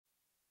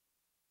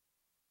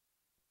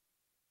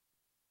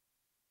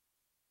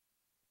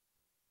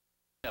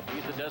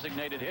He's the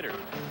designated hitter.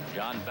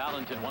 John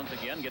Valentin once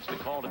again gets the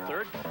call to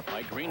third.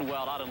 Mike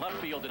Greenwell out in left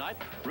field tonight.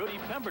 Rudy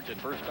Pemberton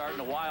first starting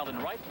a while in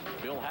right.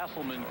 Bill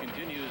Hasselman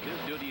continues his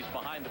duties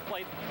behind the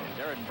plate.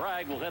 Darren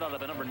Bragg will hit out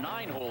of the number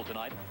 9 hole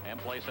tonight and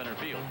play center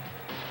field.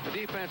 The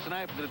defense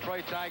tonight for the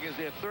Detroit Tigers,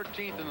 they're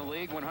 13th in the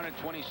league,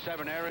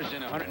 127 errors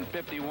in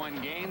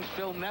 151 games.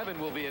 Phil Nevin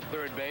will be at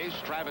third base.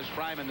 Travis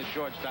Fryman, the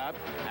shortstop.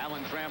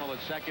 Alan Trammell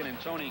at second and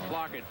Tony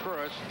Clark at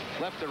first.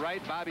 Left to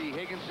right, Bobby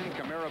Higginson,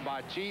 Kamara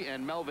Bati,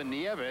 and Melvin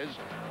Nieves.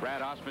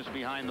 Brad Ausmus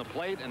behind the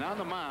plate, and on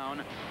the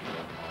mound,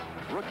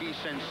 rookie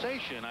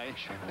sensation,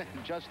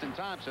 Justin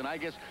Thompson. I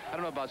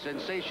don't know about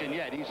sensation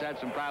yet. He's had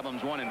some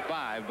problems 1 and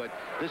 5, but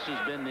this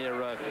has been their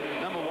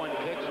number 1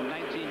 pick from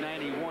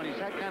 1991. He's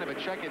had kind of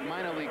a checkered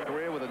minor league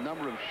career with a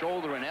number of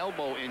shoulder and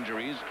elbow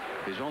injuries.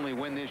 His only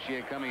win this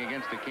year coming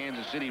against the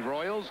Kansas City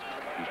Royals.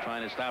 He's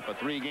trying to stop a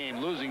 3-game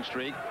losing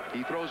streak.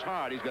 He throws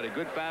hard. He's got a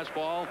good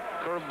fastball,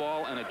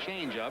 curveball, and a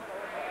changeup.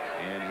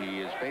 And he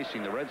is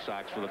facing the Red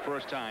Sox for the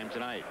first time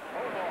tonight.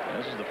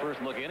 This is the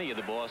first look any of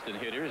the Boston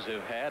hitters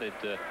have had at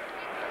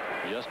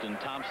Justin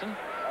Thompson.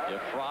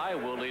 Fry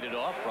will lead it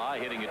off. Fry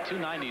hitting at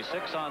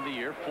 .296 on the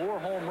year, 4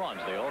 home runs.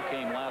 They all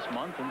came last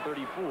month, and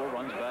 34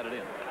 runs batted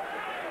in.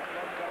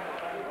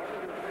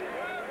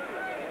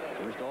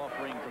 First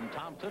offering from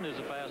Thompson is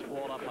a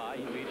fastball up high.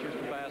 He features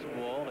the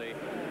fastball,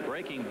 a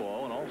breaking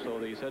ball, and also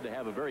they said to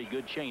have a very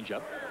good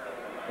changeup.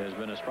 Has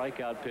been a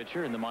strikeout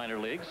pitcher in the minor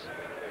leagues.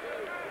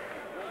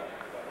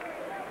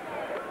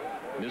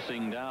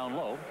 Missing down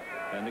low,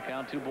 and the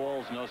count 2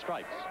 balls, no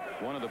strikes.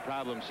 One of the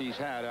problems he's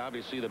had,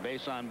 obviously, the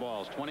base on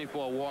balls.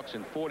 24 walks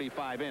in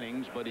 45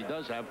 innings, but he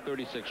does have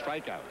 36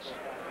 strikeouts.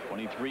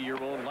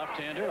 23-year-old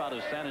left-hander out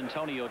of San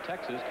Antonio,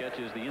 Texas,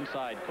 catches the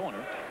inside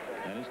corner,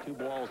 and it's 2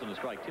 balls and a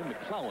strike. Tim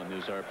McClellan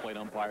is our plate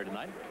umpire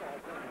tonight.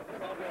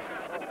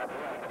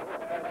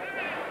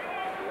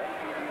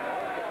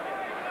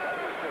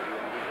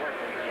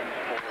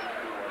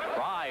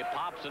 Fry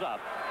pops it up.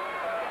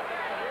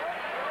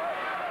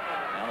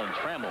 Alan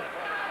Trammell,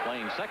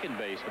 playing second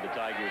base for the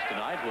Tigers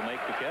tonight, will make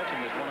the catch,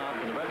 and there's one out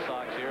for the Red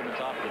Sox here in the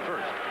top of the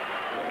first.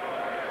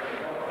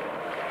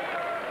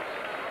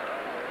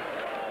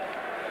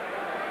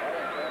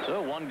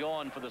 So 1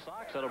 going for the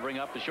Sox. That'll bring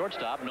up the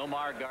shortstop,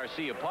 Nomar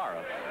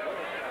Garcia-Parra.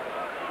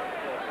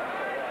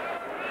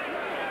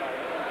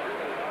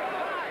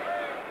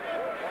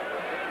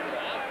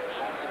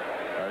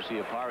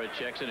 Garcia-Parra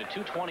checks in a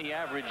 .220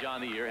 average on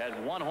the year,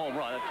 had 1 home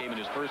run. That came in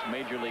his first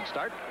major league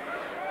start.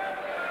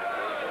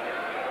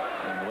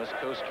 On the West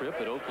Coast trip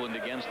at Oakland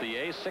against the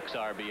A's, 6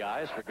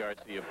 RBIs for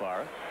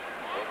Garcia-Parra.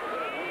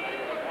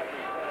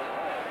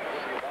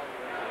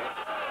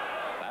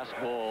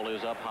 Fastball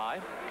is up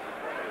high.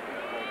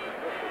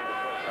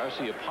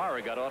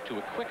 Garcia-Parra got off to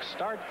a quick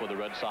start for the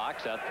Red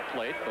Sox at the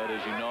plate, but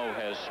as you know,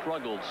 has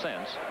struggled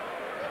since.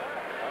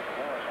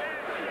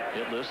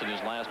 Hitless in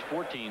his last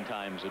 14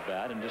 times at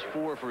bat, and just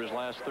 4 for his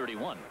last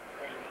 31.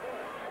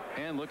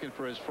 And looking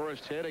for his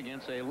first hit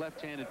against a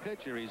left-handed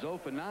pitcher. He's 0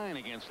 for 9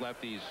 against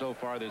lefties so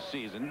far this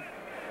season.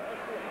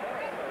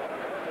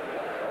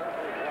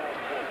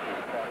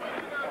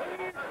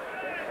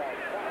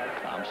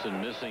 Thompson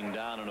missing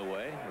down and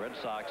away. Red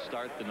Sox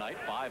start the night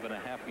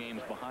 5.5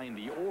 games behind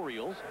the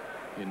Orioles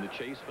in the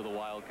chase for the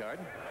wild card.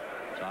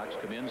 Sox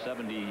come in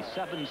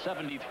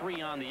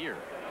 77-73 on the year.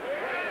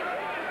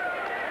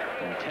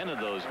 And 10 of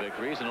those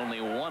victories and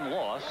only 1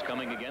 loss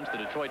coming against the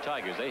Detroit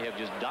Tigers. They have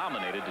just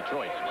dominated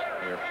Detroit.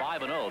 They're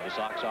 5-0, the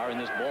Sox are in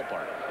this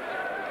ballpark.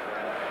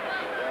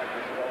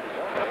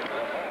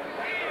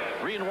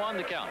 3-1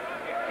 the count.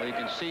 Well, you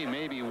can see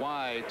maybe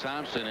why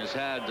Thompson has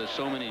had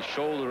so many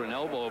shoulder and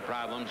elbow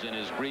problems in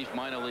his brief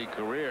minor league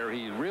career.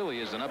 He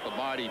really is an upper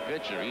body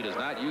pitcher. He does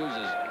not use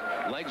his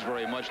legs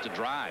very much to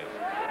drive.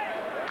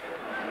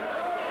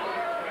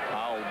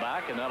 Foul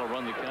back, and that'll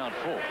run the count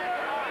full.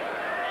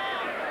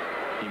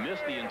 He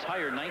missed the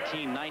entire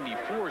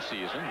 1994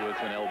 season with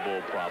an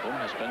elbow problem.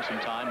 He spent some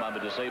time on the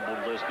disabled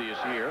list this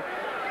year.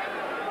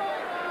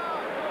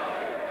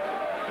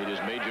 Made his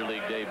major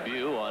league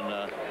debut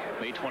on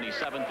May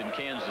 27th in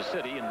Kansas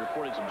City and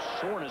reported some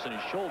soreness in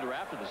his shoulder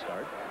after the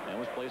start and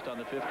was placed on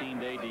the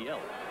 15-day DL.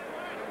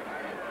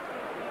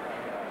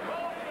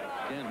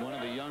 Again, one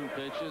of the young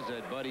pitchers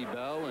that Buddy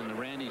Bell and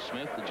Randy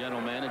Smith, the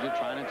general manager,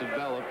 trying to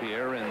develop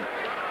here in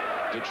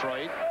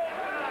Detroit.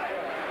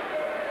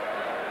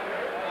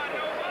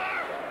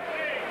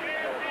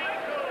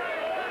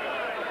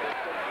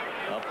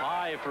 Up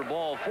high for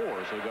ball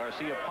 4, so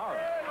Garcia-Parra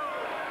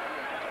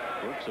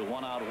works a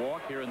 1-out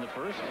walk here in the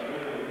first.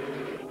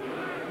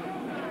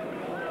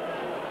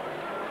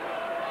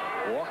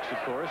 Walks, of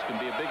course, can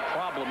be a big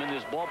problem in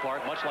this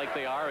ballpark, much like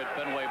they are at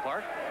Fenway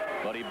Park.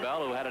 Buddy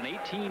Bell, who had an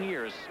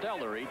 18-year,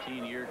 stellar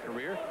 18-year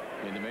career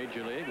in the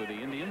Major League with the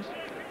Indians,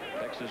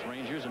 Texas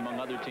Rangers, among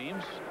other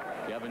teams.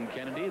 Kevin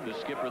Kennedy, the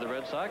skipper of the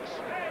Red Sox.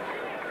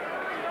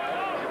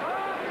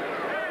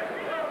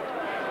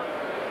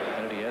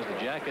 Kennedy has the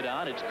jacket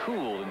on. It's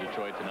cool in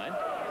Detroit tonight.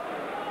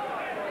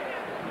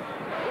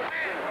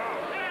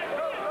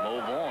 Mo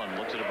Vaughn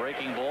looks at a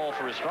breaking ball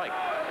for a strike.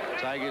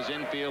 Tigers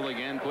infield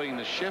again putting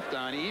the shift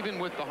on, even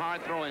with the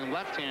hard-throwing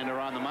left-hander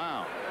on the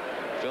mound.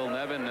 Phil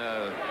Nevin,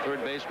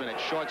 third baseman at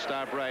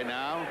shortstop right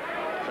now.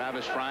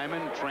 Travis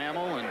Fryman,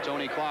 Trammell, and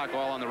Tony Clark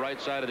all on the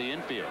right side of the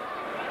infield.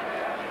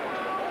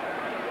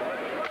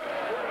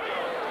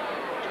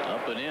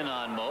 Up and in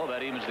on Mo.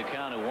 That evens the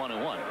count at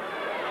 1-1.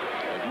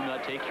 Do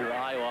not take your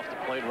eye off the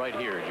plate right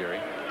here, Jerry.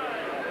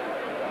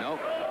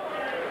 Nope.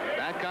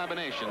 That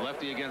combination,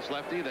 lefty against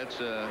lefty, that's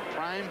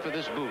prime for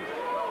this booth.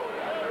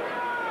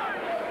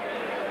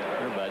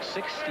 They're about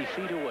 60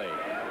 feet away,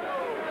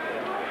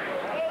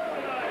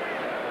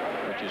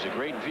 which is a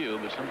great view,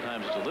 but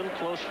sometimes it's a little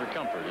close for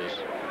comfort. As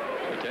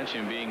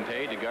attention being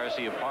paid to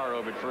Garcia-Parra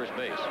over at first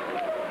base.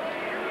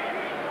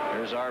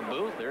 There's our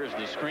booth. There's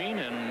the screen,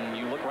 and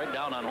you look right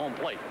down on home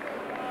plate.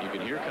 You can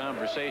hear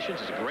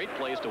conversations. It's a great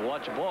place to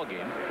watch a ball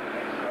game.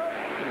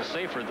 A little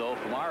safer, though,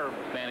 from our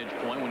vantage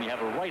point when you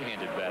have a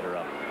right-handed batter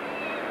up.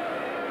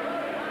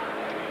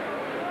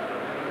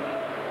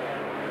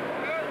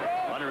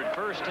 Runner at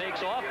first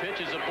takes off,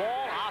 pitches a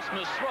ball.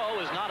 Osma's throw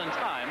is not in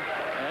time,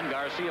 and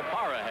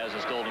Garcia-Parra has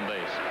a stolen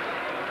base.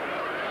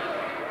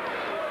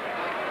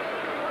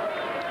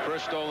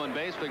 First stolen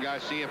base for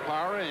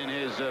Garcia-Parra in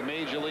his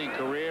major league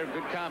career.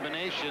 Good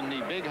combination.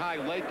 The big high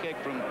leg kick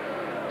from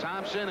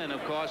Thompson, and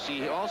of course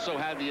he also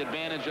had the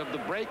advantage of the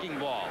breaking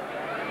ball.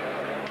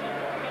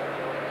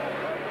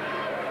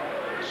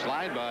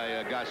 Slide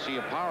by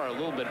Garcia-Parra a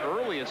little bit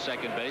early at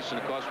second base, and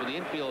of course when the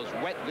infield is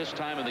wet this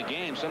time of the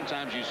game,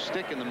 sometimes you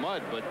stick in the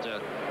mud, but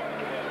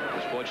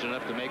was fortunate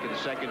enough to make it to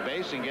second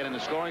base and get in the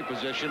scoring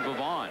position for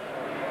Vaughn.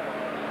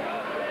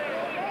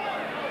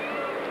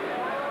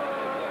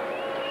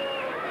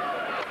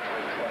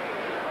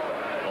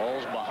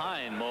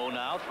 Mo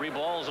now, 3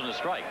 balls and a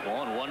strike.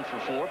 Vaughn 1 for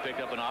 4, picked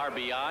up an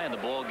RBI in the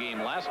ball game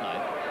last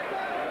night.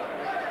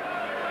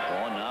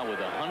 Vaughn now with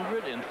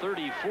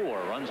 134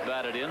 runs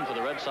batted in for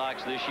the Red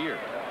Sox this year.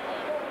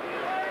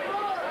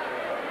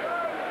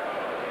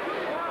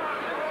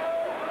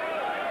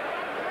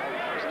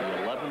 It's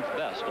the 11th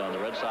best on the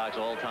Red Sox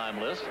all-time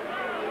list.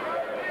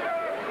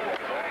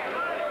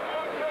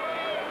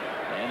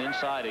 And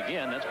inside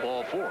again, that's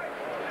ball 4.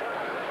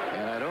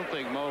 And I don't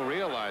think Mo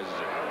realizes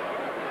it.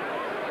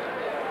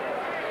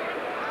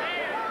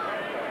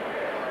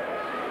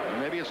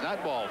 Maybe it's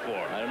not ball 4.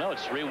 I don't know.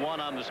 It's 3-1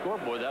 on the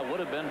scoreboard. That would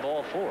have been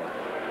ball 4.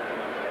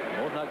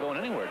 Mo's not going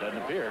anywhere,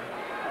 doesn't appear.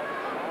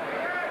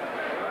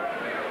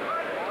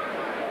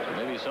 So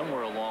maybe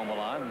somewhere along the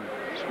line,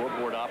 the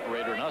scoreboard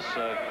operator and us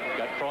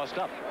got crossed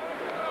up.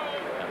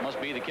 That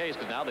must be the case,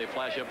 because now they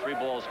flash up 3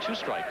 balls, 2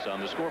 strikes on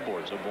the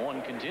scoreboard. So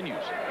Vaughn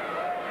continues.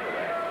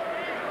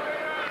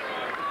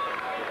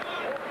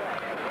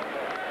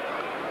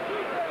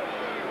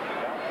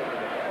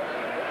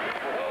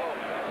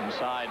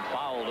 Inside,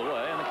 fouled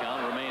away, and the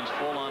count remains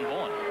full on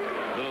Vaughn.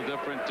 A little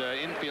different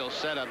infield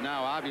setup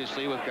now,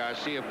 obviously, with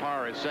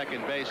Garcia-Parra at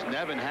second base.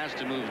 Nevin has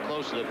to move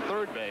closer to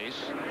third base,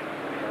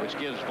 which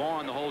gives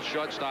Vaughn the whole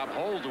shortstop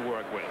hole to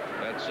work with.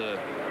 That's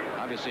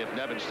obviously if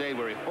Nevin stayed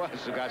where he was,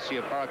 so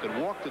Garcia-Parra could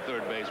walk to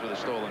third base with a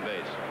stolen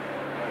base.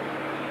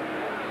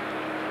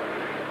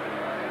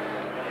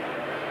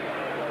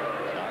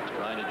 Sox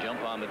trying to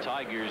jump on the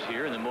Tigers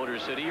here in the Motor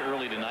City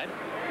early tonight.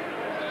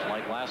 Just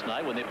like last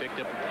night when they picked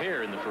up a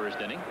pair in the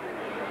first inning.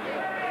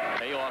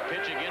 Payoff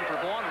pitch again for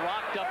Vaughn,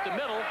 rocked up the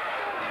middle.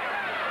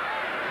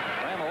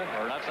 Trammell,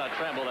 or that's not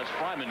Trammell, that's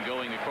Fryman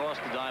going across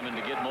the diamond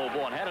to get Mo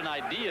Vaughn. Had an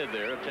idea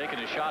there of taking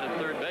a shot at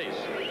third base.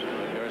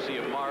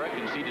 Garcia-Parra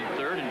conceded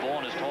third, and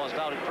Vaughn is tossed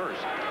out at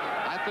first.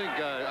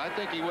 I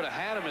think he would have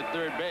had him at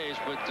third base,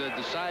 but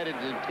decided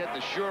to get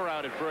the sure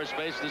out at first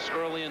base this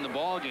early in the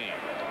ball game.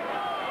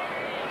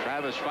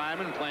 Travis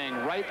Fryman playing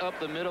right up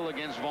the middle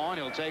against Vaughn.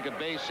 He'll take a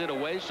base hit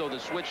away, so the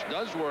switch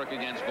does work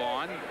against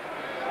Vaughn.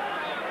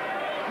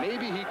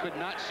 Maybe he could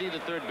not see the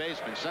third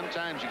baseman.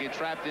 Sometimes you get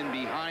trapped in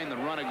behind the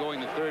runner going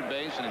to third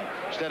base, and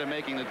instead of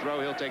making the throw,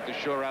 he'll take the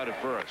sure out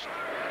at first.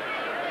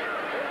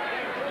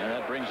 And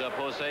that brings up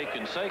Jose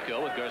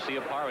Canseco with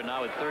Garcia-Parra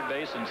now at third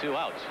base and 2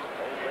 outs.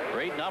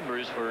 Great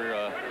numbers for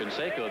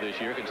Canseco this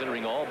year,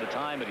 considering all the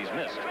time that he's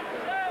missed.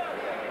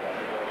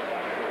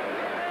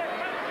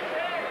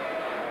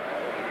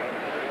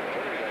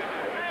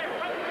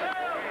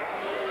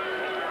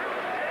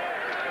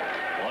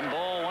 One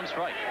ball, 1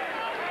 strike.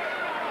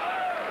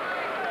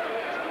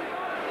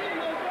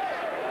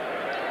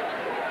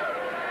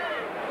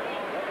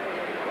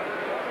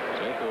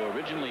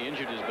 Originally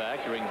injured his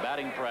back during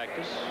batting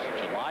practice.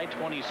 July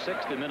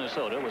 26th in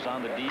Minnesota, was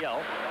on the DL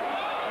for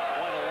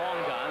quite a long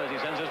time as he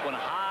sends this one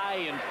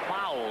high and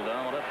foul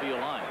down the left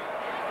field line.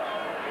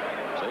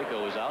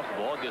 Seiko is out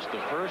from August the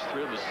 1st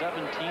through the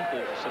 17th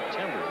of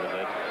September with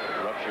that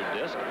ruptured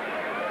disc.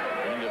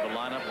 Into the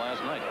lineup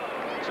last night.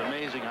 It's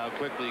amazing how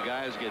quickly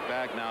guys get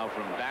back now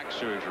from back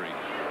surgery.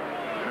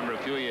 Remember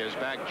a few years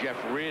back, Jeff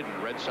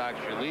Reardon, Red Sox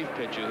relief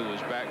pitcher, who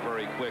was back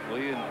very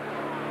quickly. And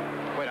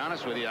quite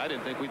honest with you, I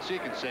didn't think we'd see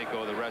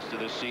Canseco the rest of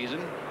this season.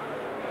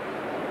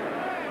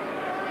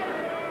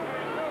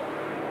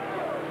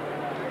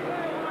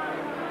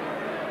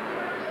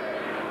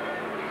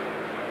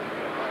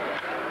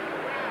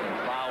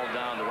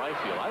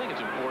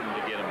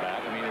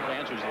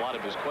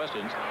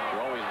 questions.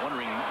 You're always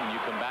wondering when you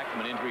come back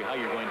from an injury how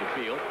you're going to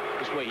feel.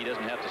 This way he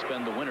doesn't have to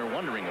spend the winter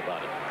wondering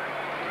about it.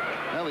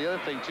 Well, the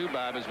other thing, too,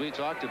 Bob, as we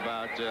talked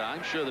about,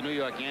 I'm sure the New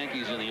York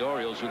Yankees and the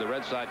Orioles, who the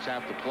Red Sox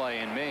have to play,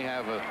 and may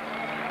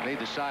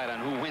decide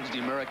on who wins the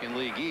American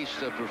League East,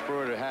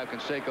 prefer to have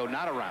Canseco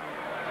not around.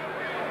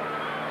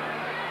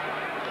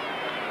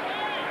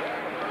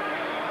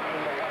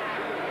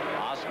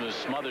 Osmus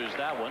smothers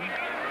that one,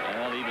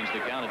 and evens the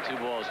count at 2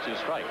 balls, 2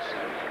 strikes.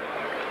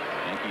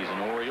 Yankees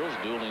and Orioles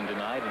dueling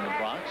tonight in the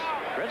Bronx.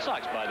 Red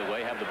Sox, by the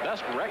way, have the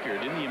best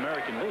record in the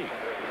American League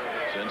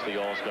since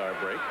the All-Star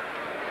break.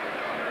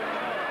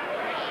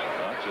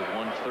 Sox have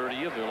won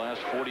 30 of their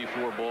last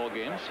 44 ball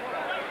games.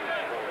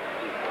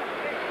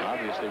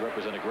 Obviously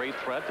represent a great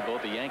threat to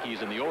both the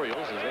Yankees and the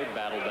Orioles as they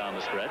battle down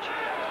the stretch.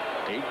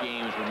 8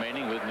 games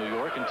remaining with New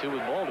York and 2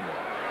 with Baltimore.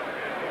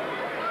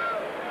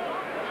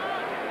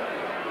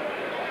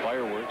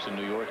 Fireworks in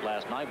New York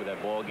last night with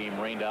that ball game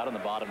rained out in the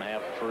bottom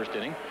half of the first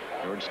inning.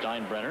 George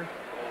Steinbrenner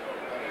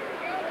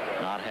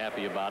not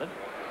happy about it.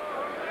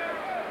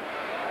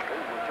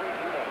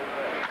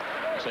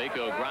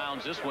 Canseco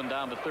grounds this one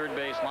down the third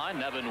base line.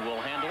 Nevin will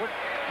handle it.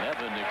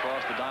 Nevin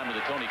across the diamond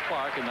to Tony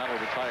Clark, and that'll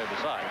retire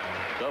the side.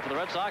 So for the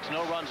Red Sox,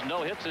 no runs,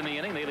 no hits in the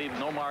inning. They leave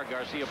Nomar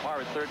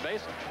Garcia-Parra at third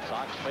base.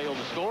 Sox fail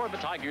to score. The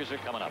Tigers are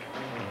coming up.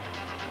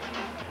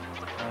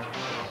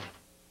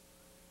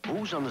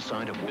 Who's on the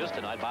side of this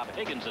tonight? Bob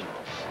Higginson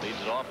leads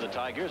it off for the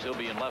Tigers. He'll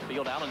be in left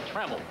field. Alan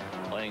Trammell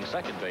playing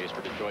second base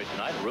for Detroit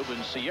tonight.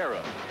 Ruben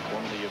Sierra,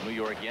 formerly of New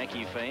York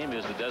Yankee fame,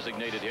 is the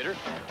designated hitter.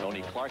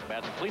 Tony Clark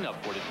bats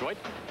cleanup for Detroit.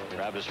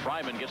 Travis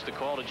Fryman gets the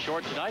call at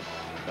short tonight.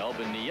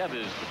 Melvin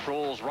Nieves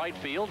patrols right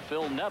field.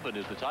 Phil Nevin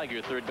is the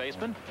Tiger third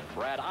baseman.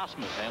 Brad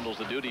Osmus handles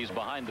the duties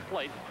behind the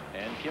plate.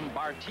 And Kim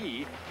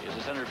Barty is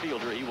the center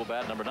fielder. He will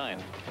bat number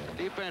 9.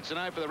 Defense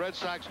tonight for the Red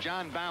Sox.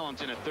 John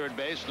Ballant in at third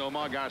base.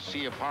 Nomar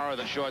Garcia-Parra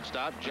the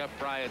shortstop. Jeff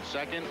Fry at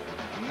second.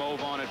 Mo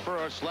Vaughn at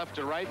first. Left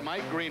to right,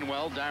 Mike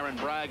Greenwell, Darren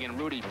Bragg, and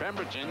Rudy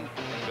Pemberton.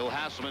 Bill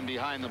Hasselman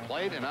behind the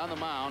plate. And on the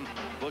mound,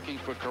 looking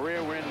for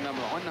career win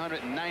number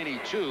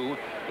 192,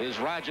 is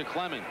Roger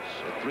Clemens.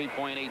 At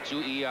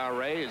 3.82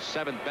 ERA, is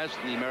 7th best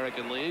in the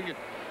American League.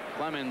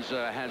 Clemens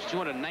has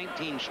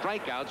 219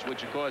 strikeouts,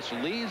 which, of course,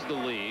 leads the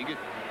league.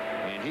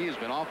 And he has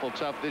been awful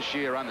tough this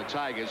year on the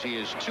Tigers. He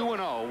is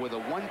 2-0 with a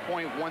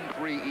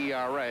 1.13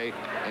 ERA.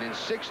 And in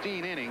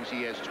 16 innings,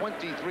 he has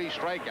 23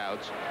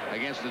 strikeouts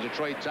against the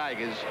Detroit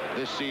Tigers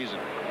this season.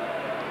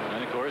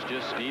 And, of course,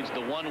 just needs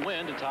the 1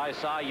 win to tie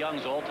Cy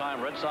Young's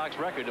all-time Red Sox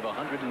record of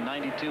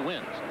 192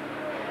 wins.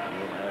 He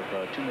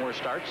will have 2 more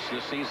starts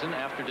this season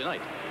after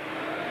tonight.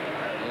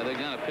 Yeah, they're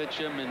going to pitch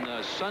him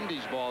in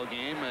Sunday's ball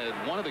game,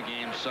 one of the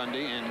games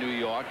Sunday in New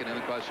York, and then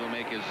of course he'll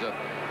make his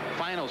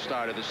final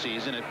start of the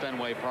season at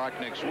Fenway Park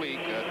next week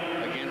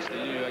against the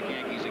New York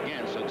Yankees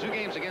again. So 2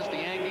 games against the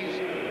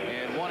Yankees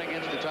and 1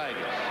 against the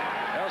Tigers.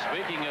 Well,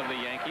 speaking of the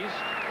Yankees,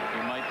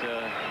 you might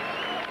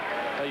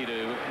tell you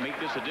to make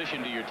this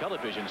addition to your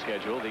television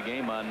schedule. The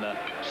game on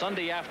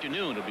Sunday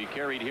afternoon will be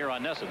carried here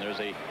on NESN. There's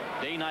a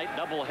day-night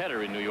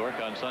doubleheader in New York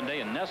on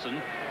Sunday, and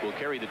NESN will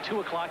carry the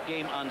 2 o'clock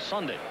game on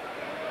Sunday.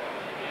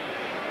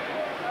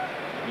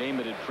 Game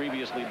that had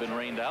previously been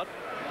rained out.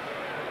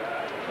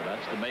 So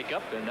that's the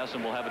makeup, and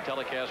NESN will have a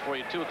telecast for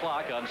you at 2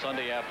 o'clock on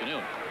Sunday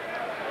afternoon.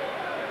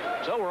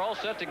 So we're all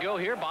set to go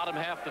here. Bottom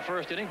half of the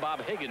first inning.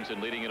 Bob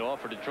Higginson leading it off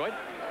for Detroit.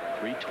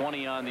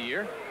 320 on the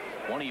year.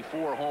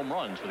 24 home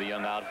runs for the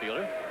young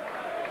outfielder.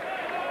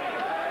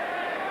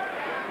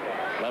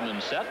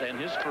 Clemens set, and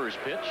his first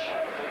pitch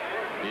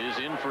is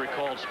in for a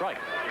called strike.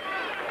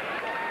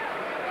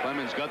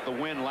 Clemens got the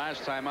win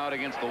last time out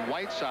against the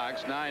White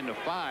Sox,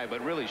 9-5, but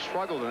really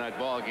struggled in that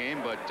ball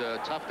game, but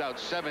toughed out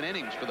 7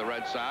 innings for the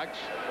Red Sox,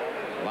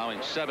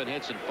 allowing 7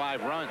 hits and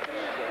 5 runs.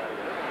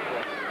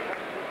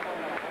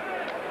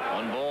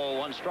 1 ball,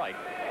 1 strike.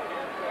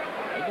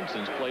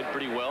 Higginson's played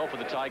pretty well for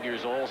the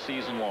Tigers all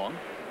season long.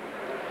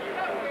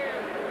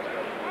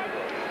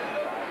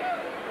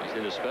 He's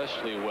hit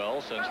especially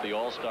well since the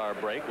All-Star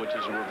break, which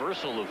is a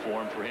reversal of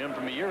form for him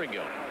from a year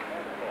ago.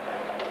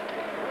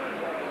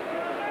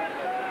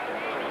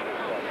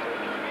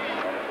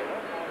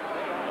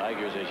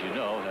 Tigers, as you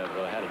know, have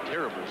had a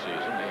terrible season.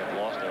 They have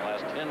lost their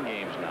last 10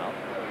 games now,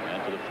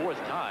 and for the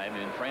 4th time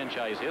in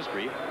franchise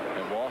history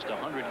have lost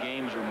 100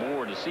 games or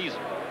more in a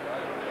season.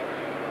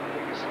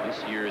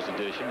 This year's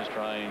edition is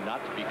trying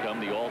not to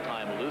become the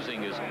all-time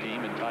losingest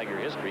team in Tiger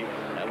history.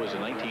 That was in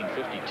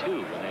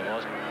 1952 when they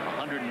lost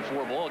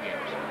 104 ball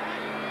games.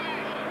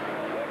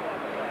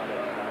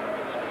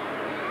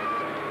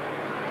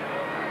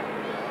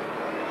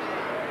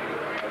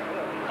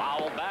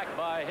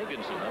 By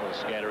Higginson. That will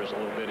scatter us a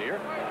little bit here.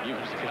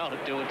 Evens the count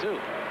at 2-2.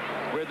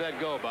 Where'd that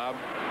go, Bob?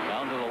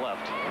 Down to the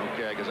left.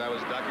 Okay, because I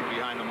was ducking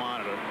behind the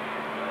monitor.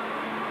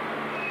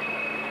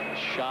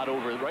 Shot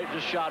over, right,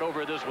 just shot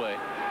over this way.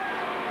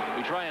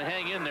 We try and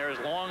hang in there as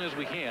long as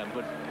we can,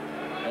 but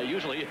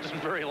usually it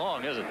isn't very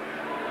long, is it?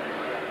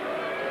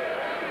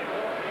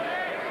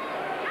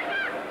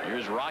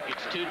 Here's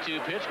Rocket's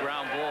 2-2 pitch.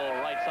 Ground ball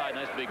right side.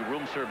 Nice big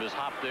room service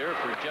hop there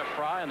for Jeff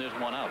Fry, and there's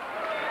one out.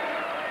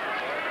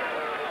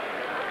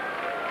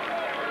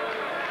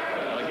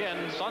 And again,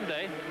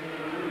 Sunday,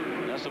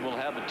 Nessa will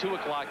have a 2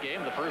 o'clock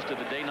game. The first of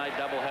the day-night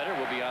doubleheader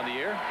will be on the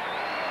air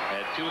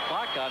at 2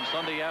 o'clock on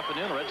Sunday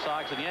afternoon. Red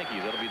Sox and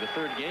Yankees. That'll be the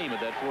 3rd game of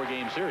that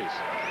 4-game series.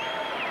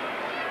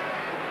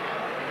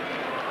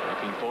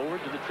 Looking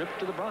forward to the trip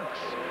to the Bronx.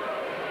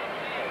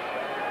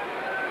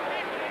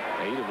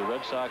 8 of the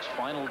Red Sox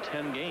final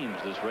 10 games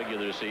this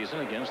regular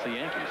season against the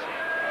Yankees.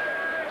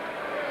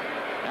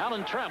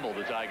 Alan Trammell,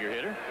 the Tiger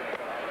hitter.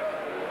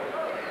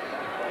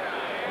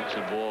 Looks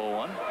at ball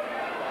 1.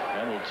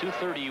 Trammell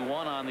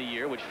 231 on the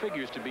year, which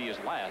figures to be his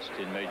last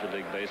in Major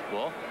League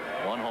Baseball.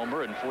 1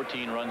 homer and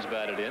 14 runs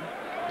batted in.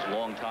 His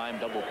longtime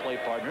double play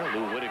partner,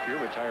 Lou Whitaker,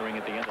 retiring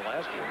at the end of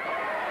last year.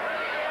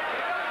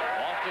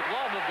 Off the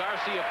glove of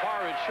Garcia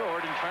Parra at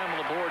short, and Trammell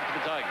aboard for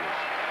the Tigers.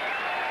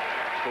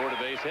 Scored a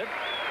base hit.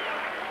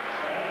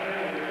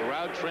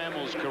 Throughout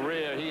Trammell's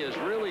career, he has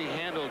really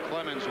handled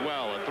Clemens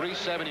well. A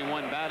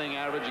 .371 batting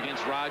average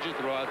against Roger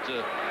throughout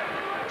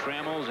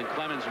Trammell's and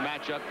Clemens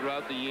matchup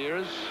throughout the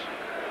years.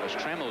 As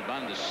Trammell's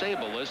on the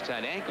disabled list,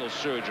 had ankle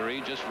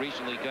surgery just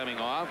recently coming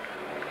off.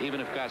 Even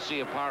if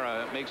Garcia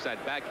Parra makes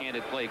that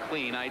backhanded play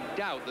clean, I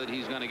doubt that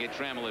he's going to get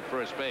Trammell at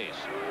first base.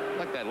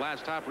 Like that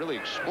last hop really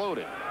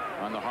exploded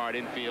on the hard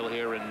infield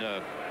here in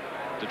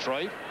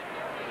Detroit.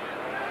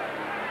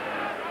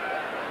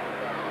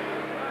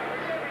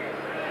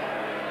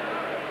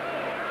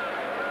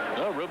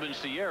 Well, Ruben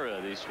Sierra,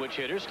 the switch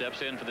hitter,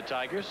 steps in for the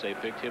Tigers. They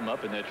picked him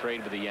up in their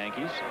trade with the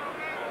Yankees.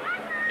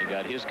 They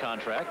got his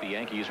contract. The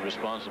Yankees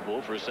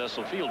responsible for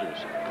Cecil Fielder's.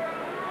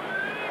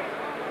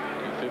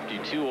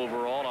 252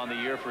 overall on the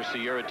year for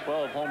Sierra.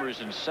 12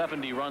 homers and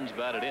 70 runs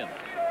batted in.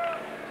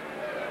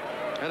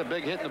 Had a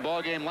big hit in the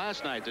ball game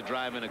last night to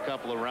drive in a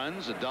couple of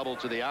runs. A double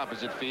to the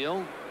opposite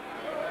field.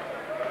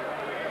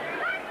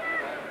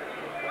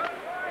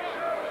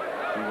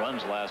 2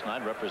 runs last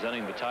night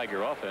representing the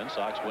Tiger offense.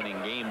 Sox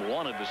winning game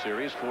 1 of the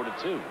series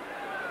 4-2.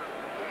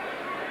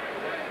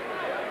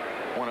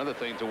 One other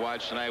thing to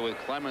watch tonight with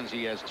Clemens,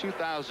 he has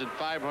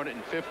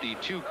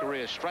 2,552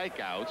 career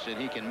strikeouts, and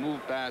he can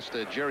move past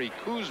Jerry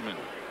Koosman,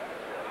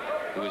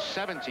 who is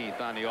 17th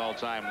on the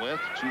all-time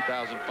list,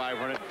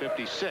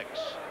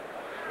 2,556.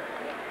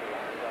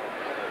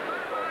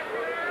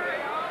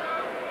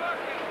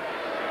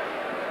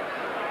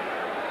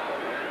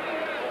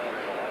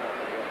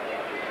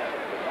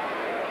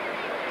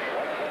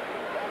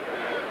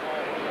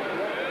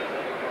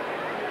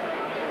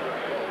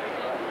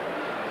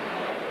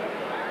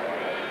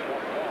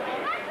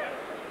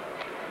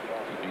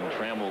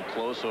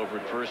 Close over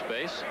at first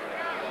base.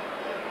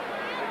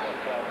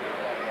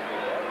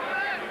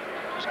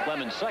 It's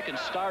Clemens' second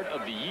start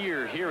of the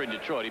year here in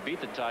Detroit. He beat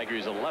the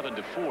Tigers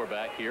 11-4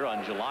 back here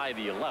on July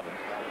the 11th,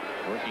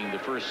 working the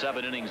first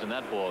 7 innings in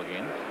that ball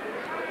game,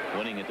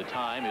 winning at the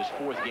time his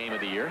 4th game of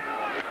the year.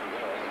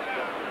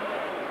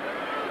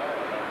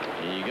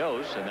 He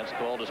goes, and that's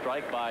called a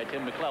strike by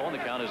Tim McClellan. The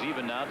count is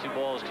even now, 2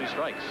 balls, 2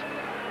 strikes.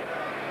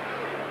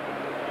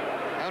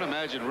 I would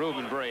imagine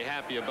Ruben very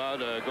happy about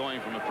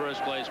going from a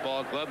first-place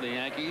ball club, the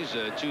Yankees,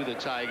 to the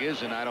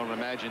Tigers, and I don't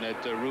imagine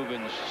that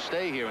Ruben's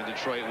stay here in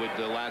Detroit would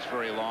last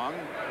very long.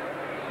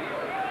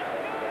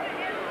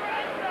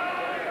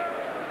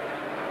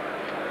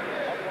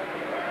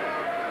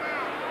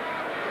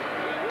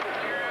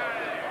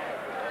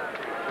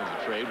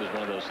 The trade was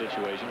one of those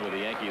situations where the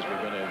Yankees were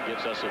going to get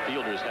Cecil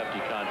Fielder's hefty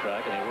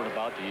contract, and they weren't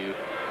about to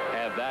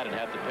have that and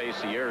have to pay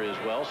Sierra as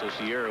well, so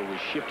Sierra was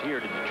shipped here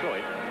to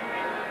Detroit.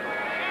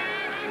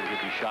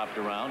 He shopped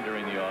around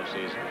during the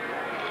offseason.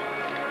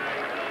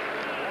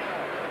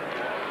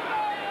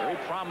 Very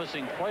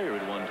promising player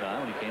at one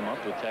time when he came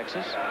up with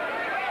Texas.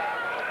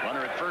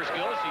 Runner at first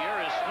goes.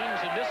 Sierra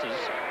swings and misses.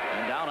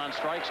 And down on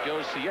strikes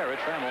goes Sierra.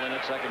 Trammell in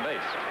at second base.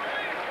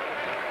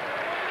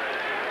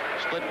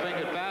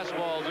 Split-fingered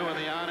fastball doing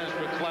the honors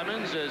for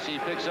Clemens as he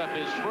picks up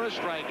his first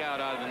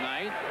strikeout out of the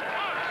night.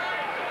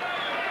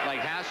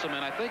 Like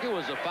Hasselman, I think it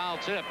was a foul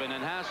tip, and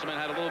then Hasselman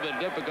had a little bit of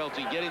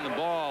difficulty getting the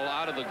ball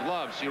out of the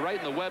glove. See, right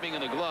in the webbing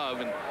of the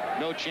glove, and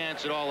no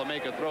chance at all to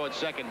make a throw at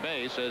second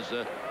base as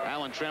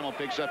Alan Trammell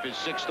picks up his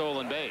 6th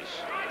stolen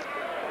base.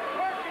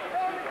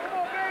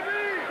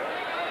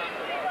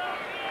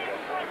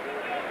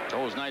 It's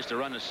always nice to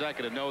run to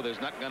second and know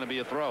there's not going to be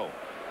a throw.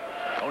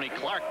 Tony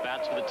Clark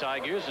bats for the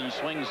Tigers and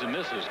swings and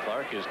misses.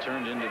 Clark has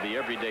turned into the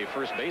everyday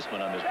first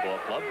baseman on this ball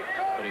club,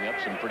 putting up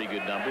some pretty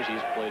good numbers.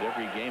 He's played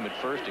every game at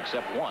first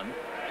except one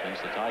since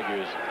the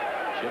Tigers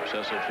shipped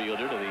Cecil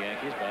Fielder to the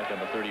Yankees back on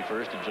the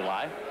 31st of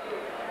July.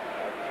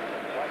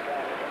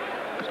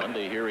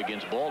 Sunday here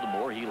against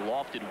Baltimore, he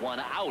lofted one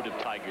out of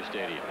Tiger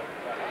Stadium.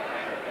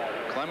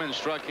 Clemens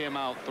struck him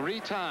out 3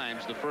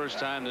 times the first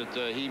time that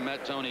he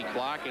met Tony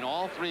Clark, and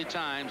all 3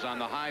 times on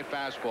the high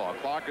fastball.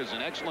 Clark is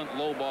an excellent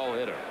low ball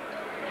hitter.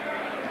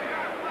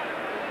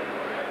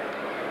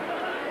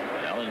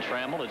 Alan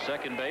Trammell at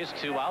second base,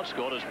 2 outs,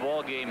 scored his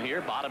ball game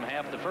here, bottom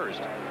half of the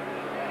first.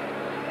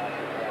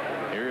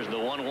 Here's the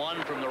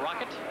 1-1 from the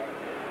Rocket.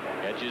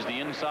 Catches the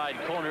inside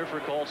corner for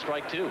called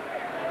strike 2.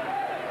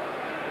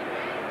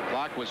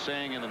 Clark was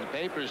saying in the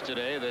papers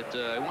today that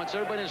he wants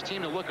everybody in his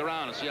team to look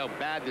around and see how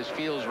bad this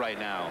feels right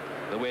now,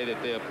 the way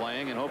that they're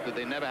playing, and hope that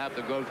they never have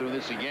to go through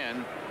this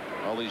again.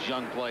 All these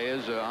young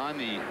players on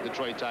the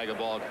Detroit Tiger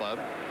Ball Club.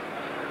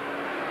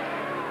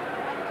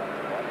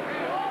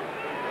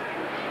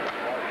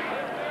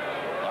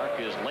 Clark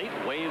is late,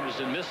 waves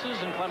and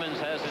misses, and Clemens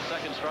has his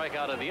second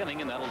strikeout of the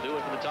inning, and that'll do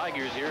it for the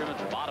Tigers here at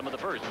the bottom of the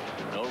first.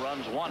 No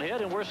runs, 1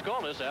 hit, and we're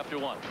scoreless after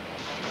 1.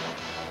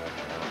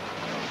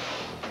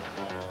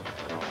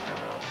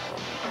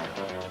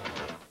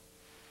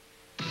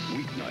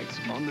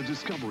 Weeknights on the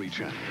Discovery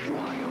Channel.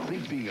 Why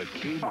think being a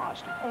cable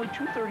cost only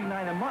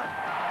 $239 a month.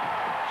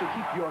 So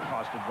keep your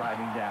cost of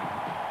driving down.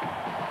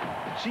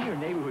 See your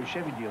neighborhood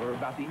Chevy dealer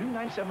about the new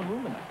 97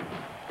 Lumina.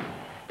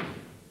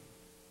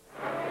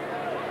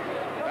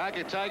 Back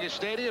at Tiger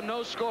Stadium,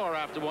 no score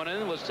after 1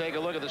 inning. Let's take a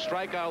look at the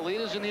strikeout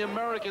leaders in the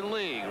American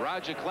League.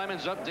 Roger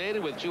Clemens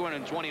updated with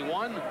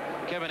 221.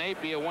 Kevin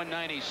Appiah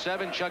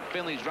 197. Chuck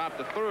Finley's dropped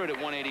to third at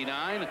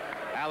 189.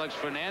 Alex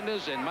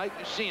Fernandez and Mike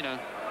Mussina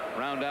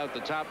round out the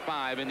top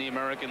 5 in the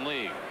American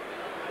League.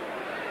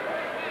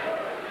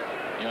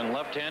 Young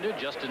left-hander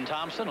Justin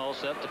Thompson all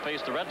set to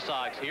face the Red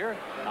Sox here.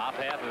 Top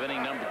half of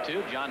inning number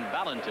 2. John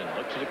Valentin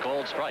looks at a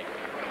called strike.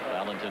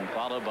 Valentin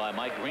followed by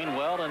Mike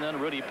Greenwell and then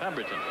Rudy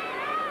Pemberton.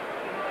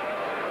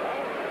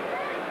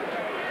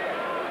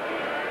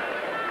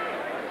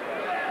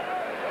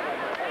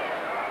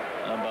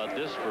 How about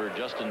this for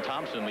Justin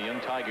Thompson, the young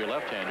Tiger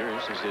left-hander?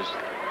 This is his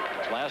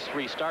last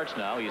 3 starts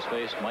now. He's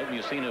faced Mike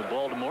Mussina of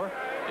Baltimore,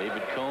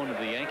 David Cohn of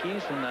the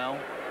Yankees, and now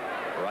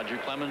Roger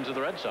Clemens of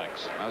the Red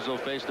Sox. Also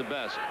faced the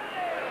best.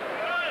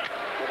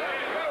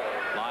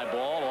 Fly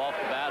ball off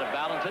the bat of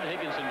Valentin.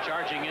 Higginson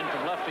charging in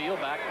from left field.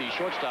 Back the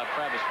shortstop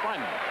Travis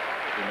Fryman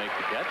to make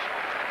the catch.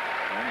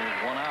 And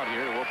there's 1 out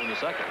here to open the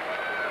second.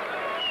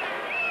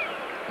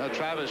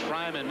 Travis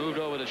Fryman moved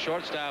over to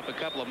shortstop a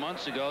couple of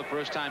months ago.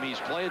 First time he's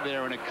played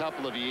there in a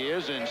couple of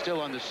years, and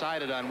still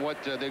undecided on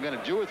what they're going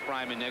to do with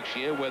Fryman next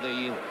year, whether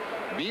he'll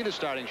be the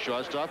starting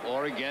shortstop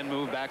or again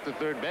move back to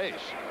third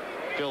base.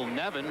 Phil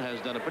Nevin has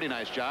done a pretty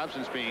nice job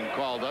since being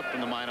called up from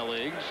the minor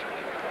leagues.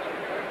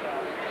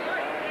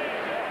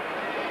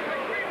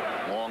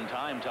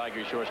 Long-time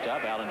Tiger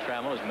shortstop Alan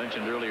Trammell, as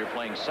mentioned earlier,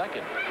 playing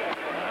second.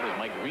 That is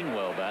Mike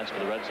Greenwell bats for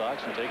the Red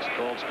Sox and takes a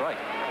called strike.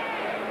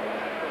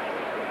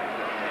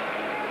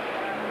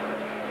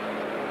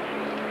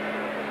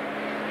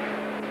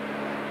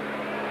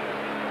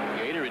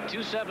 Gator at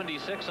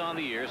 276 on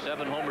the year,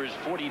 7 homers,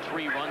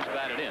 43 runs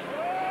batted in.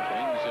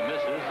 Swings and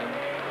misses,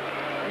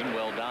 and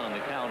Greenwell down on the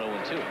count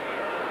 0-2.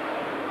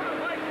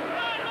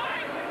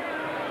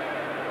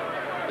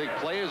 Big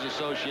Players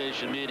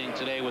Association meeting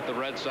today with the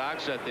Red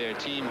Sox at their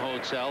team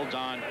hotel.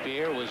 Don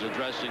Fehr was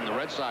addressing the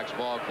Red Sox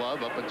ball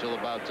club up until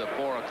about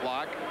 4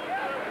 o'clock.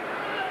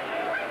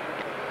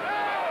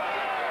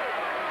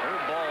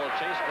 Curveball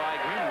chased by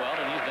Greenwell,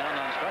 and he's down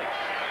on strikes.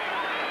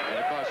 And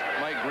of course,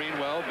 Mike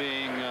Greenwell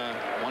being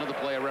one of the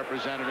player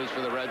representatives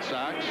for the Red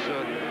Sox.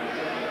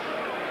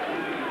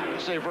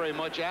 Say very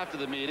much after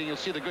the meeting. You'll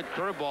see the good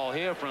curveball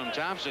here from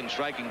Thompson,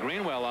 striking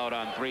Greenwell out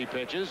on 3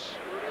 pitches.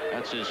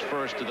 That's his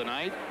first of the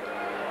night.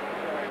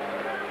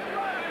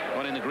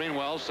 According to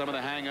Greenwell, some of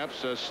the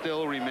hang-ups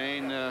still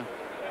remain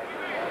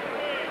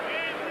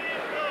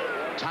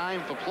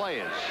time for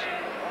players.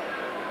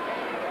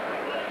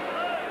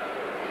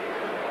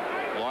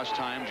 Lost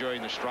time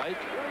during the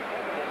strike.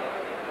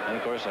 And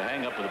of course, the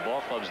hang-up with the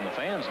ball clubs and the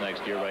fans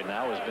next year right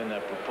now has been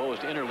that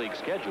proposed interleague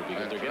schedule,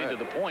 because they're getting to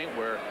the point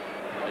where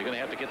they're going to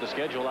have to get the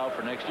schedule out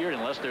for next year.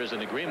 Unless there's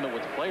an agreement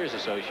with the Players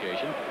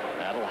Association,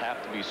 that'll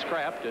have to be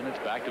scrapped, and it's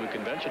back to a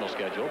conventional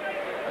schedule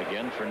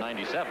again for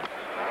 97.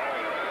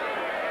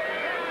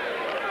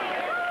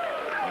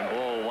 1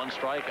 ball, 1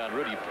 strike on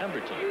Rudy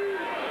Pemberton.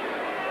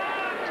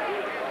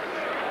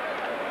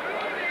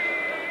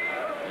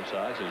 Red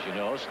Sox, as you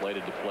know,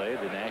 slated to play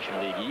the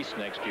National League East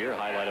next year,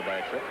 highlighted by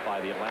a trip by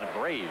the Atlanta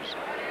Braves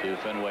to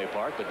Fenway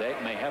Park, but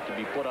that may have to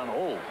be put on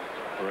hold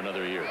for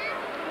another year.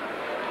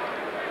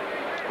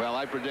 Well,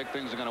 I predict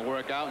things are going to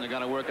work out, and they're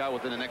going to work out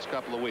within the next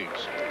couple of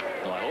weeks.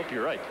 Well, I hope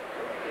you're right.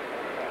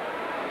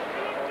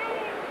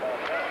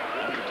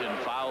 Pemberton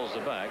fouls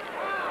the back.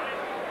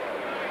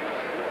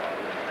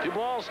 2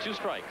 balls, 2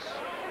 strikes.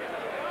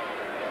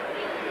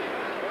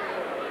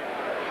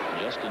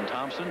 Justin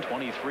Thompson,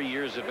 23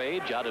 years of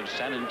age, out of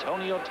San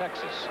Antonio,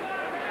 Texas.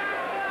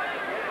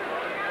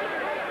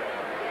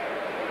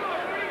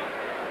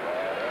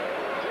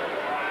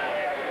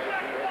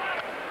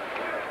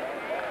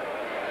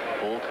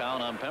 Full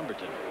count on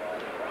Pemberton.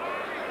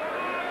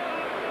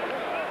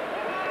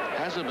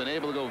 Hasn't been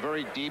able to go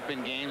very deep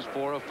in games,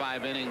 4 or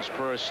 5 innings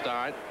per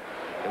start.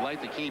 They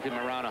like to keep him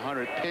around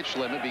 100 pitch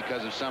limit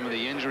because of some of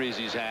the injuries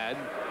he's had.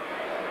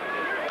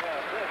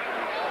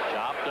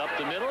 Chopped up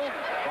the middle.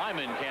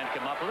 Fryman can't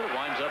come up with it.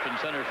 Winds up in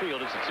center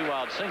field. It's a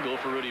 2-out single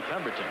for Rudy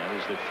Pemberton. It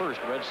was the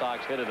first Red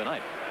Sox hit of the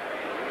night.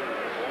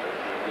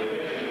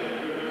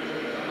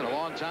 It's been a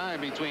long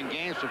time between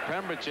games for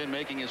Pemberton,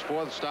 making his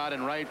 4th start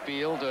in right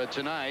field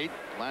tonight.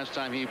 Last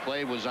time he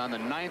played was on the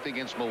 9th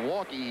against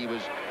Milwaukee. He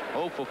was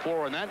 0 for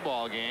 4 in that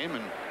ball game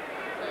and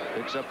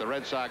picks up the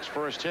Red Sox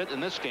first hit in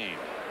this game.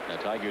 The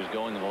Tigers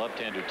going to the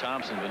left-hander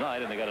Thompson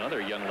tonight, and they got another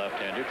young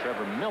left-hander,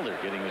 Trevor Miller,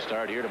 getting a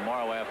start here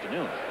tomorrow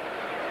afternoon.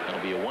 That'll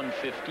be a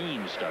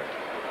 1:15 start.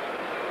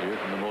 Here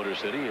from the Motor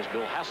City is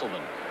Bill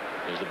Hasselman,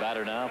 is the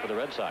batter now for the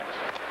Red Sox.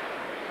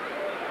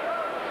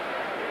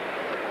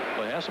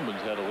 Well,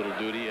 Hasselman's had a little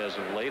duty as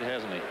of late,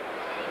 hasn't he?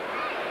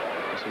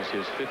 This is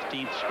his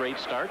 15th straight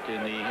start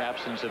in the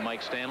absence of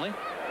Mike Stanley.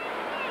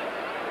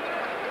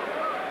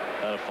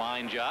 Done a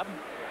fine job.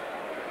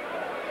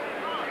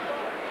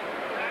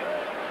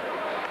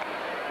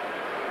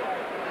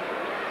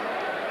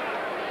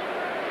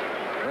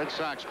 Red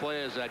Sox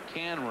players that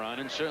can run,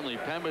 and certainly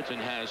Pemberton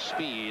has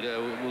speed.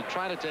 We'll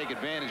try to take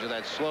advantage of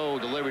that slow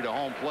delivery to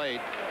home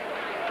plate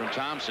from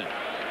Thompson.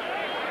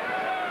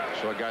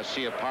 Saw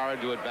Garcia Parra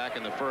do it back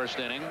in the 1st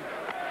inning.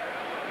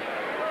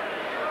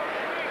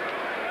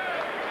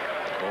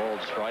 Ball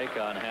strike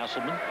on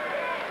Hasselman.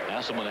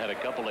 Hasselman had a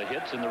couple of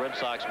hits in the Red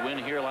Sox win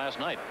here last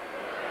night.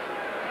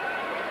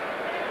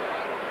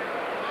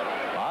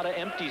 A lot of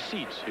empty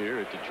seats here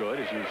at Detroit,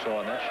 as you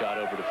saw in that shot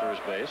over to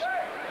first base.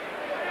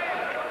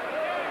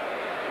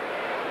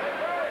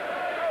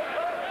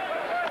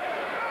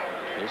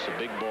 This is a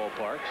big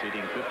ballpark,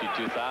 seating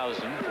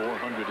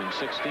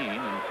 52,416,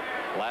 and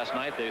last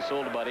night they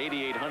sold about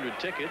 8,800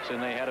 tickets,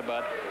 and they had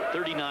about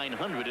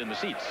 3,900 in the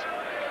seats.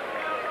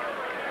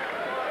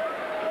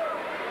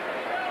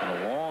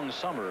 And a long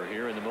summer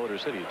here in the Motor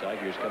City.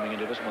 Tigers coming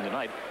into this one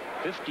tonight,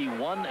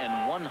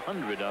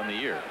 51-100 on the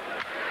year.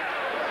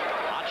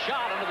 Hot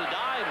shot under the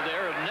dive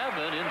there of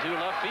Nevin into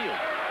left field.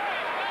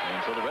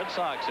 And so the Red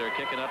Sox are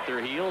kicking up their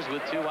heels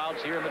with 2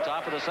 outs here in the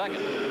top of the 2nd.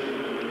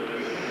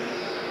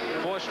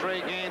 4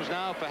 straight games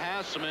now for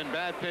Hasselman.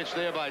 Bad pitch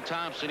there by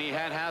Thompson. He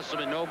had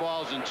Hasselman no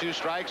balls and 2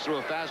 strikes, threw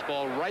a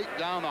fastball right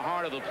down the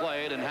heart of the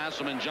plate, and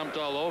Hasselman jumped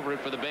all over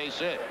it for the base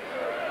hit.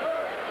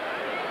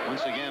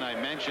 Once again, I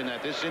mentioned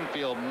that this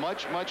infield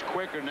much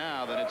quicker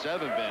now than it's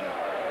ever been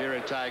here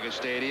at Tiger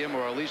Stadium,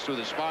 or at least through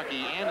the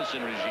Sparky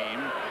Anderson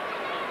regime.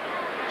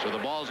 So the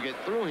balls get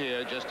through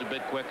here just a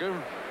bit quicker.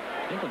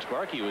 I think when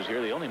Sparky was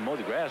here, they only mowed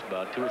the grass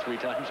about 2 or 3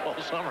 times all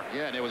summer.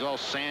 Yeah, and it was all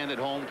sand at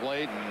home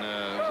plate, and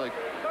it was like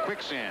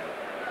quicksand.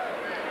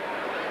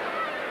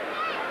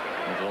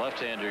 With the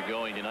left-hander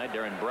going tonight,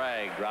 Darren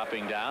Bragg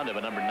dropping down to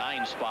the number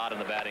 9 spot in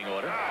the batting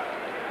order.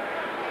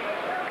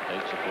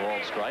 Takes a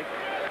ball strike.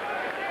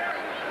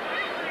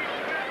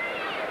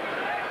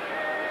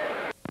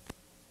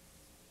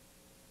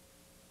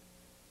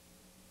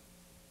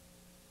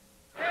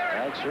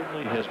 Bragg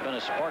certainly has been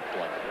a spark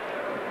plug.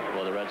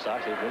 Well, the Red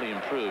Sox have really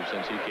improved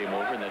since he came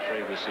over in that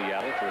trade with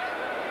Seattle for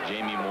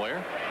Jamie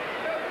Moyer.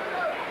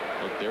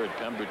 Look there at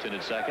Pemberton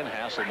at second,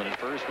 Hasselman at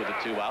first with the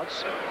 2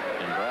 outs,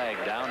 and Bragg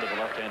down to the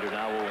left-hander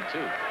now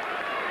 0-2.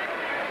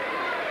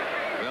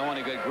 Well, when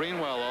he got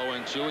Greenwell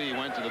 0-2, he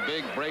went to the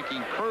big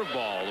breaking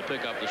curveball to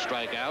pick up the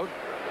strikeout.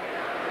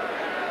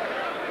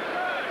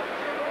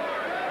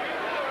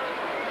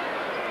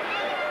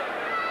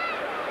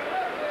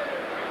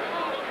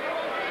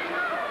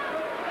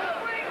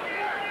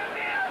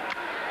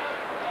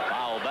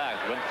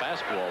 Went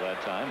fastball that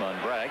time on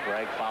Bragg.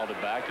 Bragg fouled it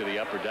back to the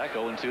upper deck,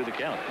 0-2 the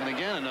count. And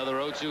again, another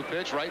 0-2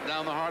 pitch right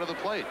down the heart of the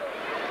plate.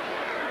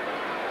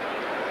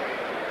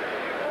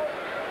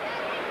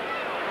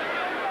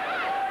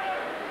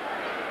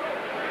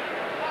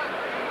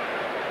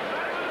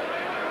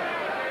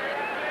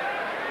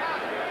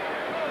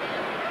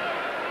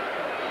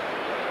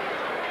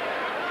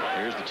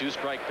 Here's the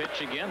 2-strike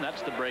pitch again.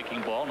 That's the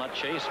breaking ball, not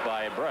chased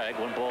by Bragg.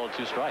 1 ball,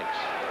 2 strikes.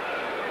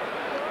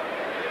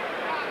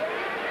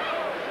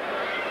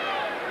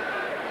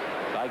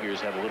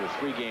 Tigers have a little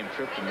 3-game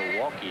trip to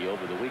Milwaukee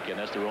over the weekend.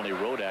 That's their only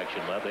road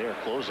action left. They are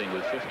closing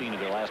with 15 of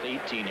their last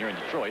 18 here in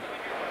Detroit.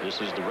 This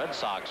is the Red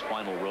Sox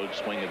final road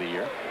swing of the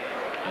year,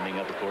 ending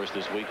up, of course,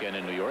 this weekend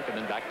in New York, and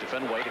then back to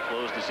Fenway to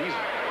close the season.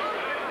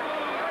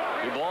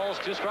 2 balls,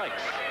 2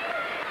 strikes.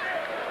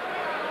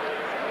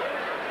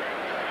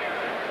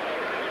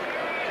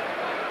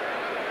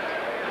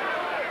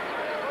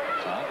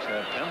 Sox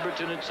have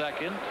Pemberton at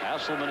second,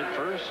 Hasselman at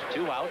first,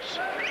 2 outs.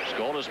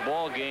 Scoreless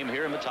ball game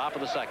here in the top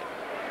of the 2nd.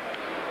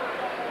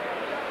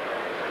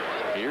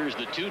 Here's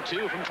the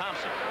 2-2 from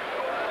Thompson.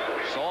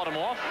 Sawed him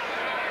off,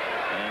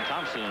 and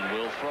Thompson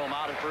will throw him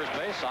out at first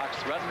base. Sox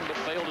threaten but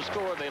fail to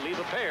score. They leave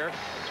a pair.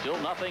 Still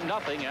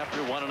 0-0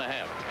 after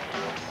 1.5.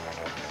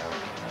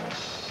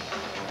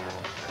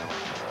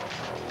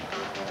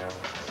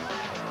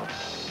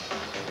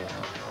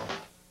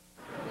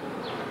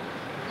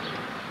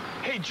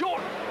 Hey,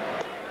 Jordan.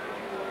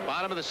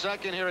 Bottom of the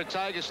second here at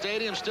Tiger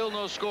Stadium. Still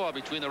no score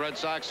between the Red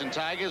Sox and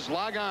Tigers.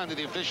 Log on to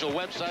the official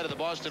website of the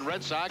Boston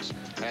Red Sox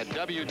at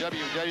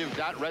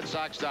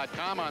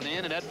www.redsox.com on the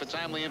internet for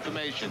timely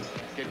information.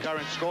 Get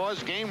current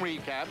scores, game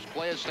recaps,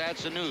 player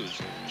stats, and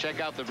news. Check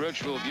out the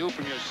virtual view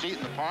from your seat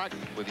in the park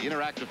with the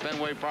interactive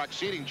Fenway Park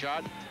seating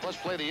chart. Plus,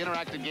 play the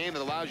interactive game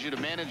that allows you to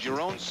manage your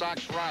own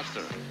Sox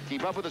roster.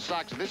 Keep up with the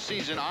Sox this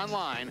season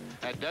online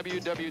at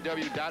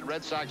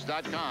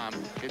www.redsox.com.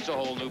 It's a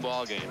whole new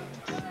ball game.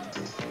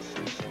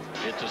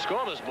 It's a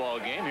scoreless ball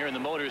game here in the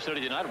Motor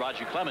City tonight.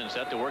 Roger Clemens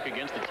set to work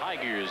against the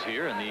Tigers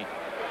here in the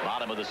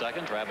bottom of the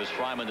second. Travis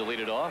Fryman to lead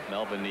it off.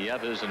 Melvin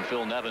Nieves and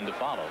Phil Nevin to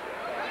follow.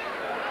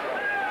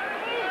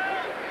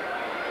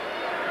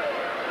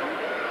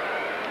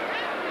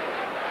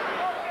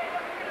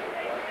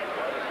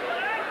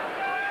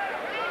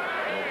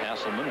 Bill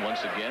Hasselman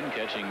once again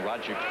catching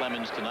Roger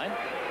Clemens tonight.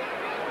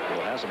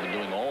 Bill Hasselman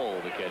doing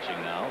all the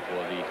catching now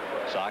for the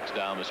Sox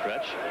down the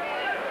stretch.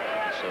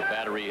 So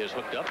battery has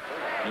hooked up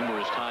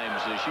numerous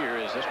times this year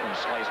as this one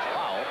sliced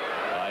foul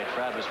by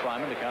Travis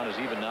Fryman. The count is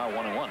even now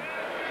 1-1.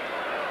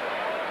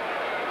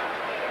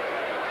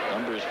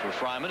 Numbers for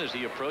Fryman as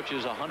he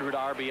approaches 100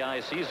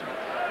 RBI season.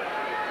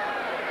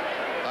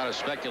 A lot of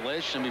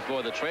speculation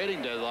before the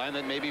trading deadline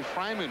that maybe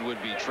Fryman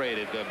would be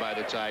traded by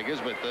the Tigers,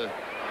 but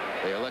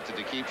they elected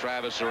to keep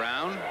Travis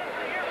around.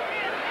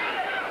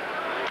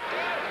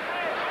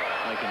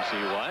 I can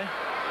see why.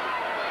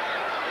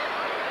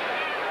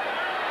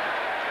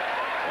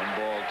 1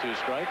 ball, 2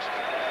 strikes.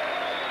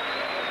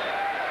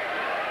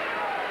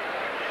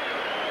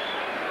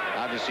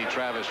 Obviously,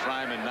 Travis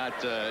Fryman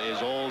not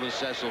as old as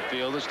Cecil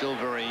Fielder, still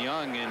very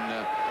young,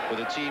 and with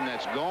a team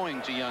that's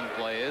going to young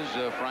players,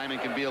 Fryman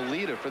can be a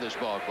leader for this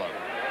ball club.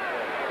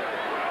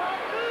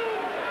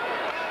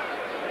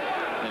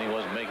 And he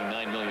wasn't making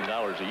 $9 million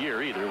a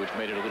year either, which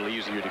made it a little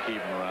easier to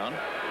keep him around.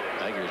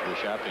 Tigers were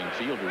shopping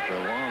Fielder for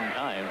a long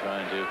time,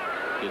 trying to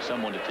get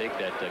someone to take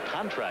that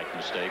contract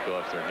mistake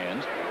off their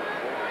hands.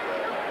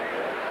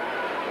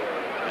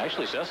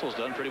 Actually, Cecil's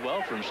done pretty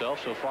well for himself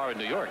so far in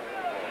New York.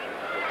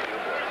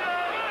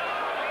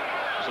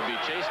 This will be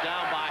chased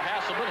down by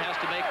Hasselman. Has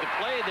to make the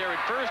play there at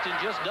first and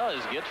just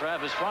does get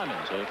Travis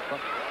Fryman. So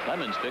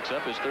Clemens picks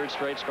up his 3rd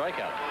straight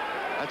strikeout.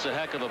 That's a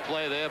heck of a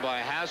play there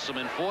by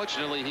Hasselman.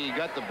 Fortunately, he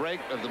got the break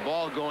of the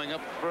ball going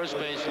up the first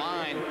base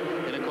line.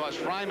 And, of course,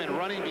 Fryman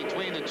running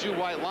between the 2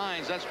 white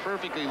lines, that's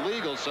perfectly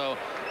legal. So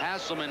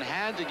Hasselman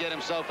had to get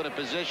himself in a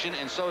position,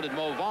 and so did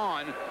Mo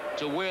Vaughn,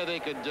 to where they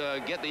could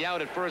get the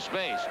out at first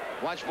base.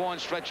 Watch Vaughn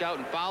stretch out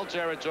in foul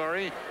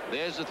territory.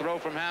 There's the throw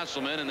from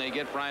Hasselman, and they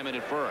get Fryman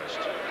at first.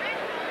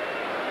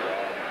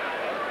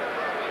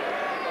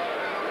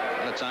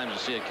 A lot of times you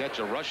see a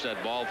catcher rush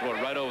that ball, throw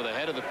it right over the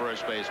head of the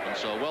first baseman.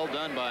 So well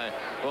done by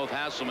both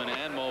Hasselman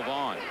and Mo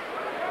Vaughn.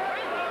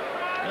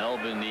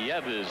 Melvin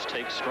Nieves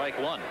takes strike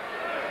 1.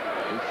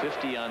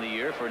 250 on the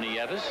year for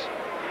Nieves.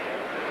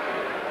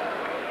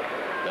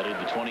 Betted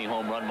the 20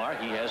 home run mark.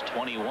 He has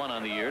 21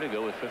 on the year to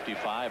go with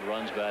 55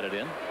 runs batted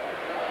in.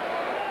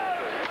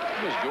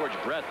 It was George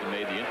Brett that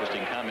made the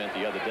interesting comment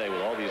the other day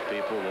with all these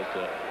people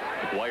that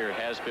McGuire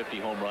has 50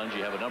 home runs.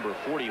 You have a number of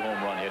 40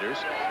 home run hitters.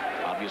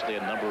 Obviously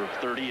a number of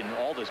 30, and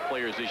all these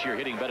players this year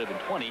hitting better than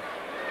 20.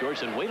 George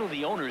said, wait till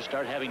the owners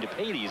start having to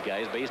pay these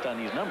guys based on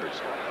these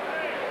numbers.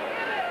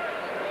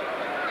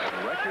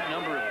 A record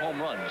number of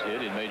home runs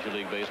hit in Major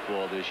League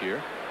Baseball this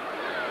year.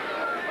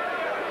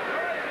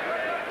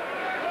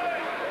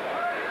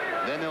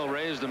 Then they'll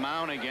raise the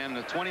mound again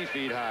to 20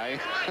 feet high.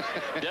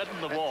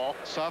 Deaden the ball.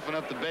 Soften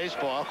up the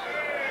baseball.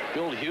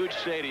 Build huge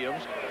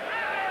stadiums.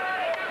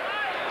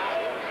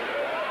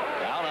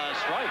 Out on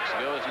strikes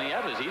goes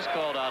Nieves. He's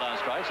called out on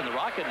strikes, and the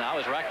Rocket now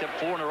has racked up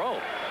 4 in a row.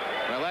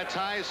 Well, that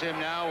ties him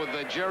now with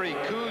Jerry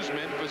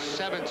Kuzman for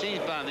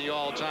 17th on the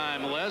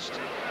all-time list.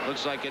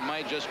 Looks like it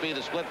might just be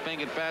the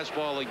split-fingered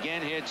fastball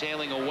again here,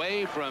 tailing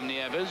away from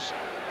Nieves.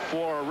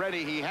 4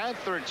 already. He had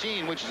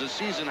 13, which is a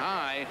season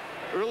high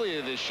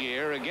earlier this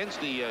year against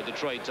the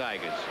Detroit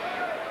Tigers.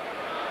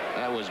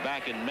 That was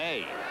back in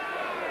May.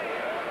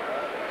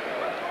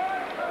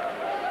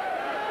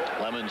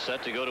 Clemens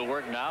set to go to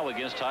work now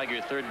against Tiger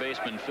 3rd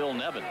baseman Phil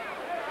Nevin.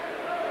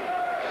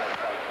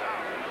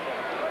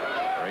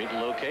 Great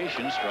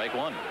location, strike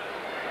 1.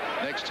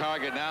 Next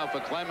target now for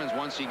Clemens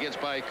once he gets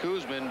by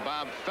Kuzman,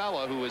 Bob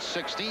Fella, who is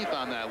 16th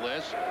on that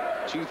list,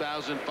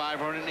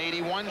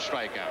 2,581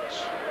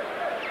 strikeouts.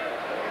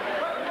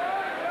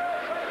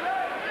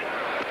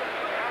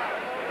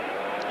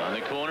 On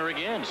the corner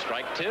again,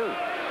 strike 2.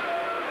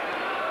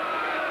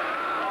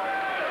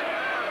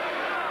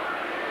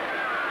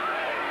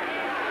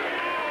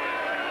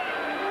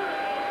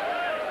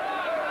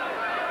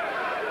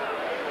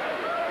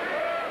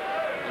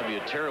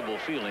 Terrible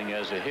feeling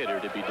as a hitter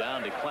to be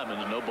down to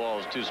Clemens, no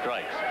balls, 2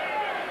 strikes.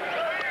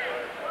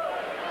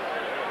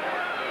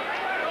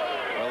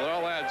 Well, it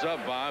all adds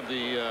up, Bob.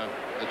 The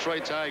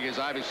Detroit Tigers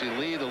obviously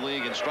lead the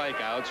league in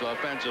strikeouts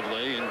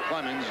offensively, and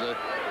Clemens the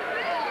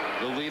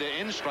leader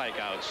in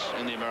strikeouts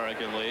in the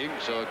American League,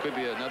 so it could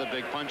be another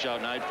big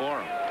punch-out night for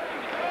him.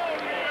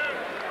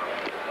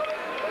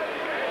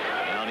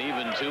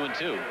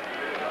 2-2.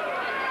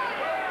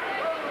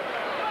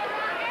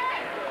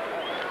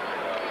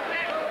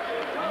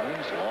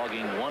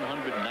 Logging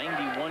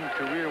 191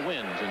 career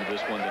wins in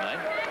this one tonight,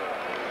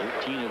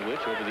 13 of which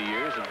over the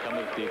years have come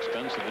at the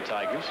expense of the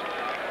Tigers.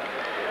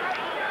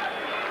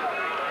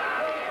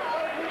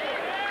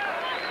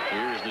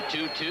 Here's the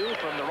 2-2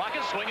 from the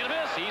Rockets. Swing and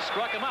a miss. He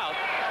struck him out.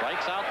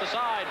 Strikes out the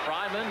side.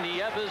 Fryman,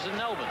 Nieves, and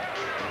Nelvin.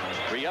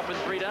 3 up and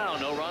 3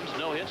 down. No runs,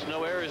 no hits,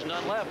 no errors,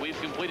 none left. We've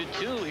completed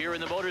 2 here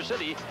in the Motor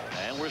City,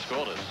 and we're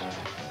scoreless.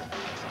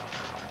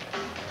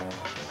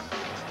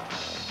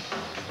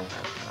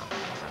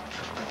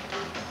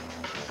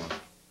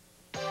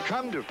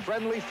 Come to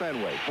Friendly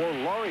Fenway for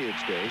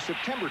Laureate's Day,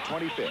 September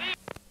 25th.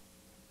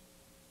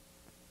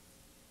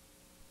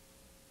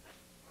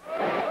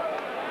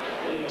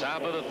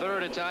 Top of the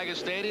third at Tiger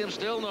Stadium.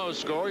 Still no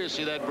score. You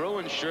see that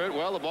Bruins shirt.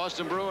 Well, the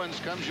Boston Bruins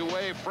comes your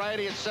way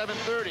Friday at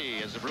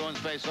 7:30 as the Bruins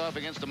face off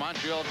against the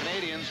Montreal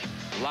Canadiens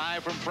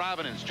live from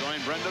Providence.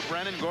 Join Brenda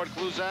Brennan, Gord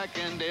Kluzak,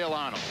 and Dale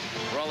Arnold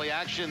for all the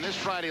action this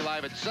Friday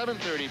live at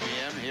 7:30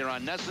 p.m. here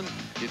on NESN,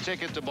 your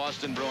ticket to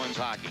Boston Bruins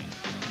hockey.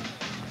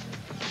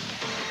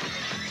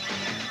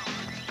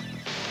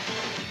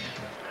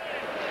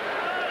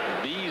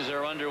 Bees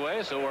are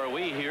underway, so are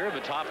we here.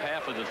 The top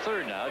half of the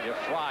third now. Jeff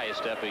Fry is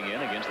stepping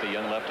in against the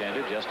young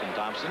left-hander, Justin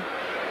Thompson.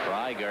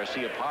 Fry,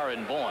 Garcia, Parra,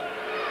 and Vaughn.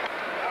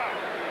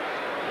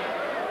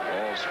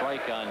 Ball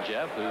strike on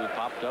Jeff, who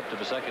popped up to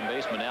the second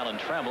baseman, Alan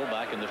Trammell,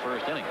 back in the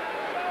first inning.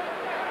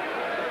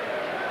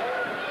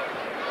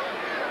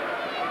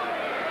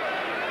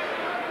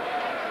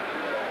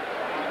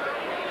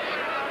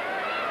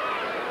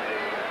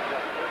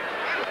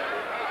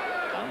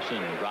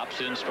 Thompson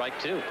drops in, strike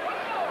 2.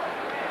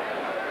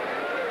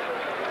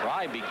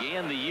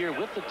 Began the year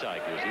with the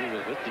Tigers. He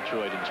was with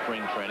Detroit in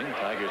spring training. The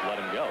Tigers let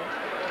him go.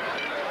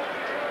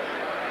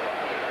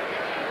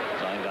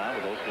 Signed on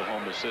with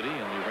Oklahoma City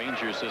in the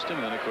Rangers system,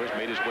 and then, of course,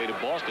 made his way to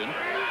Boston.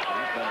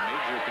 He's been a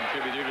major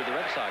contributor to the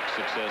Red Sox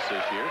success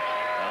this year.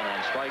 Down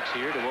on strikes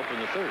here to open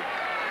the third.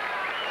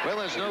 Well,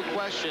 there's no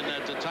question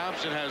that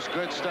Thompson has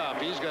good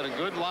stuff. He's got a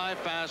good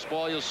live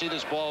fastball. You'll see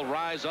this ball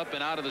rise up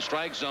and out of the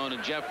strike zone.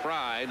 And Jeff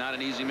Fry, not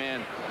an easy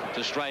man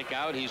to strike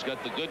out. He's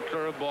got the good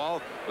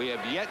curveball. We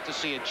have yet to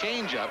see a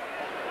changeup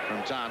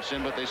from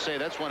Thompson, but they say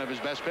that's one of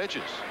his best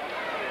pitches.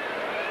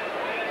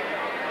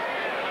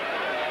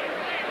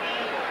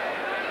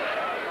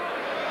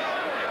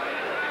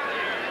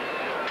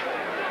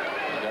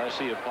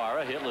 Garcia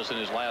Parra, hitless in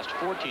his last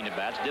 14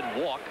 at-bats, did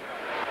walk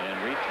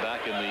and reached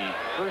back in the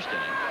first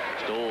inning.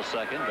 Stole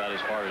second, got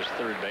as far as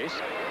third base,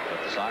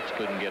 but the Sox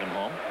couldn't get him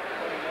home.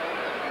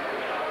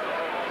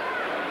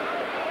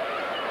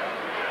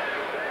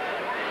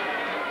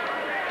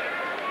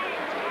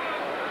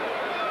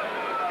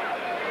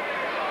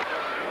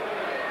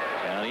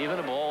 And even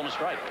a ball and a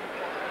strike.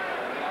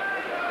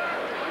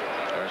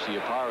 Garcia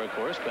Parra, of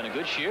course, spent a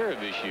good share of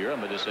this year on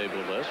the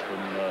disabled list from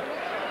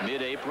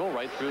mid-April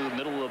right through the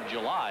middle of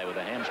July with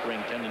a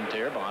hamstring tendon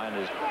tear behind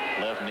his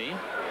left knee.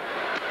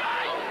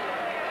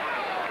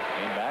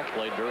 Came back,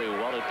 played very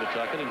well at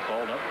Pawtucket and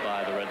called up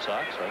by the Red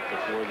Sox right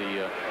before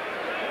the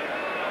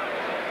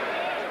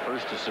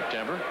 1st of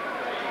September.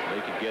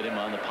 They could get him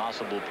on the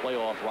possible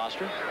playoff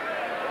roster.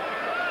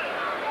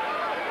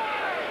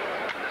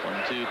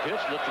 1-2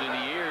 pitch lifted in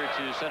the air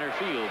to center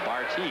field.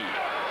 Barty.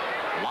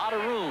 A lot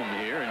of room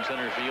here in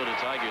center field at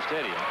Tiger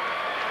Stadium.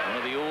 One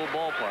of the old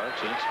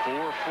ballparks, and it's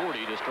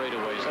 440 to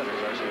straightaway center.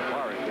 Garcia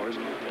Parra, of course,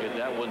 hit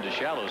that one to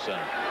shallow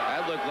center.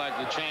 That looked like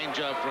the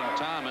changeup from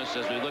Thomas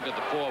as we look at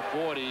the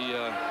 440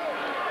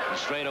 the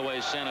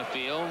straightaway center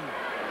field.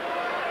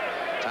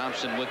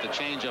 Thompson with the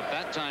changeup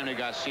that time to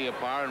Garcia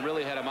Parra and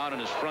really had him out on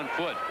his front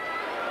foot.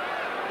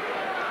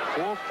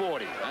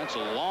 440. That's a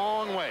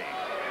long way.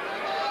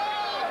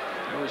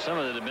 There were some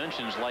of the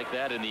dimensions like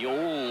that in the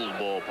old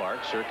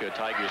ballpark, circa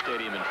Tiger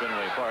Stadium in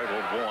Fenway Park.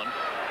 Old Vaughn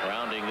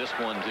rounding this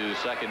one to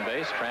second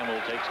base.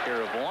 Trammell takes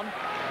care of Vaughn.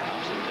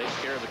 Thompson takes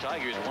care of the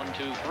Tigers.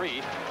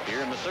 1-2-3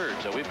 here in the third.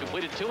 So we've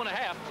completed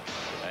 2.5,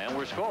 and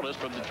we're scoreless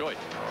from Detroit.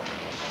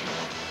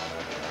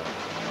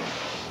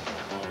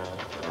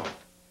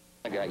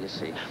 I got you,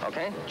 see.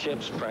 Okay?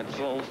 Chips,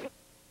 pretzels.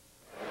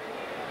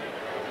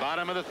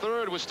 Bottom of the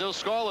third was still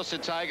scoreless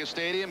at Tiger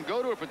Stadium.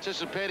 Go to a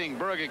participating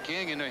Burger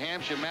King in New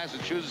Hampshire,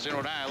 Massachusetts, and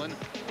Rhode Island.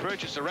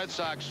 Purchase a Red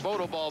Sox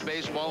photo ball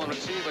baseball and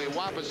receive a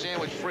Whopper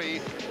sandwich free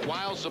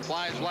while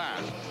supplies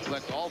last.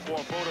 Collect all 4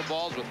 photo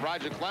balls with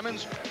Roger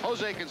Clemens,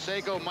 Jose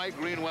Canseco, Mike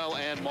Greenwell,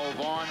 and Mo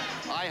Vaughn.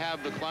 I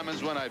have the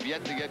Clemens one. I've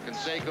yet to get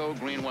Canseco,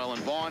 Greenwell,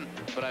 and Vaughn,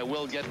 but I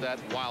will get that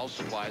while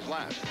supplies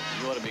last.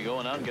 You ought to be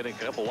going out and getting a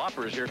couple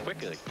Whoppers here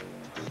quickly.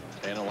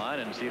 Stand in line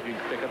and see if you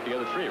can pick up the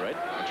other 3, right?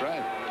 That's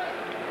right.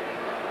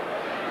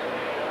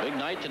 Big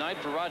night tonight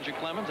for Roger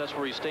Clemens. That's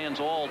where he stands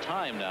all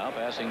time now,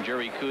 passing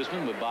Jerry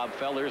Koosman with Bob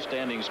Feller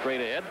standing straight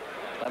ahead.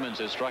 Clemens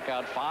has struck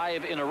out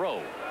 5 in a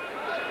row.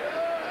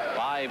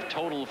 5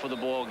 total for the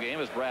ball game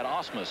as Brad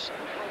Ausmus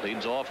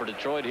leads off for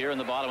Detroit here in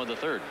the bottom of the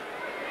third.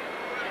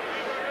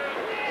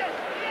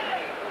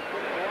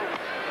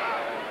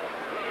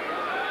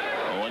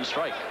 One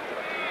strike.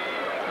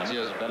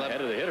 Clemens has been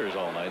ahead of the hitters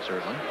all night,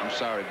 certainly. I'm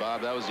sorry,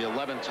 Bob. That was the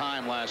 11th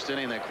time last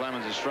inning that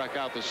Clemens has struck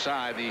out the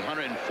side. The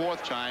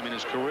 104th time in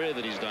his career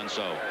that he's done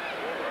so.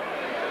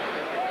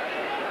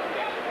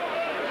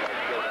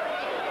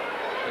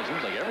 It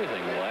seems like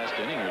everything in the last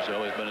inning or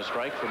so has been a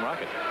strike from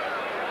Rocket.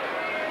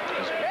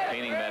 Just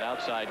painting that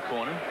outside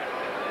corner.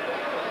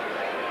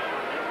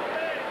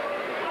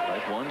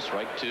 Strike one,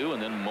 strike two,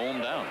 and then mow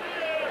him down.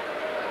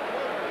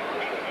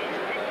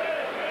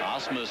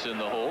 Osmus in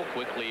the hole,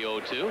 quickly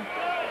 0-2.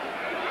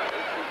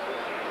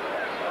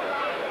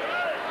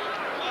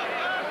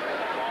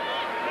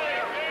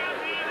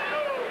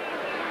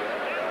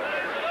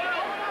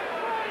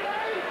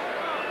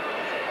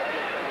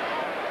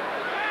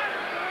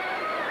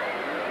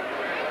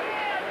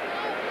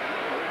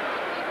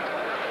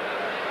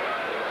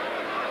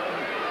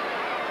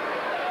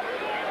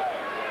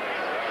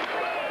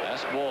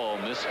 Ball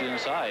missed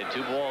inside.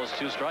 2 balls,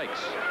 2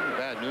 strikes.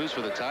 Bad news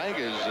for the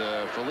Tigers.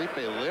 Felipe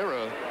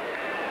Lira,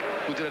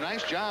 who did a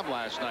nice job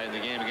last night in the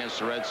game against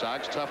the Red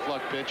Sox. Tough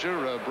luck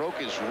pitcher.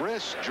 Broke his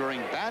wrist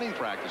during batting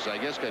practice. I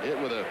guess got hit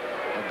with a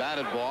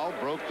batted ball.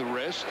 Broke the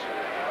wrist.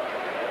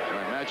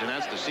 I imagine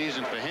that's the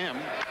season for him.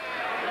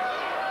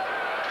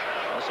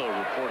 Also a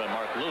report on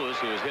Mark Lewis,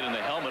 who was hit in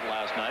the helmet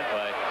last night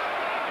by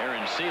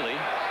Aaron Seeley.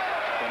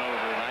 Went over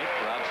tonight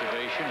for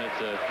observation at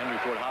the Henry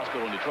Ford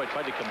Hospital in Detroit.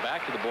 Tried to come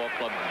back to the ball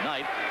club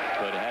tonight,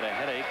 but had a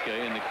headache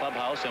in the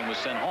clubhouse and was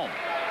sent home.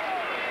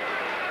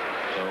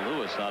 So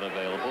Lewis not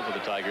available for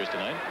the Tigers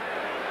tonight.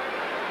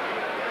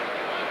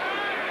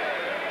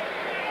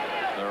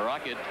 The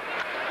Rocket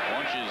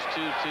launches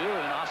 2-2,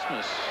 and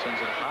Osmus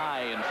sends it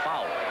high and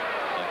foul.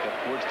 Back up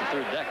towards the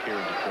 3rd deck here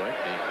in Detroit,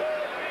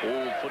 the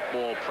old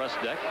football press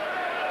deck.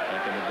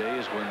 Back in the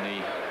days when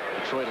the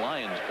Detroit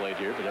Lions played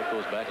here, but that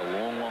goes back a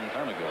long, long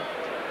time ago.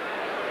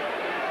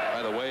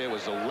 By the way, it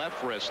was the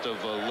left wrist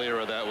of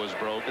Lira that was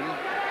broken.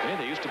 Yeah,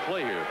 they used to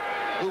play here.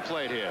 Who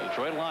played here?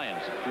 Detroit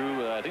Lions.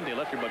 I think they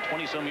left here about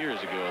 20-some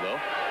years ago, though.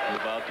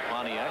 Moved out to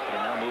Pontiac, but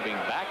are now moving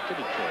back to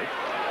Detroit.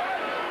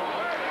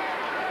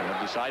 And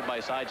they'll be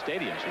side-by-side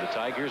stadiums for the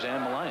Tigers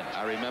and the Lions.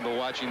 I remember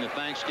watching the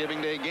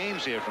Thanksgiving Day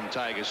games here from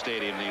Tiger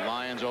Stadium. The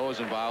Lions always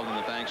involved in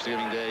the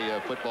Thanksgiving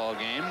Day football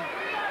game.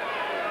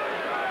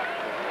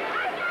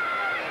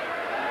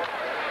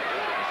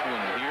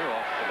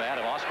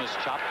 Osmus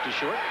chopped to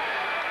short.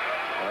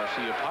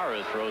 Garcia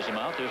Parra throws him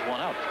out. There's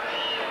one out.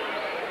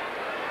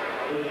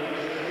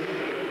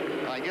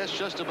 I guess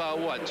just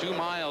about, 2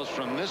 miles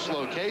from this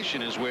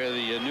location is where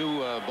the new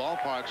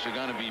ballparks are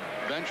going to be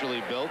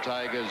eventually built.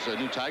 Tigers, a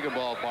new Tiger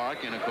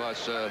ballpark, and of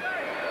course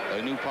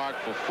a new park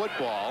for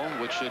football,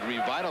 which should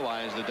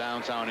revitalize the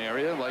downtown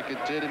area like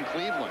it did in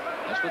Cleveland.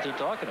 That's what they're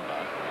talking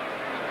about.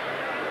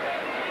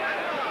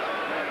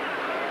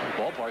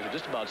 The ballparks are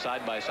just about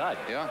side by side.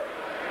 Yeah.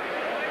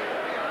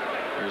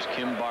 Here's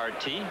Kim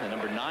Barty, the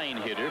number 9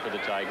 hitter for the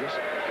Tigers.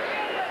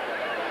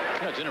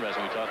 You know, it's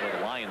interesting we talk about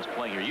the Lions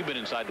playing here. You've been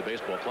inside the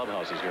baseball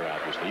clubhouses here,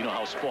 obviously. You know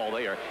how small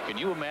they are. Can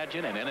you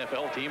imagine an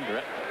NFL team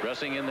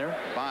dressing in there?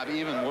 Bob,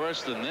 even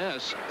worse than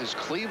this is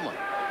Cleveland.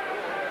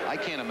 I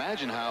can't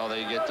imagine how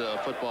they get a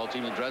football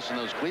team to dress in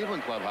those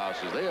Cleveland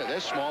clubhouses. They're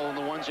smaller than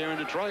the ones here in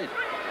Detroit.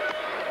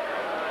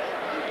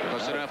 Of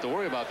course, they don't have to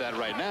worry about that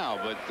right now,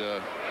 but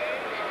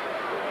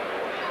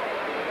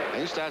I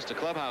used to ask the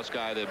clubhouse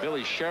guy,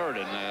 Billy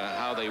Sheridan,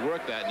 how they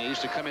work that, and he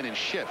used to come in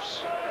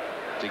shifts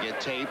to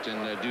get taped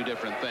and do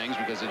different things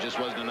because there just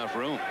wasn't enough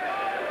room.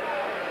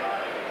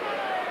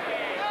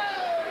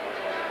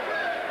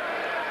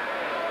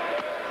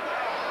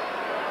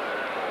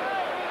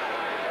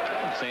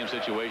 Same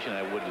situation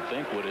I would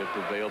think would have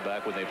prevailed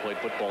back when they played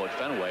football at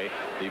Fenway,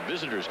 the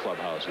visitors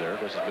clubhouse there. Of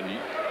course, it's been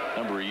a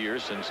number of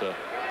years since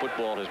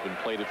football has been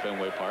played at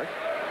Fenway Park.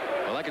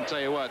 Well, I can tell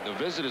you what, the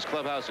visitors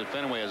clubhouse at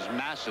Fenway is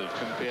massive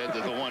compared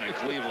to the one in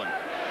Cleveland.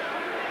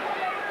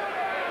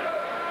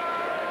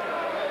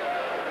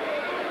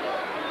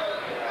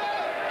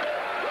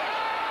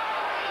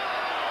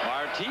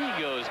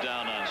 Marti goes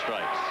down on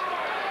strikes.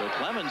 So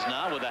Clemens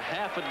now with a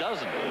half a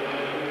dozen.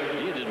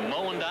 He is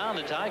mowing down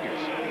the Tigers.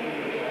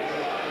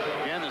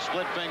 Again, the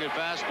split-fingered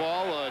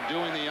fastball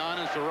doing the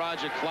honors for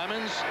Roger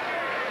Clemens.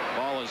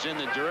 Ball is in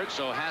the dirt,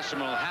 so Hasselman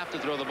will have to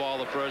throw the ball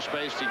to first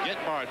base to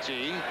get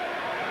Marti.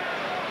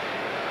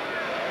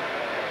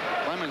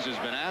 Clemens has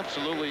been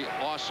absolutely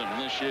awesome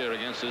this year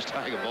against this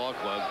Tiger ball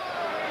club.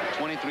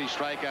 23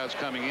 strikeouts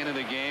coming into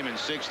the game in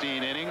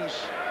 16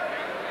 innings.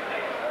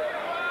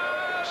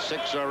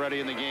 6 already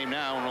in the game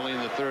now, and only in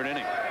the 3rd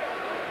inning.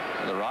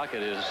 The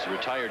Rocket is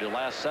retired the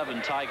last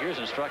 7 Tigers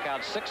and struck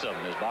out 6 of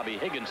them as Bobby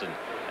Higginson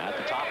at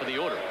the top of the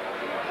order.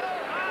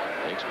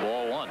 Takes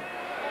ball 1.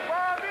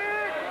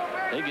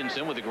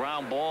 Higginson with a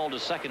ground ball to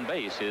second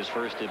base, his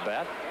first at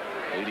bat,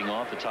 leading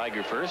off the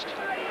Tiger first.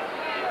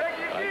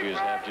 Tigers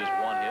have just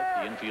 1 hit,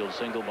 the infield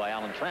single by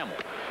Alan Trammell.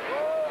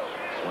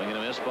 Swing and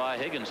a miss by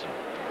Higginson.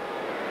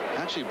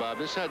 Actually, Bob,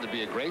 this had to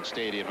be a great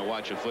stadium to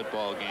watch a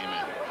football game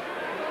in.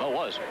 Oh, it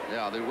was.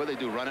 Yeah, what they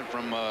do, run it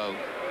from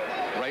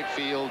right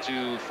field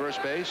to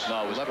first base?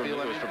 No, it was left from,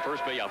 field. It was from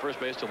first base. Yeah, first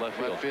base to left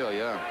field. Left field,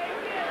 yeah.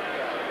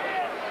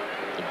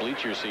 The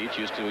bleacher seats.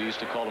 We used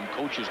to call them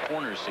coach's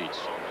corner seats.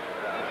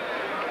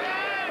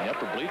 The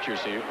upper bleacher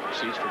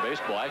seats for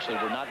baseball actually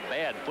were not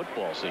bad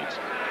football seats.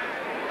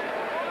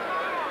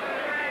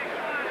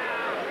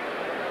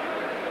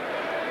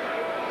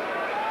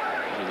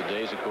 Those were the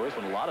days, of course,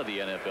 when a lot of the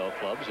NFL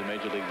clubs in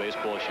Major League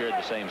Baseball shared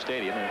the same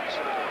stadium. It's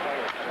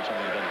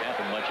something that doesn't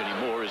happen much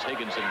anymore as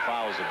Higginson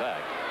fouls it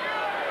back.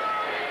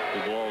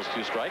 2 balls,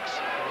 2 strikes.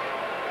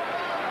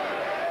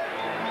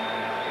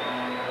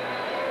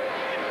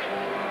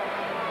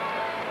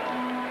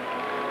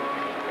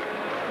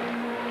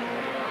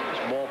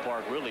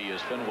 Really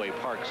is Fenway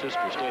Park sister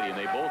stadium.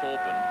 They both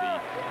opened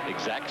the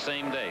exact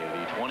same day,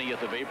 the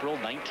 20th of April,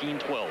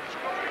 1912.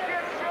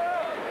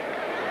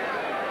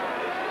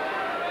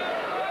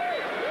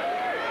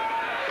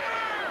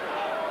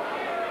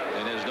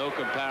 And there's no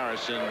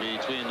comparison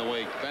between the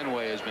way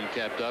Fenway has been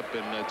kept up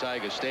in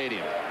Tiger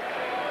Stadium.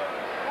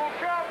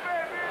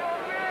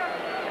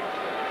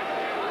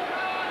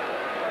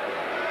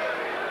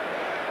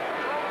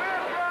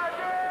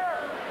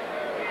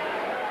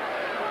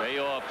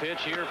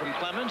 Pitch here from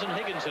Clemens, and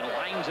Higginson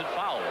lines it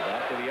foul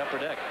back to the upper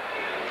deck.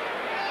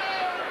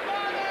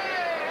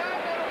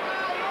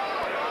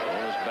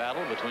 Close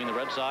battle between the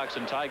Red Sox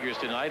and Tigers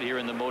tonight here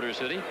in the Motor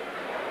City.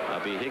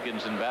 That'll be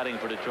Higginson batting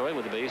for Detroit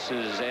with the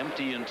bases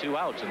empty and 2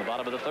 outs in the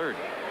bottom of the 3rd.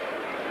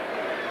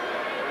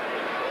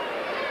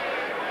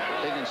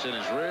 Higginson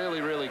has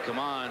really come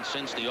on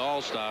since the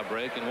All-Star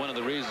break, and one of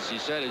the reasons he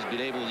said is being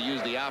able to use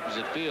the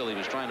opposite field. He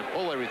was trying to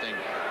pull everything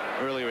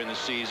earlier in the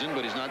season,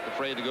 but he's not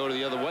afraid to go to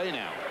the other way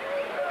now.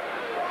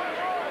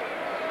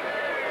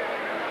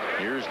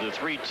 Here's the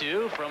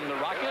 3-2 from the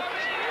Rocket.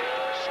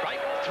 Strike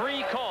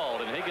 3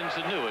 called, and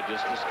Higginson knew it.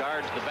 Just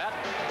discards the bat.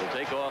 Will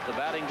take off the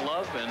batting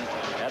glove and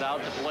head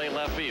out to play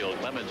left field.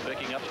 Clemens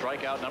picking up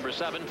strikeout number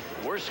 7.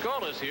 We're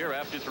scoreless here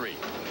after 3.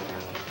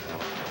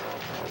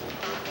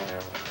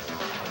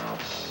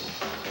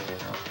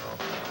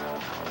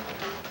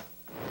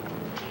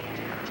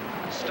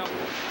 Stone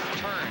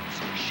turns,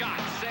 shot,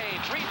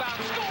 saved,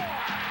 rebound, score!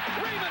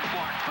 Raymond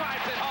Bork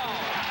drives it home.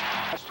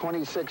 That's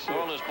 26.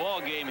 Scoreless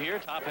ball game here,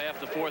 top half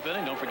the 4th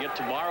inning. Don't forget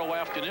tomorrow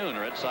afternoon,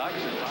 Red Sox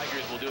and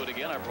Tigers will do it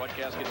again. Our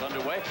broadcast gets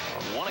underway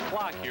 1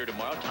 o'clock here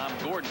tomorrow. Tom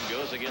Gordon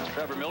goes against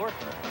Trevor Miller,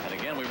 and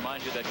again we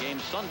remind you that game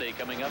Sunday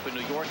coming up in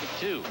New York at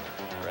 2.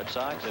 Red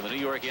Sox and the New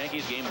York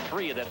Yankees, game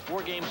 3 of that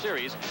 4-game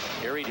series,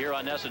 carried here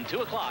on NESN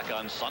 2 o'clock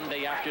on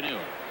Sunday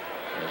afternoon.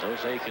 There's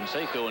Jose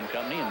Canseco and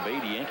company in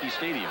Beatty Yankee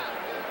Stadium.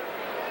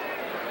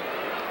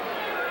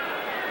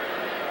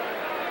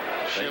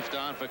 Shift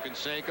on for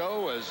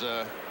Canseco was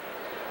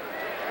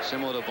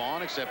similar to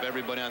Vaughn, except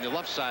everybody on the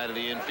left side of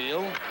the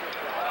infield. He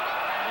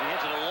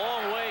hits it a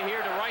long way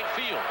here to right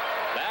field.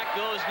 Back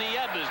goes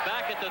Nieves,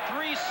 back at the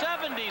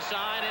 370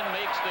 sign, and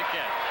makes the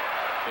catch.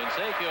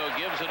 Canseco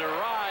gives it a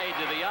ride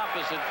to the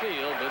opposite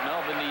field, but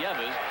Melvin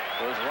Nieves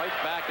goes right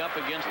back up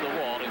against the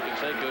wall, and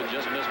Canseco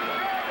just missed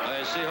one.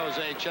 I see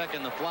Jose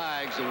checking the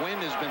flags. The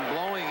wind has been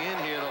blowing in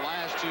here the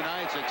last 2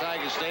 nights at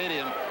Tiger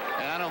Stadium,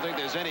 and I don't think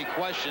there's any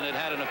question it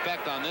had an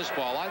effect on this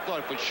ball. I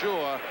thought for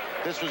sure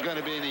this was going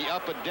to be in the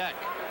upper deck,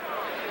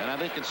 and I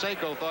think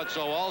Canseco thought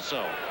so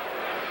also.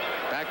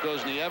 Back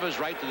goes Nieves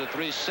right to the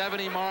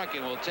 370 mark,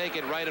 and will take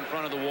it right in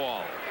front of the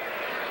wall.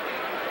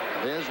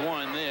 There's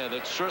one there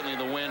that certainly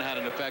the wind had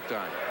an effect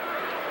on.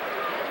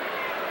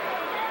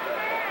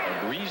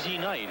 A breezy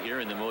night here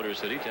in the Motor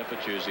City.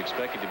 Temperatures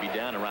expected to be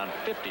down around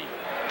 50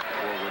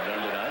 before we're done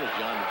tonight as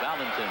John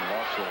Valentin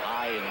walks a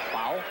high and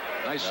foul.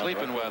 Nice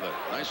sleeping weather.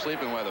 Nice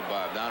sleeping weather,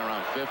 Bob. Down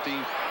around 50.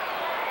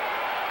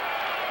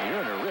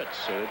 You're in a Ritz,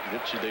 so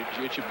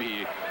it should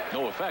be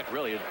no effect,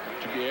 really. It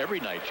should be every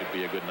night should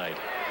be a good night.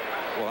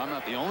 Well, I'm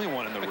not the only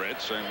one in the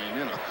Ritz. I mean,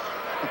 you know.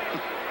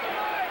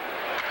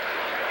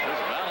 There's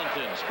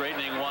Valentin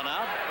straightening one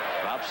out.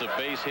 Drops a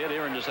base hit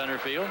here into center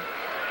field.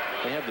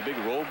 They have the big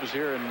robes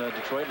here in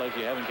Detroit like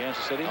you have in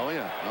Kansas City. Oh,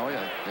 yeah. Oh,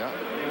 yeah. Yeah.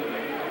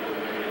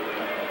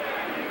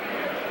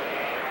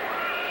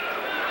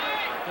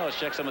 Now let's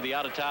check some of the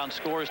out-of-town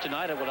scores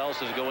tonight and what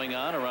else is going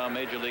on around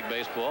Major League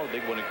Baseball. The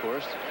big one, of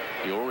course,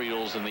 the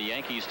Orioles and the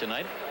Yankees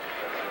tonight.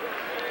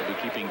 We'll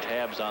be keeping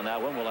tabs on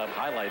that one. We'll have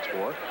highlights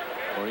for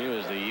you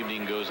as the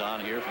evening goes on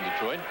here from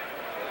Detroit.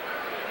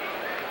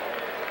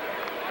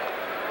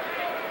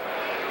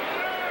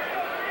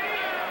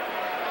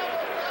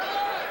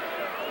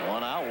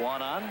 One out,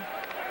 one on.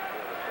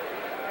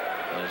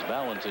 As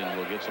Valentin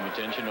will get some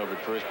attention over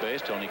at first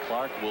base, Tony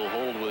Clark will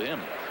hold with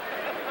him.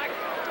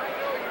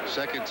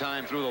 Second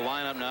time through the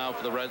lineup now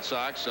for the Red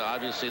Sox.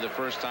 Obviously the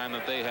first time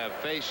that they have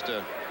faced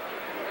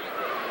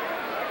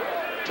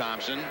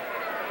Thompson.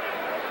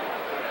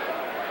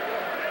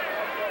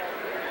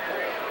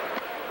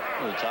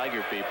 Well, the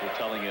Tiger people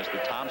telling us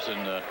that Thompson,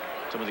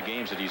 some of the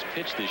games that he's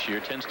pitched this year,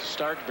 tends to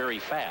start very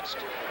fast.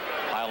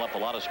 Pile up a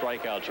lot of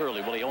strikeouts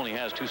early. Well, he only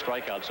has 2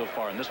 strikeouts so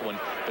far in this one,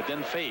 but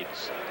then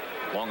fades.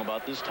 Long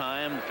about this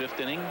time, 5th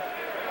inning.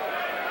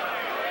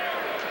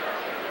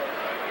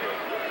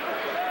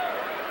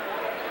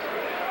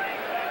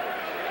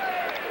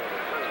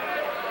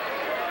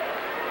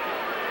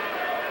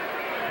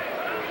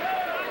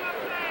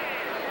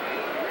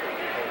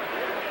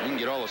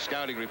 all the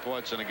scouting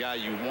reports on a guy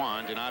you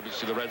want, and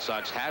obviously the Red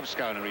Sox have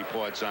scouting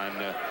reports on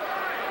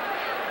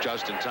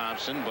Justin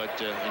Thompson,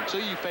 but until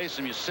you face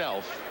him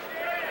yourself,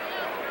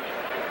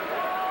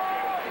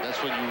 that's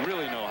when you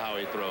really know how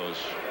he throws.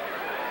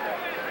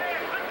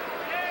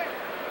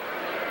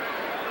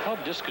 How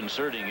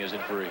disconcerting is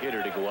it for a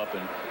hitter to go up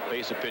and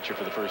face a pitcher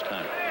for the first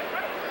time?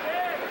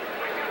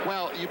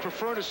 Well, you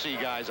prefer to see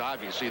guys,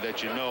 obviously,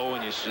 that you know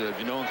and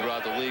you've known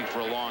throughout the league for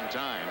a long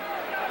time.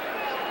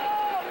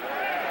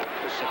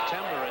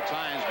 September at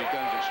times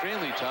becomes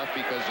extremely tough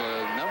because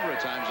a number of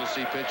times you'll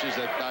see pitches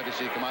that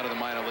obviously come out of the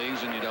minor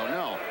leagues and you don't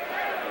know.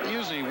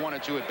 Usually 1 or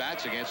 2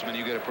 at-bats against them, and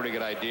you get a pretty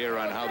good idea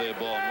on how their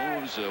ball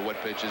moves, what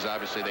pitches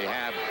obviously they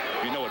have.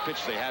 You know what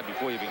pitches they have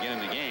before you begin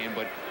the game,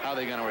 but how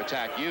they're going to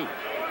attack you.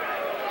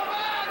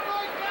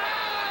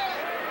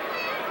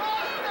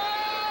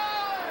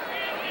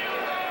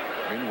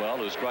 Greenwell,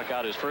 who struck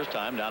out his first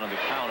time down in the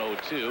count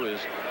 0-2, his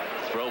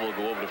throw will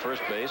go over to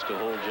first base to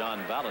hold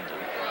John Valentin.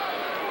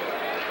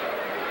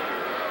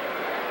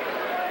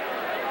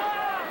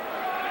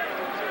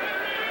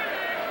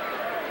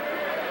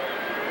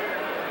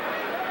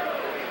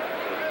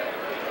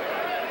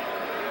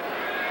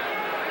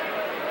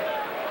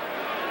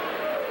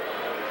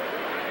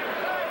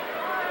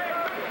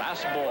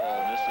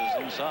 Fastball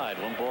misses inside.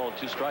 1 ball,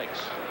 2 strikes.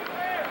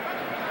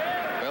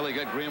 Well, he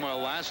got Greenwell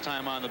last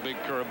time on the big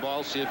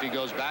curveball. See if he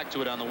goes back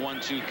to it on the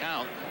 1-2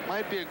 count.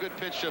 Might be a good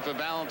pitch for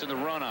Valentin to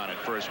run on at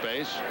first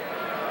base.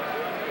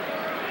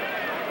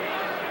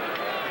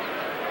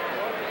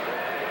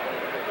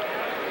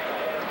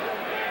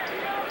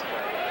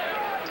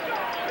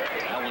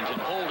 Valentin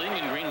holding,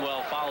 and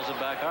Greenwell fouls it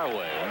back our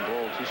way. 1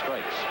 ball, 2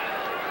 strikes.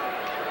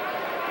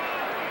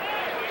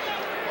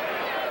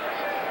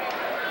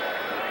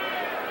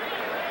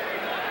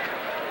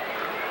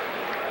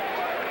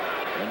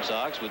 Red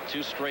Sox with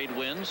 2 straight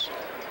wins.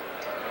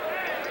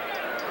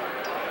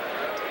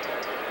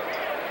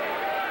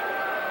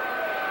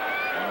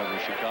 Over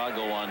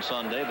Chicago on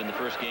Sunday, been the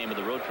first game of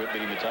the road trip,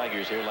 beating the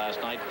Tigers here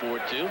last night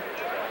 4-2.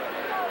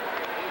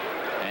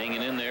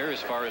 Hanging in there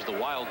as far as the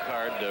wild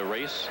card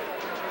race.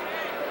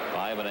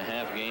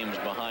 5.5 games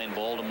behind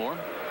Baltimore.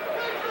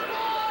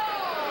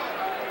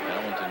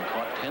 Valentin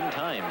caught 10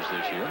 times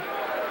this year.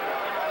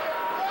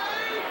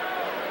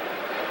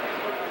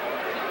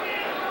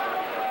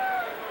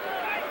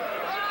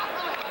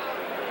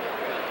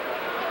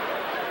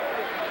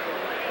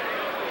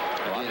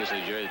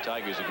 Obviously, Jerry, the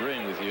Tigers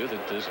agreeing with you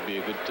that this would be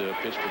a good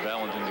pitch for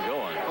Valentin to go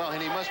on. Well,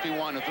 and he must be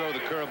wanting to throw the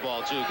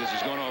curveball, too, because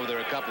he's gone over there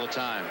a couple of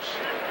times.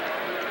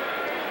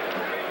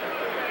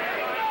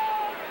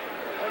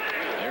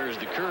 There's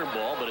the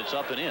curveball, but it's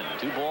up and in.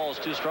 2 balls,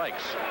 2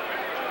 strikes.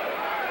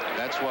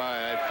 That's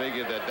why I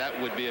figured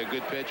that would be a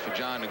good pitch for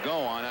John to go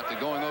on. After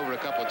going over a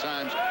couple of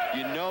times,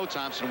 you know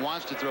Thompson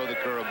wants to throw the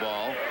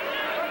curveball.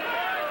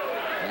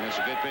 And it's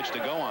a good pitch to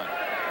go on.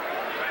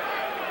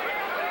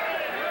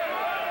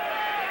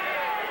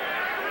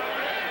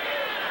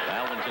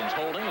 Valentin's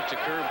holding. It's a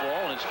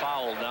curveball, and it's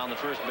fouled down the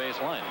first base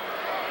line.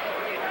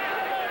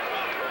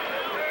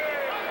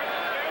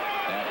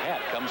 That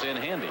hat comes in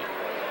handy.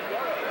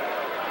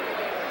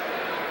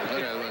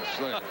 Look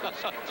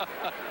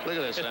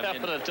at this. He's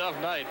having a tough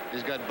night.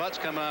 He's got butts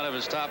coming out of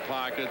his top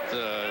pocket.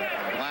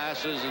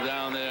 Glasses are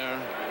down there.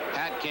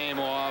 Hat came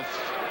off.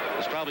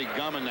 There's probably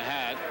gum in the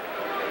hat.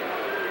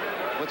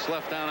 What's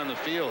left down on the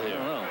field here? I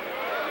don't know.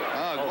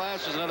 Oh,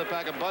 glasses, another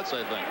pack of butts,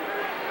 I think.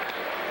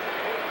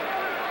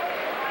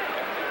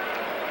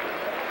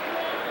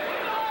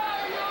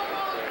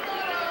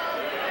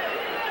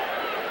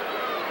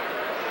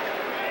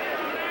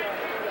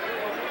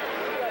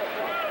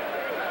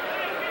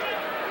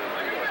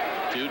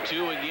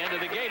 Two again to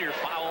the Gator,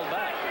 fouled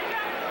back.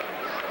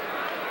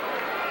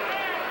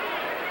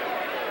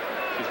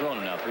 He's thrown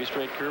him now 3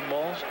 straight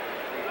curveballs.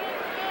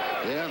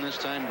 Yeah, and this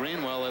time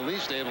Greenwell at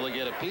least able to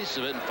get a piece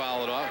of it and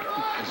foul it off.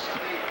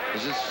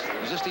 Is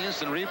this the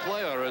instant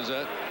replay, or is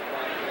that?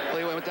 Well,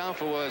 he went down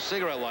for a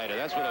cigarette lighter.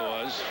 That's what it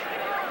was.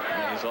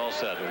 And he's all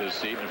set with his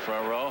seat in the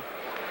front row.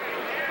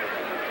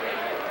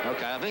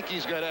 Okay, I think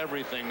he's got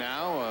everything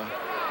now.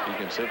 He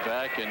can sit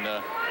back and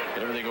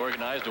get everything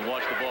organized and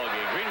watch the ball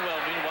game. Greenwell,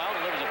 meanwhile,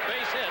 delivers a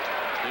base hit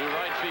to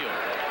right field.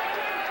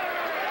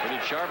 Hit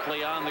it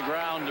sharply on the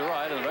ground to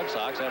right, and the Red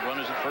Sox have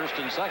runners at first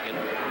and second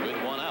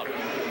with 1 out.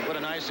 What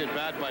a nice at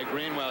bat by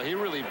Greenwell. He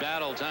really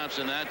battled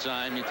Thompson that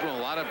time. He threw a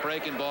lot of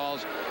breaking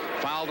balls,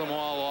 fouled them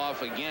all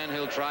off. Again,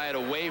 he'll try it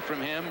away from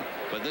him,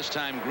 but this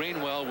time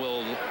Greenwell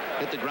will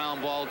hit the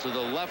ground ball to the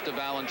left of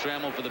Alan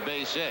Trammell for the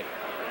base hit.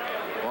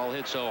 Ball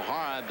hit so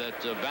hard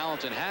that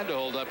Valentin had to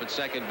hold up at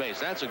second base.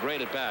 That's a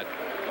great at bat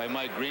by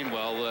Mike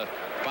Greenwell,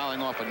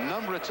 fouling off a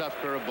number of tough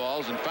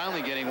curveballs and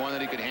finally getting one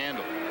that he could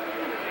handle.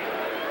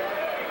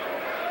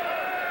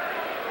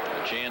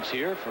 A chance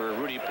here for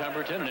Rudy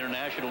Pemberton, an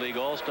International League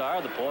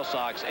All-Star, the Paw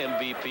Sox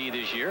MVP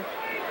this year.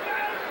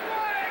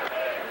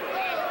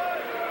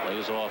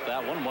 Plays off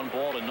that one. 1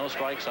 ball and no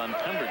strikes on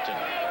Pemberton.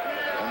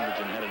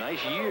 Pemberton had a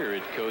nice year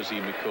at Cozy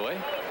McCoy.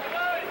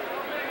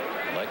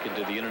 Elected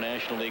to the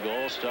International League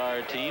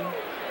All-Star team.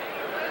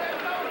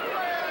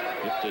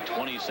 Hit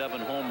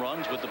 27 home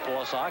runs with the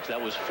Paw Sox.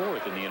 That was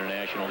 4th in the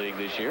International League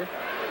this year.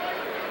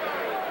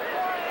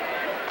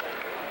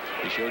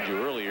 We showed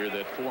you earlier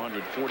that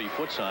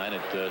 440-foot sign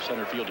at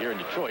center field here in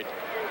Detroit.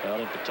 Well,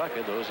 in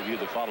Pawtucket, those of you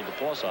that follow the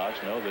Paw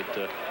Sox know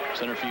that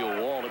center field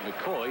wall at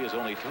McCoy is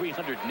only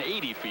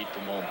 380 feet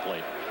from home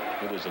plate.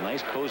 It was a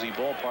nice, cozy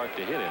ballpark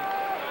to hit in.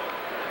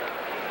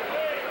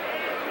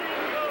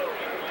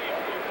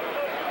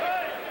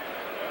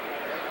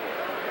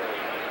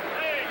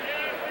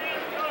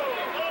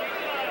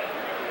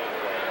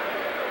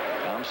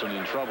 Thompson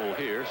in trouble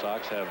here.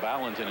 Sox have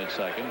Valentin at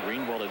second.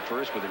 Greenwald at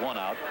first with 1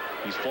 out.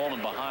 He's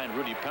fallen behind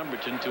Rudy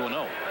Pemberton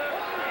 2-0.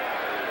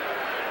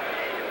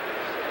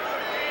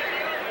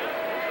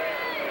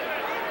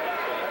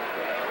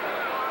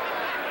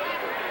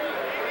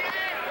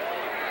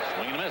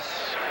 Swing and a miss.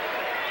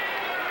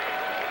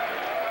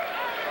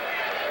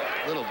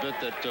 A little bit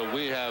that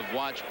we have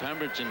watched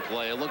Pemberton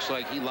play. It looks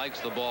like he likes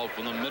the ball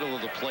from the middle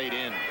of the plate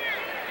in.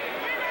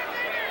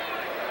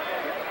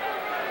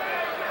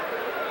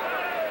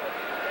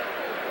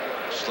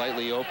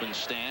 Slightly open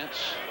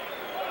stance.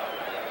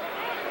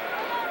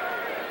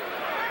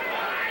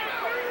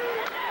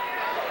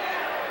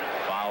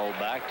 Foul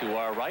back to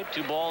our right.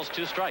 2 balls,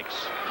 2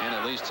 strikes. And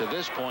at least to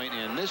this point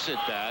in this at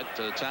bat,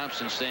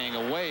 Thompson staying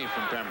away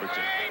from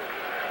Pemberton.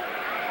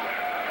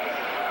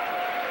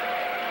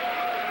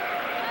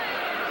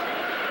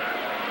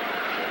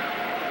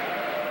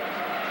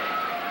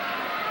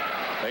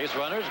 Base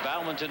runners,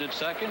 Valentin at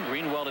second,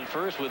 Greenwald at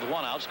first with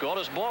 1 out.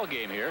 Scoreless ball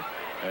game here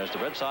as the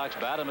Red Sox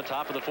bat in the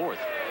top of the 4th.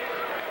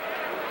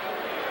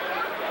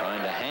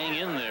 Trying to hang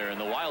in there in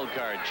the wild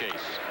card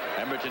chase.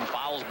 Pemberton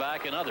fouls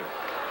back another.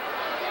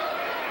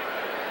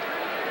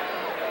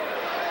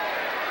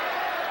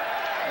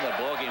 Well, that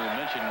ball game we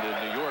mentioned in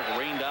New York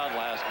rained out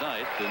last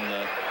night,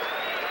 and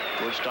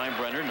George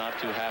Steinbrenner not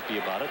too happy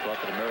about it.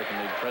 Thought that American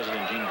League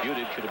President Gene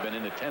Budig should have been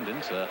in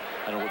attendance. I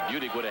don't know what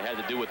Budig would have had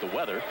to do with the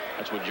weather.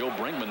 That's what Joe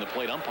Brinkman, the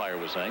plate umpire,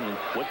 was saying. And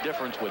what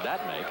difference would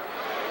that make?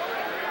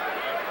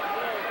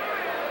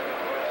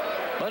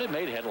 But it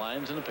made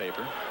headlines in the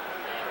paper.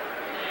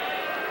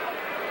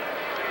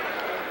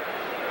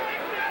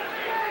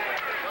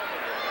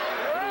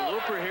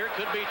 Here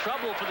could be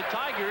trouble for the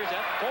Tigers.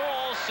 That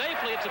falls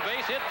safely. It's a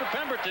base hit for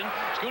Pemberton.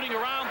 Scooting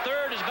around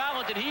third is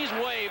Valentin. He's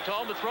waved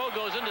home. The throw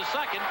goes into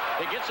second.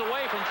 It gets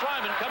away from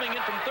Fryman. Coming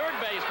in from third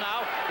base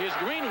now is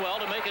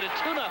Greenwald to make it a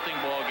 2-0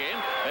 ball game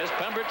as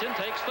Pemberton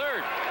takes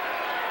third.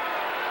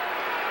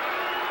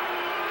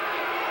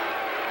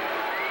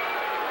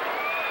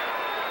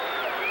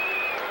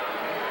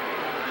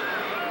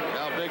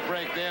 Big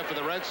break there for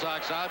the Red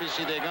Sox.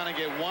 Obviously, they're going to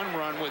get 1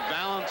 run with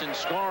Valentin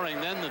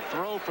scoring. Then the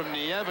throw from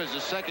Nieves to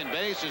second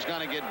base is going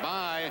to get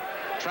by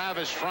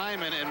Travis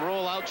Fryman and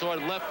roll out toward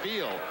left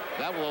field.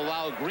 That will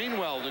allow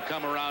Greenwald to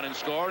come around and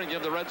score and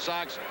give the Red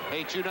Sox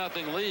a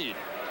 2-0 lead.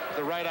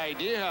 The right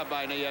idea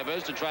by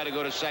Nieves to try to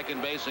go to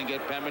second base and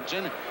get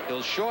Pemberton.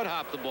 He'll short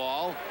hop the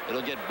ball.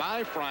 It'll get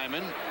by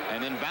Fryman,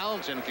 and then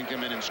Valentin can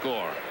come in and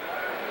score.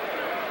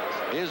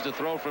 Here's the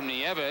throw from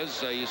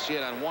Nieves. You see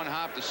it on 1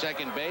 hop to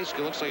second base.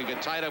 It looks like it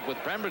got tied up with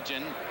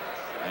Pemberton,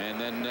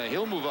 and then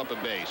he'll move up a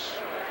base.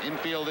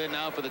 Infield in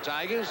now for the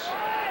Tigers.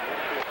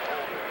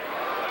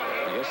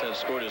 I guess that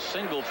scored a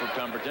single for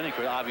Pemberton.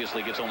 He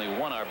obviously gets only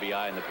 1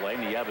 RBI in the play.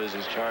 Nieves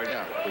is charged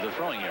with a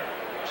throwing error.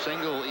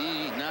 Single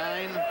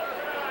E9.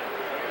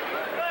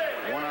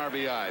 1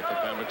 RBI for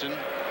Pemberton.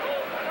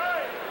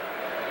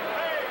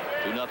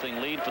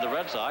 2-0 lead for the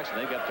Red Sox, and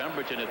they've got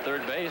Pemberton at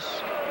third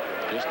base.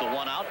 Just the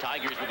 1 out.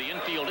 Tigers with the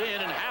infield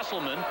in, and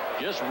Hasselman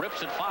just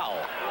rips it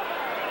foul.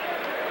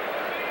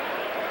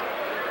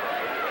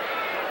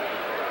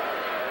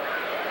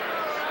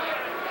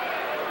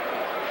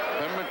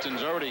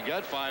 Pemberton's already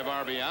got 5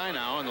 RBI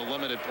now in the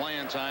limited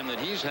playing time that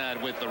he's had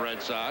with the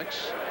Red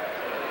Sox.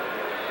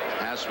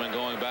 Hasselman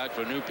going back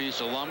for a new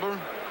piece of lumber.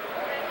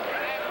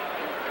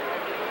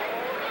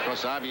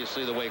 Plus,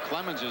 obviously, the way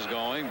Clemens is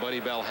going, Buddy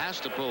Bell has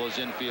to pull his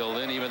infield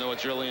in, even though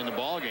it's early in the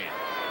ball game.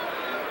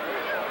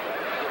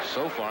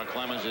 So far,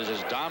 Clemens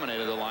has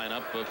dominated the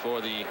lineup for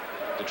the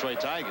Detroit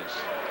Tigers.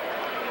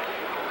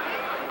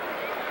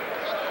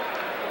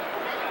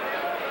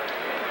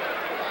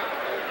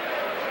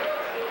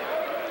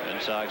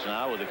 Red Sox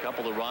now with a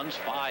couple of runs,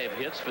 5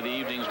 hits for the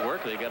evening's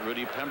work. They got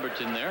Rudy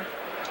Pemberton there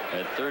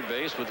at third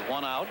base with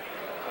 1 out.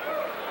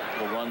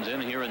 Couple runs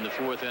in here in the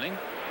 4th inning.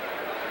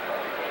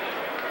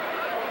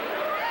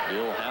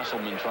 Bill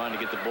Hasselman trying to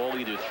get the ball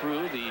either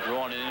through the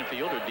drawn in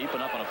infield or deep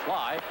enough on a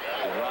fly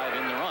to drive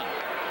in the run.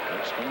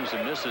 That swings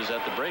and misses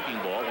at the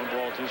breaking ball. 1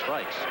 ball, 2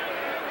 strikes.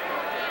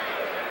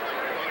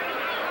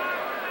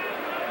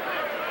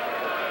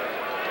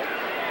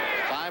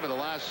 Of the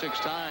last 6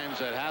 times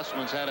that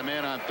Hasselman's had a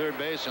man on third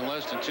base in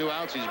less than 2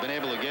 outs, he's been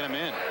able to get him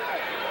in.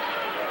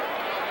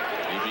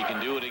 If he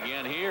can do it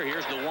again here,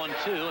 here's the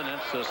 1-2, and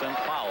that's sent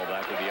foul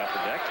back to the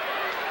upper deck.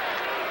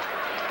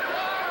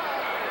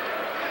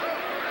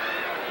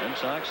 Red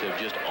Sox have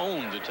just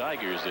owned the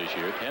Tigers this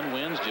year. 10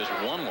 wins, just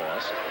 1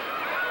 loss.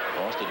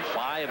 Lost at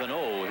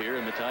 5-0 here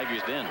in the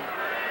Tigers' den.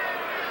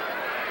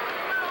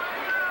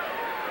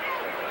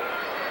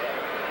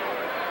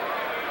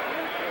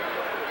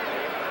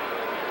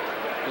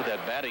 Look at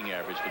that batting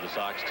average for the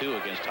Sox, too,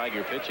 against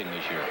Tiger pitching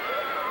this year.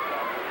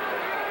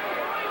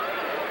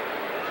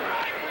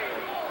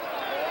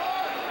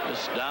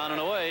 Just down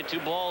and away, 2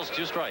 balls,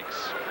 2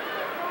 strikes.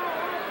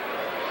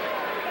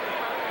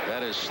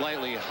 That is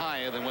slightly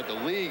higher than what the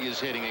league is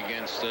hitting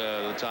against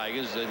the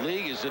Tigers. The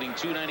league is hitting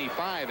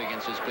 .295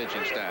 against his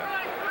pitching staff.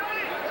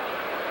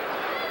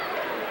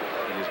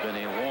 It has been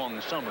a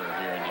long summer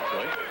here in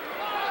Detroit.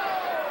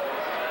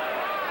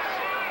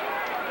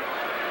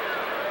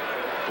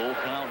 Full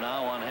count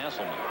now on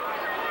Hasselman.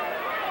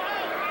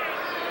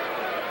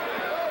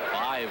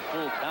 5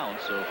 full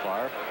counts so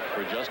far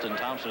for Justin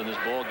Thompson in this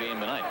ball game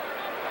tonight.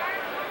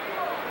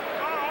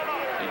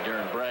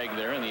 Darren Bragg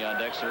there in the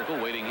on-deck circle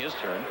waiting his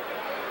turn.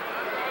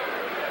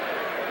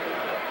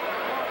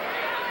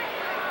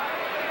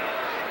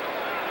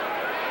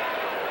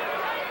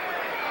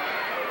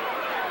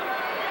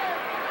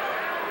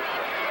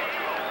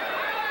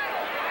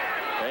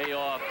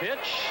 Payoff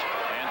pitch,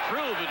 and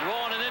through the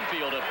drawn and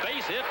infield. A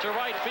base hit to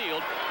right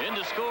field. In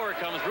to score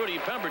comes Rudy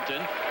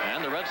Pemberton,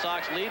 and the Red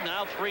Sox lead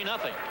now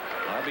 3-0.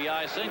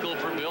 RBI single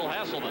for Bill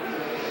Hasselman.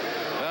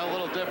 Well, a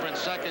little different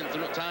second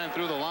time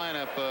through the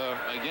lineup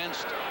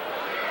against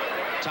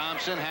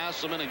Thompson.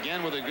 Hasselman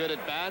again with a good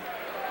at bat.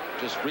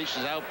 Just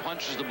reaches out,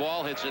 punches the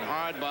ball, hits it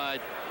hard by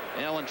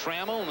Alan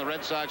Trammell, and the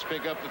Red Sox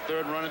pick up the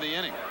 3rd run of the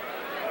inning.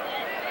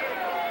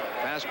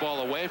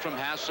 Fastball away from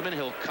Hasselman.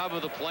 He'll cover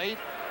the plate.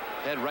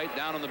 Head right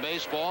down on the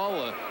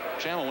baseball.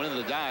 Trammell went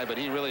into the dive, but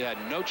he really had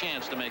no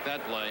chance to make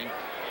that play.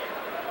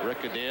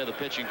 Rick Adair, the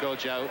pitching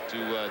coach, out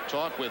to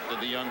talk with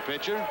the young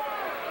pitcher.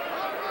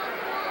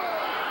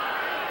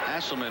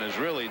 Hasselman has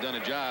really done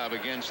a job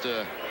against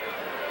the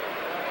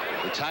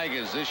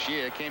Tigers this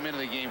year. Came into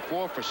the game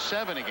 4 for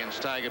 7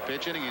 against Tiger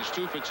pitching. He's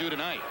 2 for 2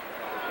 tonight.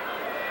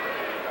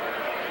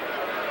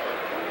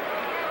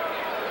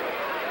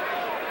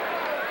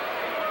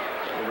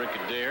 So Rick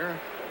Adair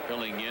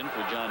filling in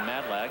for John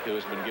Matlack, who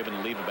has been given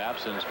a leave of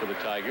absence for the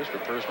Tigers for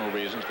personal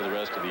reasons for the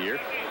rest of the year.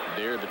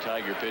 Adair, the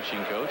Tiger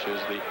pitching coach,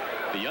 is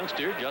the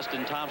youngster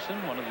Justin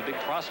Thompson, one of the big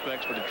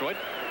prospects for Detroit,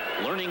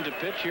 learning to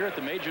pitch here at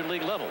the major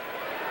league level.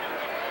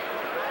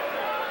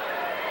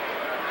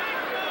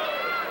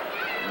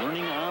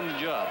 Learning on the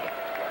job.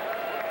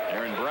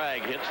 Aaron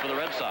Bragg hits for the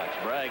Red Sox.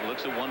 Bragg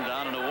looks at one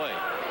down and away.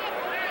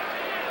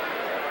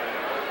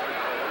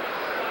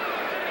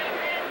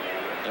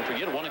 Don't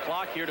forget, 1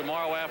 o'clock here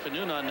tomorrow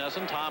afternoon on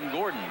NESN. Tom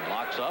Gordon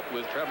locks up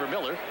with Trevor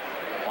Miller.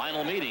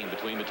 Final meeting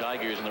between the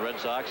Tigers and the Red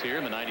Sox here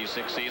in the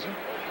 '96 season.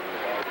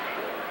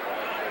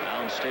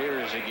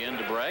 Downstairs again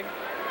to Bragg.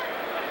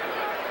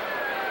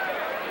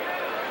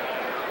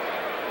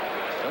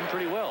 Done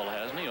pretty well,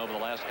 hasn't he, over the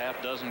last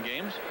half dozen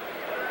games?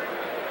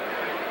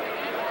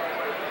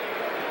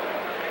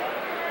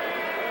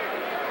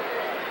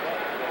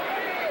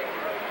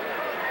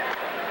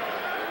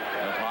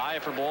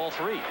 For ball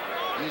 3.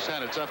 He's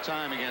had a tough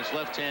time against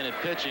left-handed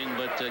pitching,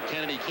 but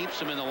Kennedy keeps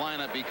him in the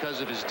lineup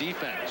because of his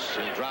defense.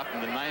 He dropped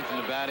him to 9th in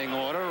the batting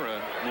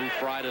order, moved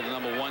Fry to the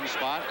 #1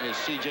 spot as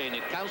C.J.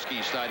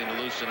 Nitkowski starting to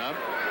loosen up.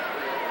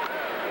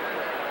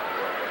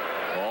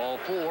 Ball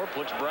 4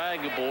 puts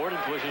Bragg aboard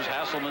and pushes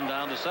Hasselman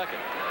down to 2nd.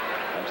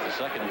 That's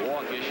the 2nd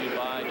walk issued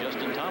by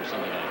Justin Thompson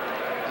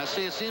tonight. Now,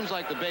 see, it seems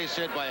like the base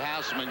hit by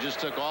Hasselman just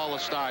took all the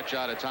starch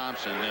out of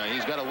Thompson.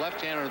 He's got a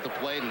left-hander at the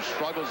plate who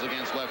struggles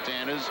against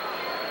left-handers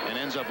and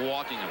ends up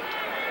walking him.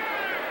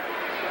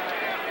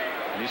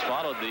 And he's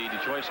followed the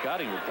Detroit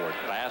scouting report.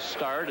 Fast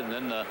start, and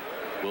then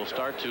will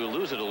start to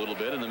lose it a little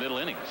bit in the middle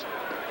innings.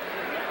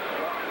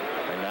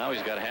 And now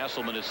he's got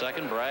Hasselman at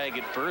 2nd, Bragg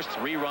at 1st,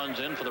 3 runs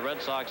in for the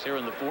Red Sox here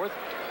in the 4th,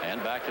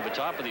 and back to the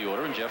top of the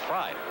order, and Jeff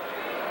Fry.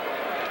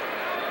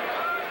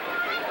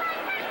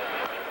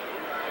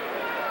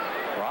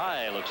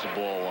 Fry looks at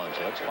ball 1,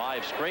 so that's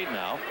 5 straight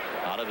now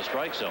out of the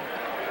strike zone.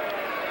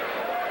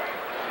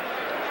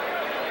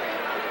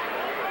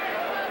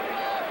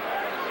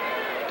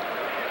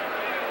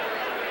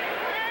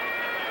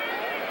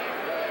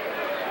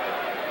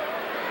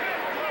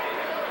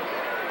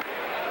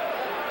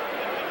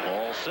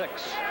 Ball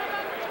 6.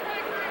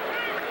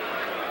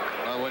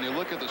 When you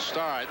look at the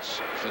starts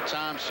for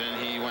Thompson,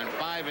 he went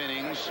 5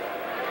 innings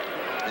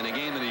in a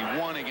game that he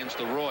won against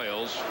the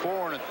Royals,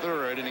 4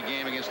 1/3 in a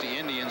game against the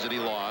Indians that he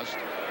lost.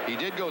 He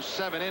did go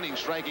 7 innings,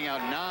 striking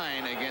out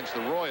 9 against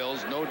the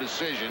Royals, no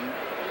decision.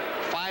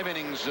 5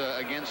 innings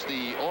against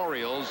the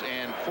Orioles,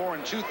 and 4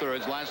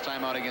 2/3 last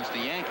time out against the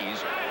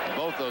Yankees. In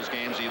both those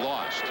games he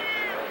lost.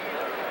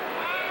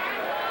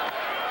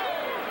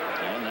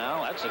 And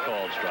now that's a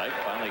called strike.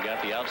 Finally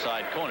got the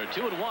outside corner.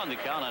 2-1 the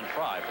count on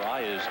Fry.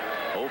 Fry is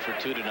 0 for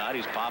 2 tonight.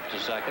 He's popped to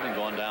 2nd and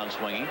gone down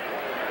swinging.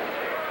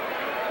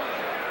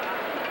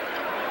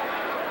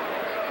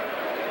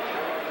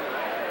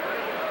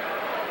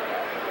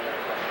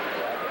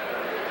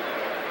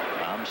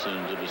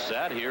 Thompson to the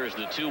set. Here is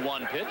the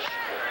 2-1 pitch.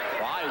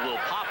 Fry will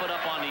pop it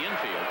up on the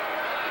infield.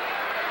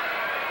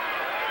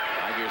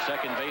 Tiger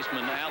second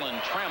baseman Alan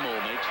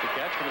Trammell makes the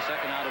catch for the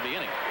 2nd out of the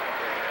inning.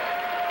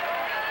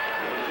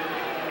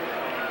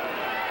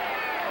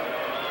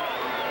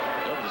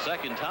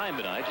 second time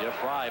tonight, Jeff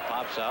Fry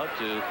pops out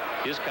to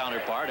his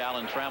counterpart,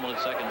 Alan Trammell,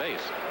 at second base.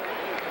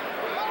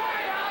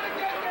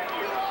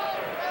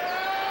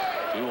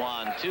 2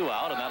 on, 2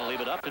 out, and that'll leave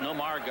it up to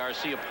Nomar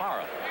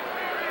Garcia-Parra.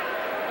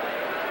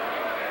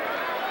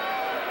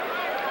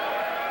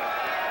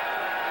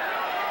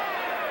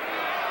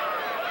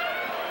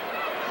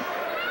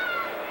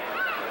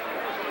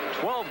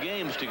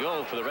 Games to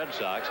go for the Red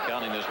Sox,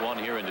 counting this one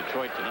here in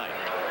Detroit tonight.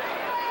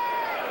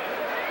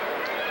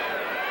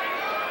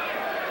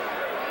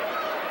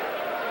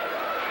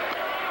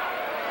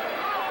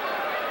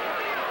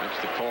 It's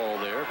the call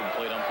there from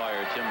plate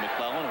umpire Tim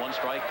McClellan. 1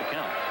 strike to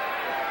count.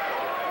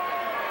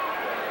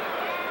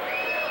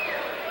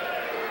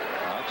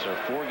 Sox are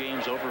 4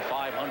 games over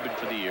 500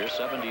 for the year.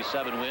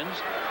 77 wins,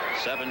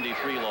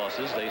 73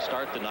 losses. They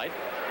start the night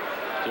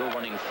still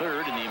running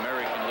 3rd in the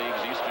American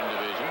League's Eastern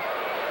Division.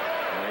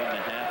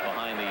 8.5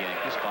 behind the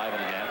Yankees, 5.5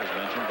 as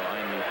mentioned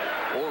behind the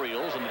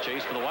Orioles in the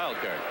chase for the wild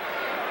card.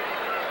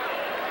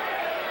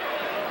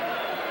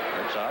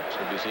 Red Sox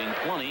will be seeing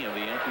plenty of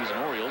the Yankees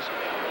and Orioles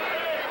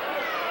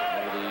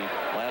over the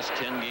last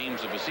 10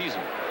 games of the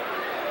season.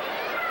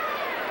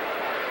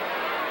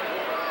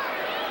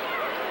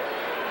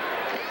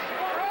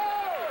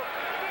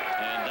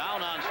 And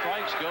down on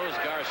strikes goes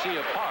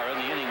Garcia-Parra.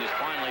 The inning is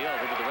finally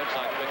over, but the Red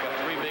Sox pick up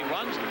 3 big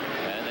runs,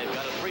 and they've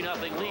got a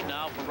 3-0 lead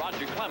now for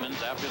Roger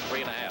Clemens after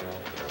 3.5.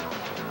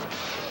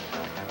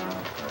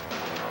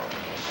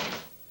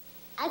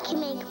 I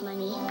can make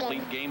money.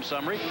 Complete game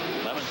summary.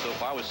 Clemens so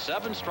far with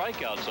 7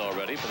 strikeouts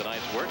already for the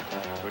night's work.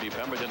 Rudy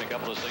Pemberton a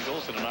couple of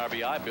singles and an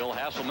RBI. Bill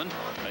Hasselman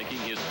making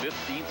his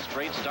 15th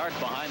straight start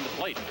behind the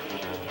plate.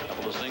 A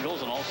couple of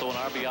singles and also an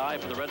RBI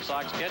for the Red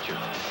Sox catcher.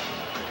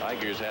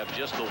 Tigers have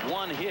just the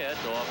 1 hit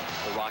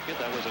off the Rocket.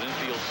 That was an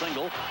infield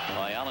single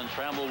by Alan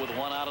Trammell with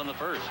 1 out in the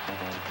first.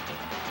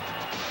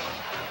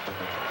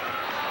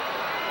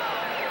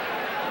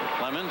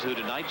 Clemens, who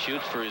tonight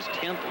shoots for his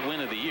 10th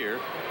win of the year.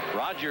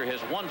 Roger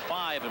has won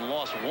 5 and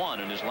lost 1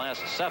 in his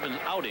last 7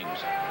 outings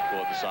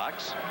for the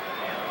Sox.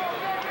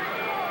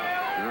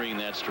 During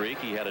that streak,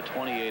 he had a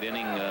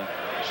 28-inning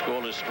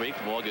scoreless streak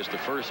from August the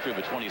 1st through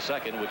the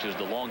 22nd, which is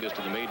the longest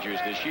of the majors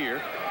this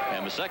year,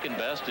 and the second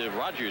best of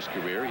Roger's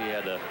career. He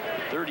had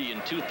 30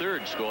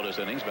 2/3 scoreless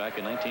innings back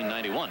in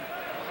 1991.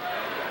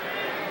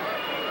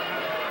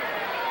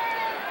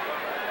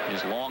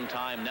 His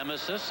longtime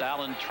nemesis,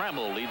 Alan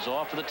Trammell, leads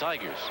off for the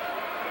Tigers.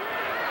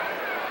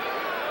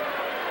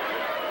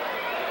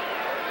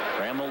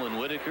 Trammell and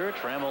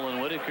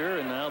Whitaker,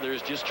 and now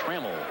there's just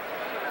Trammell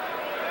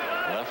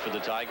left for the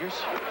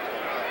Tigers.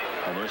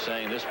 And they're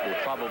saying this will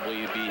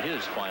probably be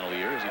his final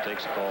year as he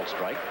takes a called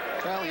strike.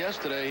 Well,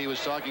 yesterday he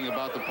was talking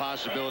about the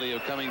possibility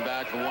of coming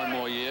back for 1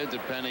 more year,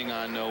 depending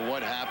on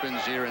what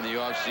happens here in the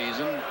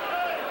offseason.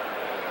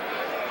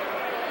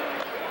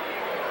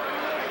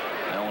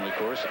 Of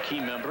course, a key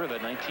member of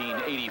that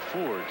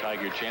 1984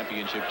 Tiger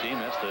championship team.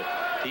 That's the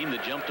team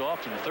that jumped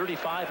off to the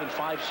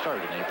 35-5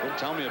 start in April.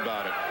 Tell me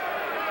about it.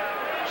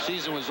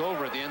 Season was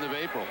over at the end of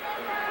April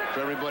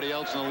for everybody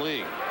else in the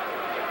league.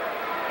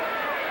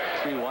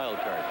 3 wild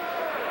card.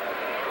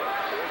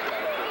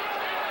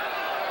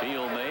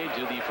 Field made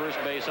to the first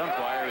base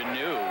umpire, and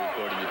no,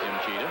 according to Tim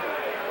Cheetah.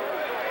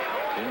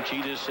 Tim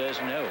Cheetah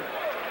says no.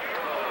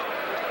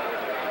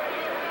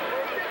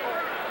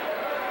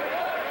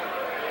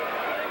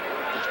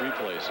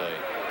 Replay say.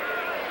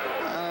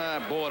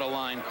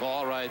 Borderline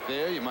call right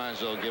there. You might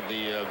as well give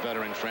the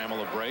veteran Trammell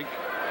a break.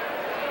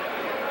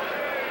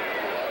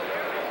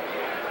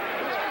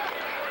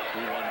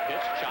 2-1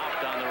 pitch,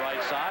 chopped on the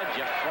right side.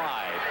 Jeff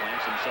Fry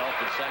plants himself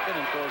at second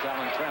and throws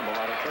Alan Trammell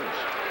out at first.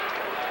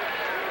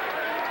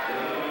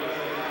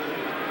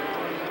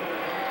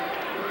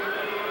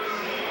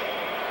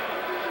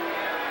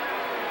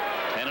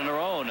 And in a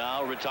row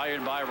now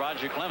retired by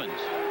Roger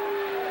Clemens.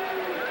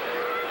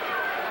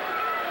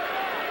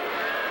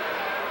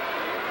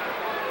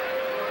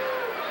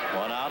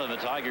 One out in the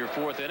Tiger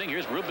 4th inning.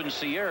 Here's Ruben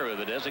Sierra,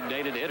 the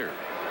designated hitter.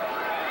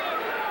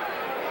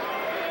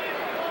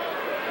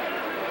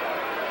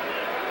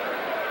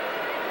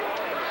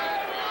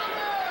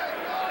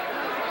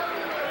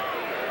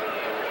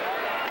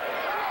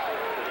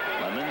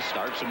 Clemens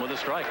starts him with a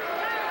strike.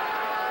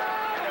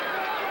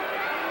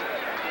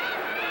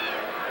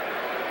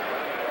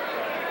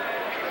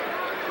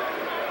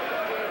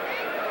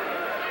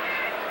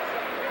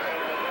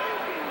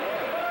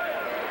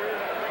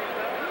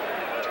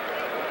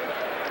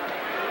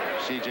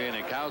 C.J.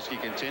 Nikowski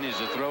continues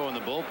to throw in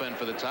the bullpen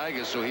for the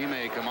Tigers, so he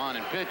may come on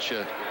and pitch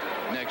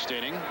next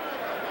inning.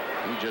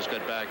 He just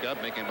got back up,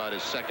 making about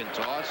his 2nd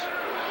toss.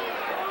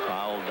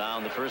 Fouled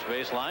down the first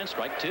base line,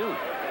 strike 2.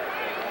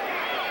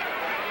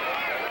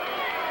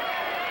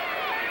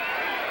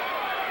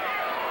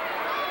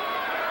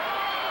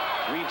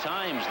 Three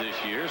times this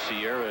year,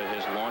 Sierra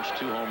has launched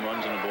 2 home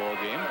runs in a ball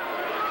game.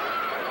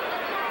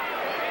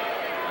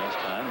 Last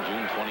time,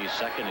 June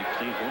 22nd at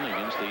Cleveland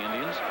against the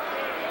Indians.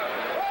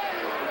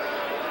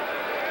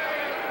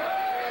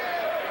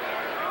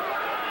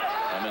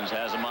 Clemens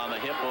has him on the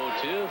hip,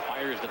 0-2,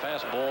 fires the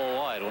fastball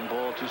wide, 1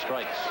 ball, 2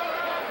 strikes.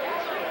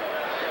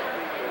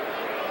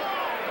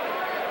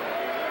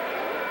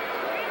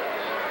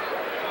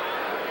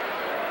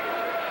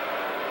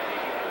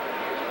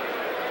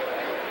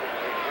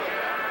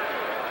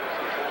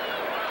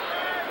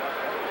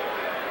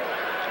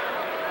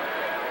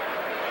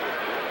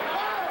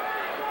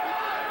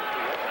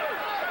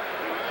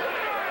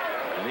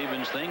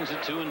 Evens things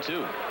at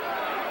 2-2.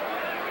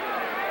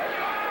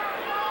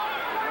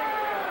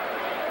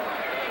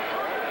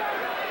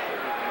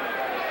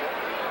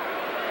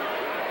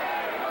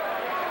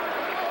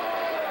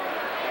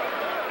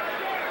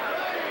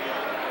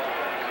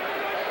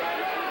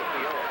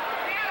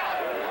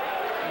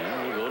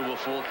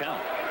 Full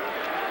count.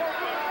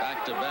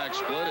 Back-to-back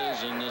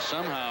splitters, and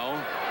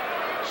somehow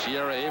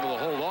Sierra able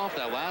to hold off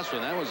that last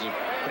one. That was a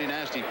pretty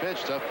nasty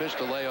pitch. Tough pitch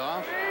to lay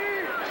off.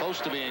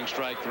 Close to being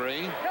strike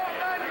 3. Looks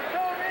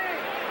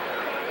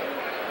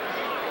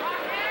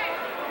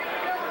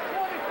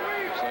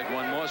like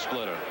one more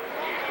splitter.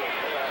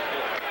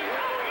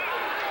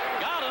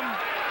 Got him.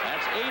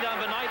 That's 8 on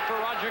the night for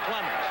Roger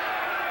Clemens.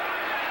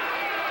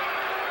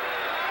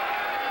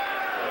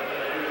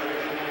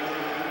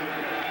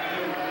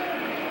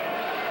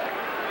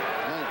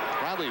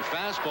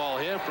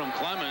 Fastball here from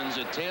Clemens.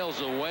 It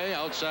tails away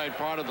outside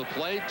part of the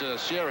plate.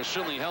 Sierra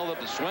certainly held up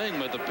the swing,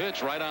 but the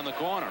pitch right on the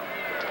corner.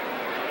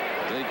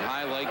 Big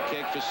high leg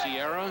kick for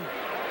Sierra.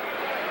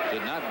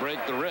 Did not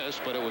break the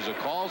wrist, but it was a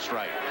call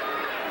strike.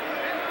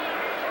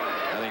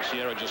 I think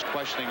Sierra just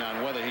questioning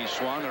on whether he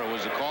swung or it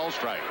was a call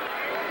strike.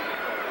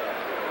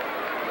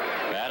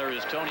 Batter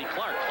is Tony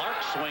Clark.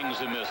 Clark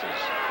swings and misses.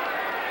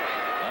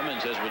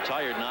 Clemens has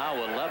retired now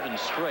 11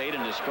 straight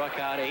and has struck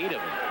out 8 of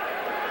them.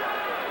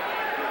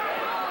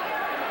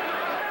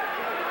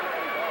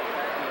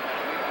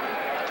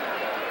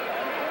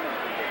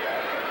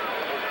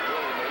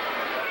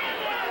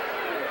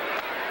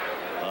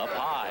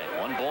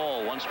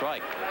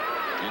 Strike.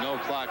 You know,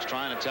 Clark's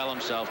trying to tell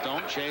himself,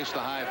 don't chase the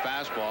high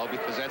fastball,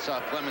 because that's how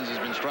Clemens has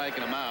been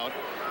striking him out.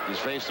 He's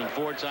faced him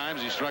 4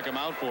 times. He struck him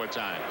out 4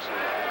 times.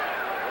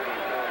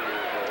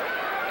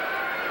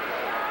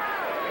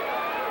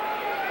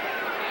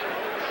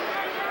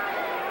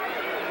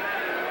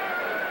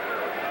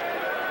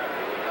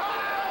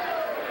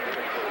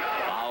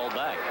 Foul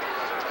back.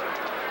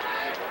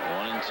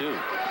 1-2.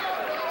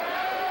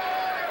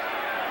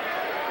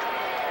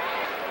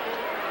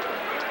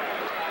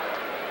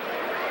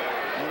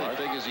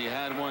 He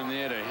had one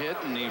there to hit,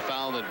 and he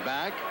fouled it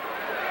back.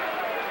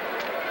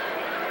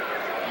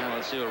 Well,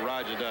 let's see what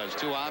Roger does.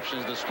 2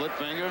 options: the split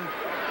finger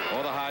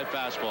or the high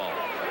fastball.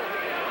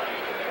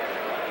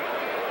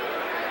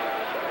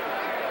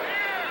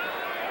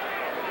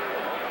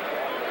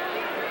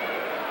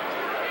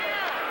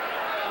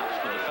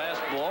 Opts for the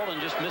fastball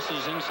and just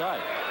misses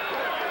inside.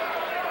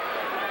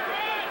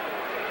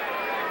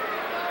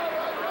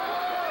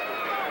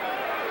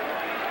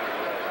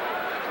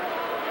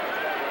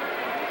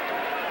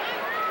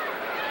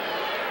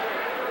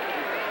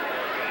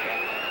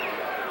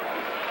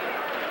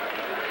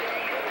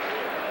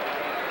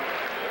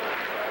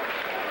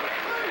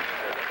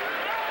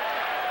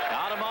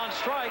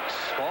 Strikes.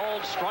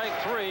 Called strike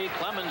 3.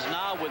 Clemens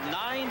now with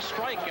 9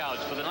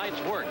 strikeouts for the night's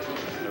work.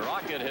 The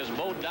Rocket has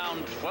mowed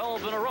down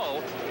 12 in a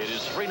row. It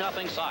is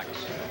 3-0 Sox.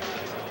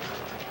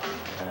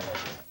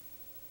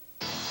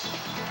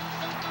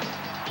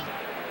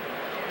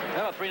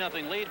 Have a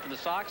 3-0 lead for the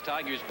Sox.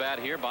 Tigers bat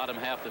here, bottom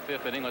half the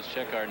 5th inning. Let's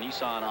check our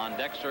Nissan on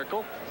deck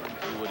circle.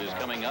 See what is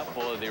coming up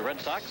for the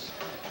Red Sox.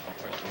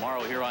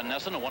 Tomorrow here on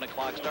Nesson, a 1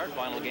 o'clock start,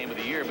 final game of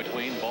the year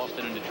between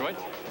Boston and Detroit.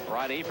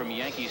 Friday from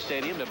Yankee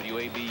Stadium,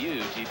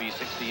 WABU, TV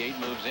 68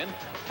 moves in.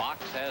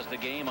 Fox has the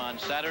game on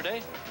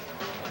Saturday.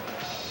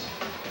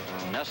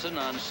 Nesson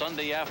on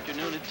Sunday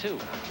afternoon at 2.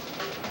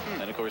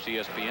 And of course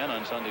ESPN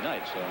on Sunday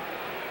night. So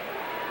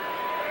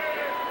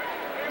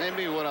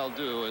maybe what I'll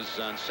do is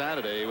on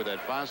Saturday with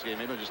that Fox game,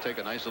 maybe I'll just take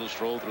a nice little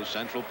stroll through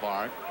Central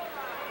Park.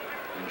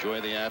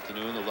 Enjoy the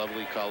afternoon, the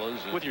lovely colors.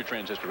 With your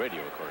transistor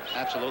radio, of course.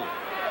 Absolutely.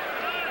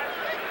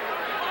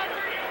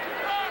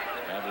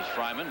 Travis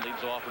Fryman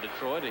leads off for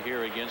Detroit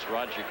here against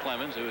Roger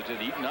Clemens, who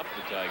has eaten up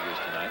the Tigers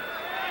tonight.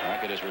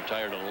 Rocket has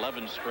retired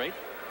 11 straight,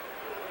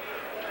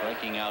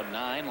 striking out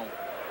 9.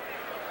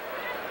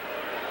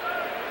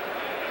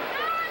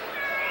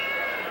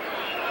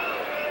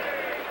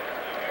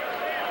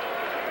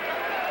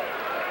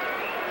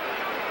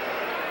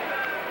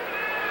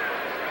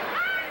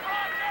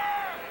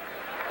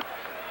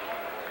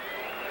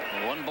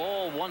 One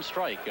ball, 1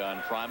 strike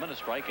on Fryman, a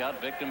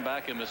strikeout victim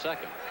back in the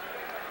 2nd.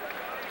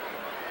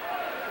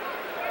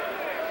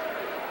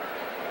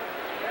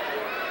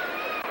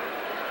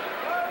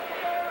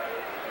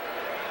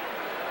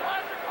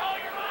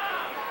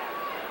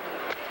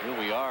 Here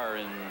we are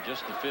in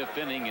just the 5th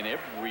inning, and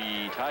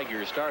every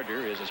Tiger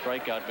starter is a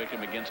strikeout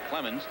victim against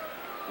Clemens,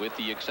 with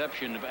the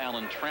exception of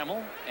Alan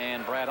Trammell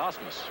and Brad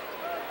Osmus.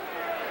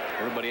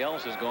 Everybody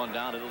else has gone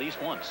down at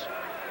least once.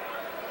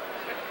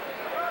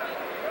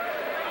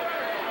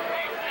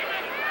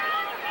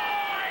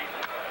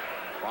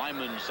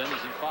 Fryman sends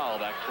it foul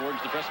back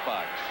towards the press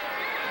box.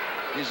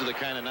 These are the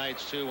kind of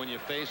nights, too, when you're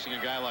facing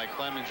a guy like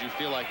Clemens, you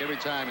feel like every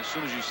time, as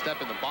soon as you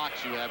step in the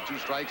box, you have 2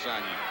 strikes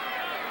on you.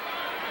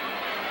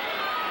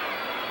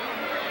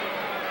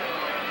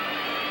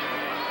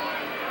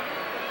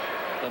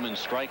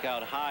 Clemens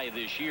strikeout high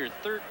this year,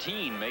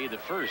 13 May the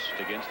 1st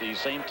against these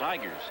same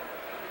Tigers,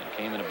 and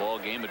came in a ball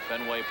game at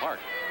Fenway Park.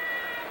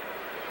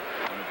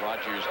 One of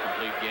Rogers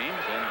complete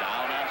games. And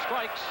down on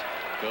strikes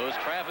goes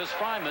Travis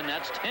Fryman.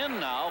 That's 10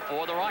 now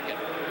for the Rocket.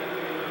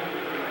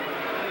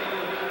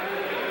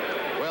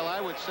 Well,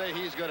 I would say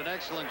he's got an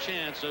excellent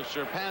chance of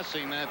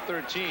surpassing that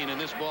 13 in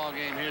this ball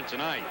game here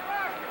tonight.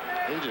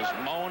 They just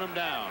mowing him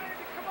down.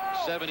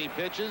 70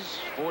 pitches,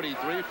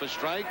 43 for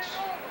strikes.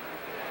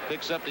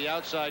 Picks up the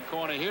outside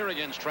corner here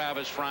against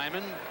Travis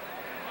Fryman.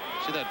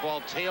 See that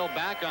ball tail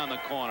back on the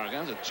corner.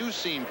 That's a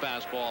two-seam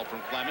fastball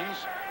from Clemens.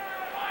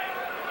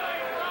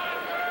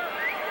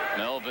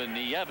 Melvin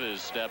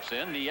Nieves steps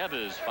in.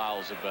 Nieves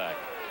fouls it back.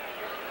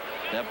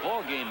 That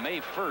ball game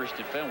May 1st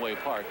at Fenway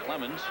Park.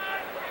 Clemens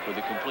with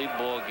a complete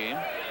ball game.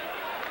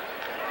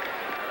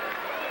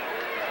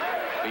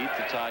 Beat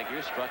the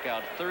Tigers, struck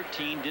out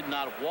 13, did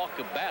not walk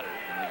a batter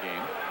in the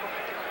game.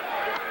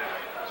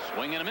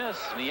 Swing and a miss.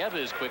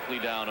 Nieves quickly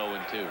down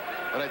 0-2.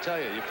 But I tell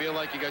you, you feel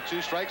like you got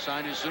 2 strikes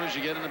on you as soon as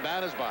you get in the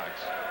batter's box.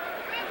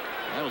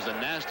 That was the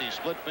nasty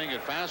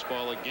split-fingered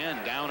fastball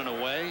again, down and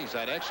away. He's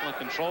had excellent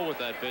control with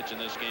that pitch in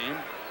this game.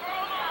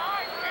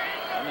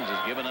 Clemens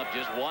has given up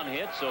just 1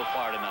 hit so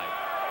far tonight.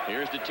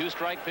 Here's the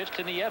 2-strike pitch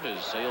to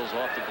Nieves. Sails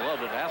off the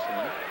glove of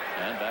Hasselman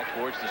and back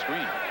towards the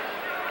screen.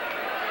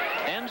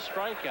 10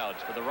 strikeouts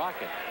for the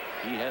Rocket.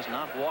 He has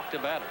not walked a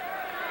batter.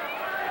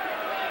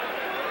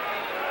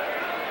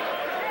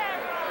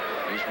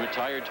 He's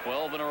retired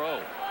 12 in a row.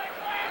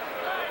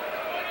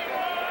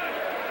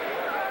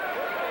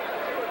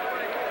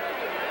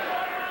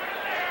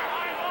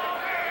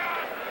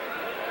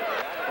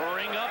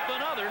 Pouring up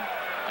another.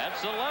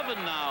 That's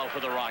 11 now for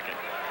the Rocket.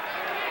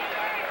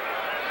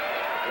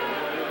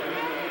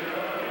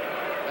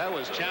 That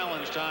was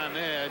challenge time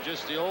there.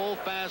 Just the old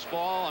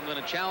fastball. I'm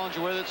going to challenge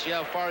you with it, see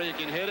how far you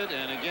can hit it.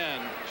 And again,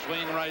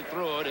 swing right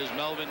through it is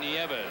Melvin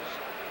Nieves.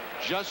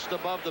 Just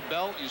above the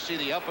belt, you see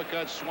the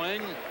uppercut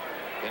swing.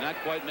 Cannot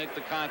quite make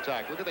the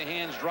contact. Look at the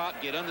hands drop,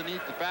 get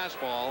underneath the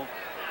fastball.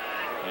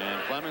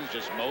 And Clemens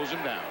just mows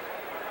him down.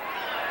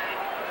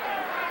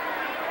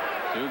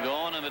 2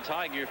 gone in the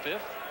Tiger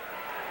 5th.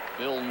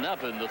 Bill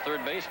Nevin, the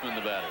third baseman,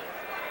 the batter.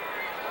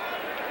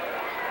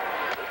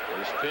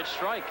 First pitch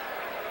strike.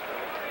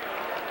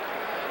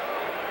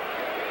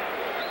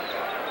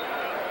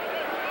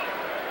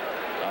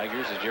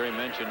 Tigers, as Jerry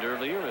mentioned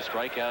earlier, a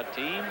strikeout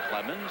team.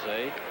 Clemens,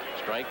 a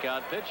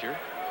strikeout pitcher.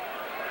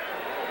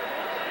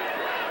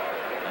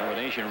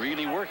 Combination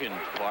really working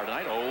far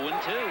tonight.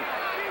 0-2.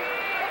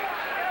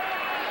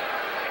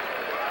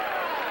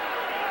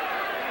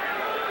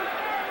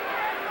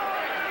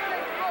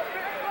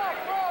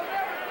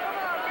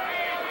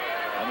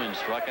 Clemens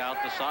struck out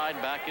the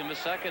side back in the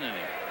 2nd inning.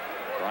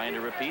 Trying to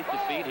repeat the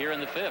feat here in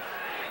the 5th.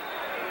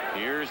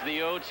 Here's the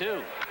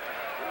 0-2.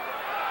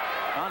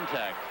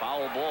 Contact,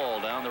 foul ball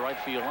down the right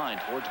field line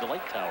towards the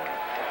lake tower.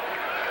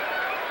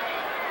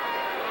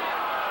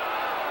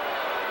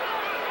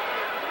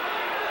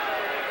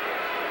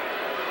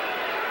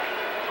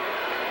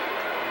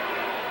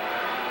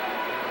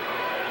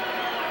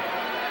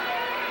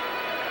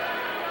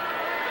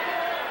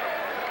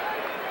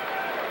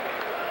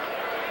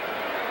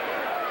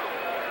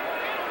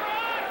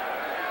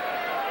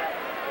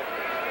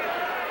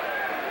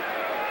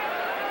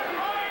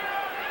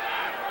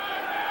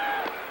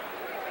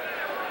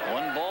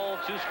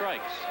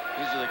 Strikes.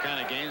 These are the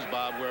kind of games,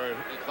 Bob, where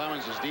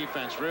Clemens'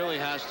 defense really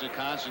has to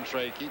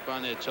concentrate, keep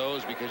on their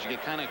toes, because you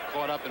get kind of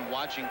caught up in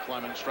watching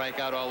Clemens strike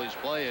out all these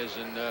players,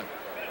 and there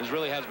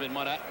really hasn't been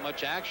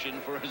much action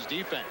for his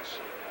defense.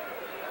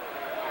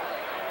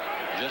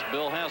 Just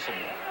Bill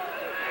Hasselman.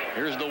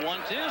 Here's the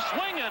 1-2.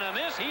 Swing and a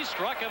miss. He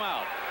struck him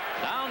out.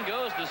 Down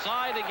goes the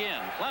side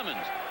again.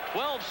 Clemens,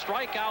 12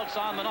 strikeouts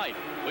on the night.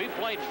 We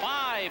played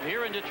 5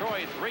 here in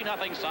Detroit.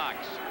 3-0 Sox.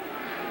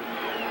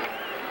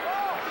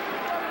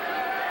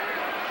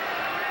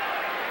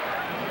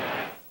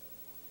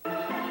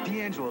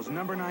 D'Angelo's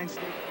number 9.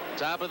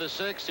 Top of the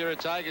 6th here at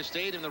Tiger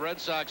Stadium. The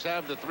Red Sox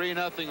have the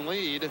 3-0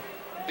 lead.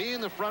 Be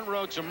in the front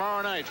row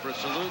tomorrow night for a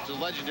salute to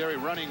legendary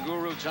running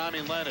guru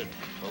Tommy Leonard.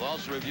 We'll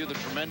also review the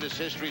tremendous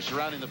history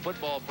surrounding the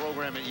football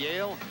program at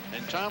Yale.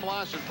 And Tom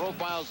Lawson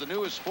profiles the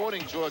newest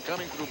sporting tour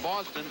coming through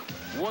Boston,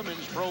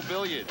 Women's Pro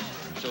Billiards.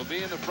 So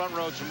be in the front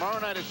row tomorrow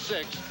night at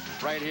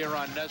 6, right here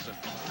on NESN.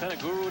 What kind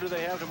of guru do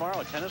they have tomorrow?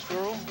 A tennis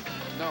guru?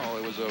 No,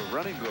 it was a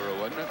running guru,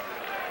 wasn't it?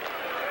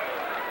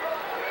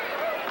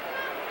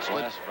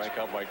 Last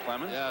strikeout by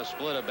Clemens. Yeah,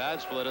 a bad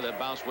splitter that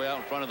bounced way out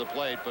in front of the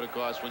plate. But of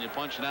course, when you're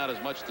punching out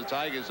as much as the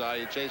Tigers are,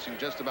 you're chasing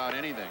just about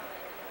anything.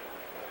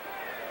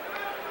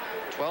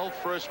 12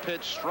 first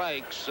pitch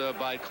strikes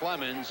by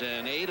Clemens,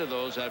 and 8 of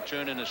those have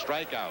turned into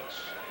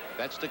strikeouts.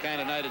 That's the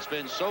kind of night it's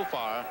been so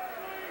far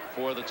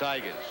for the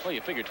Tigers. Well,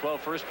 you figure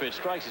 12 first pitch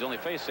strikes. He's only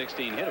faced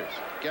 16 hitters.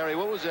 Gary,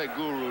 what was that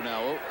guru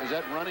now? Is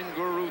that running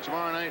guru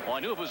tomorrow night? Well,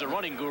 I knew if it was a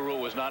running guru, it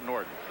was not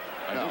Norton.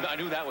 I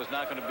knew that was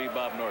not going to be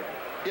Bob Norton.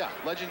 Yeah,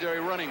 legendary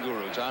running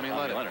guru, Tommy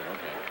Leonard. Okay.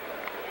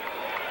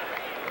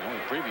 The only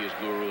previous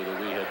guru that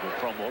we had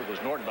promoted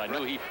was Norton, but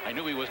I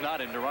knew he was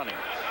not into running.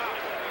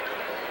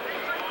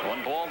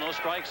 1 ball, no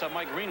strikes on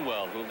Mike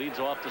Greenwell, who leads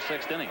off the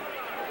 6th inning.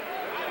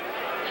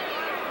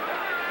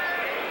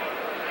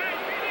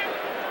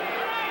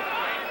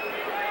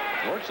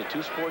 York's a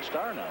two-sport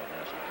star now,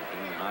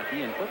 doing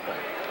hockey and football.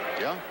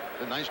 Yeah,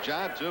 a nice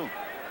job, too.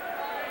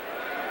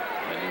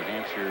 The New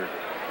Hampshire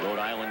Rhode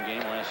Island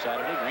game last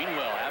Saturday.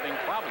 Greenwell having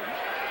problems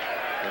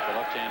with the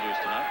left-handers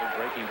tonight. Good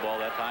breaking ball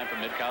that time from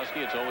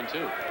Mitkowski. It's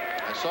 0-2.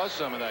 I saw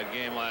some of that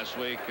game last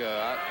week.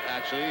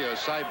 Actually,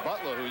 Cy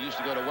Butler, who used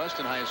to go to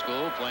Weston High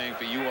School, playing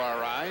for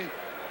URI.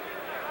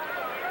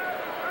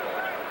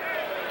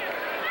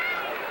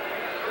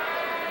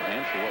 New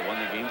Hampshire won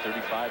the game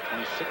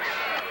 35-26.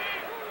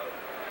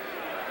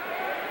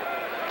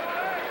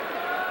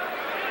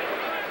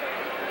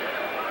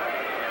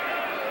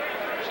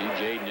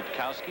 C.J.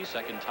 Nitkowski,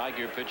 second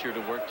Tiger pitcher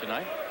to work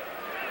tonight,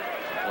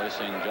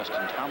 replacing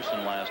Justin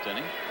Thompson last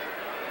inning.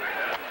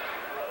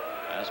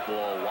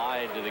 Fastball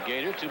wide to the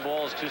Gator. 2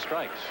 balls, 2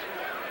 strikes.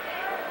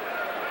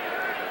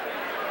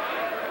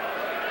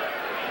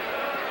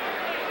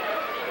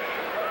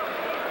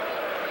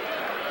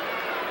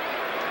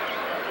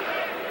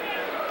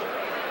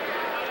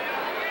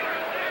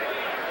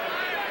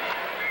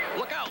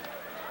 Look out!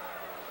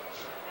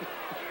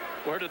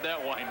 Where did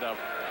that wind up?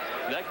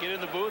 Did that get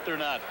in the booth or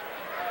not?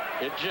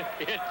 It just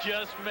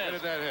missed. Where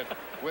did that hit?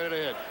 Where did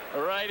it hit?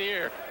 Right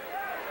here.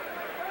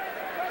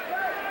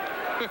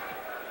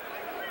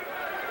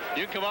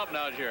 You come up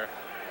now, Jer.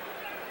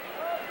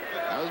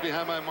 I was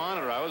behind my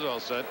monitor. I was all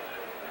set.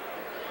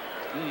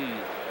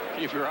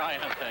 Keep your eye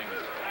on things.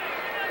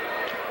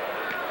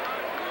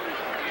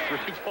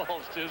 3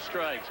 balls, 2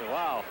 strikes.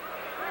 Wow.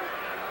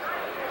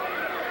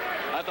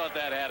 I thought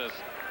that had us.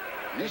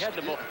 They had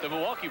the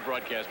Milwaukee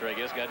broadcaster, I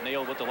guess, got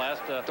nailed with the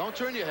last. Don't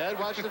turn your head.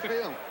 Watch the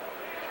field.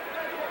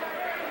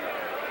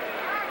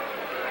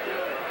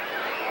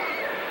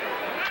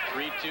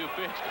 3-2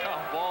 pitch,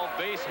 ground ball,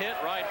 base hit,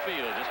 right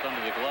field, just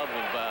under the glove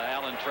of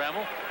Alan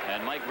Trammell,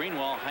 and Mike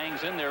Greenwell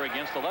hangs in there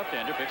against the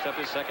left-hander, picks up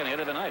his second hit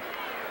of the night.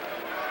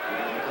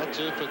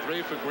 2 for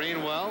 3 for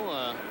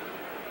Greenwell.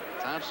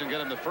 Thompson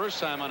got him the first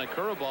time on a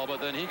curveball, but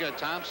then he got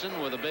Thompson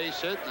with a base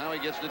hit. Now he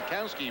gets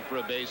Nitkowski for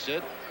a base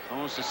hit,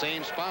 almost the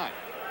same spot.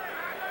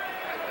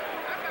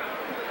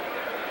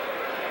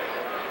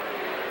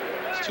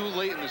 It's too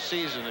late in the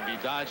season to be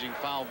dodging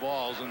foul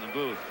balls in the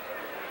booth.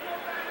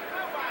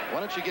 Why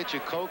don't you get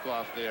your Coke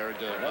off there?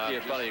 That'd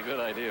be probably a good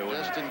idea.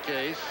 Just in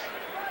case.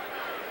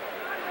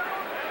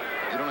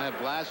 You don't have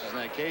glasses in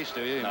that case,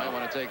 do you? You might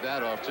want to take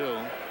that off, too.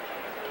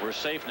 We're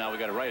safe now. We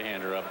got a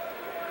right-hander up.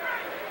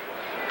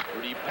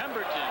 Rudy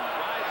Pemberton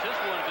drives this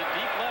one to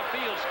deep left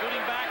field.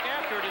 Scooting back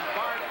after it is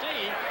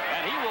Barty,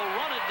 and he will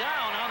run it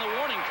down on the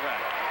warning track.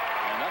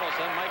 And that'll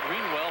send Mike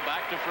Greenwell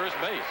back to first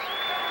base.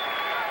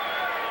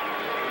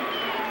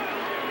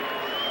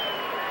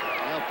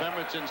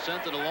 Pemberton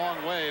sent it a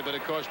long way, but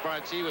of course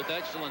Barty with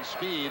excellent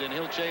speed, and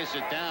he'll chase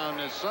it down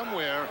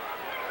somewhere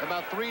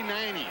about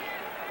 390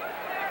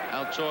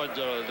 out toward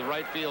the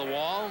right field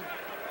wall.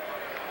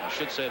 I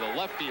should say the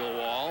left field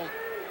wall.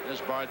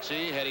 There's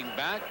Barty heading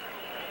back,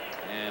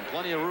 and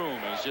plenty of room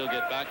as he'll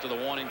get back to the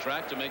warning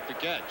track to make the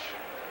catch.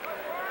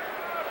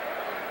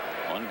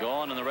 1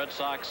 gone in the Red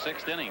Sox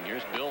 6th inning.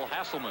 Here's Bill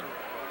Hasselman.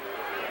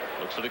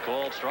 Looks at a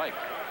called strike.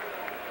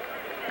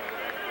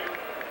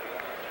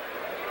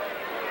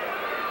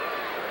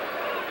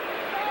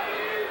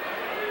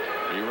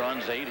 3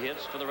 runs, 8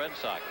 hits for the Red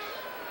Sox.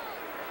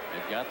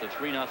 They've got the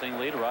 3-0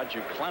 lead.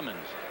 Roger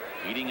Clemens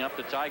heating up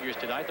the Tigers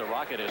tonight. The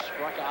Rocket has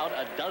struck out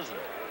a dozen.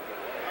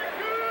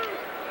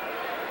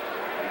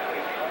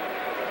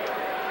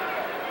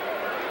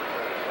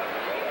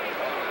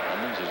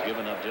 Clemens has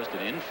given up just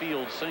an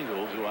infield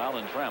single to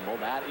Alan Trammell.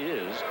 That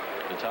is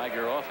the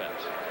Tiger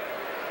offense.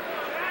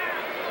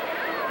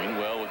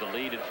 Greenwell with the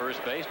lead at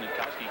first base.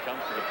 Nitkowski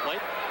comes to the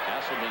plate.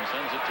 Hasselman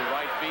sends it to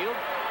right field.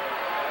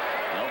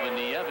 Melvin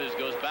Nieves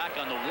goes back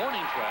on the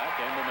warning track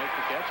and will make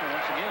the catch. And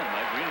once again,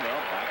 Mike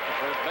Greenwell back to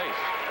first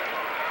base.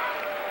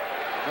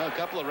 Well, a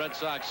couple of Red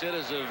Sox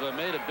hitters have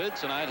made a bid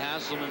tonight.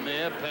 Hasselman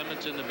there,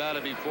 Pemberton the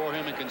batter before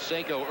him, and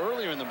Canseco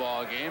earlier in the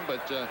ball game,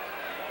 but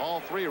all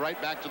 3 right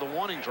back to the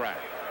warning track.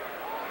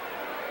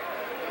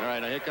 All right,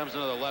 now here comes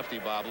another lefty,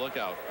 Bob. Look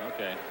out.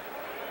 Okay.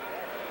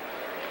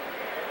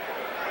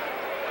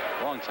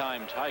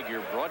 Longtime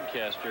Tiger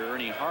broadcaster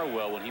Ernie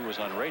Harwell, when he was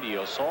on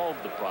radio,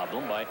 solved the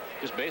problem by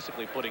just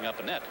basically putting up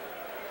a net.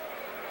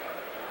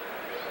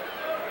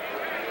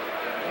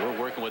 We're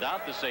working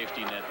without the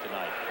safety net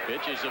tonight.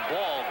 Pitch is a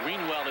ball.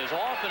 Greenwell is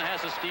off and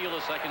has to steal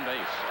a second base.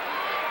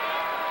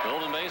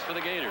 Golden base for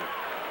the Gator.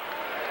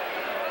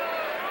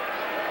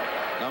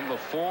 Number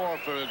 4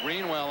 for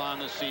Greenwell on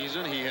the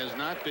season. He has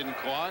not been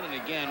caught, and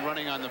again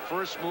running on the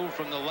first move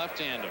from the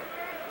left-hander.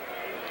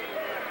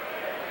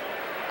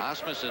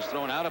 Osmus has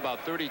thrown out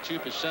about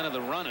 32% of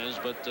the runners,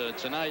 but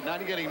tonight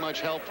not getting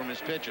much help from his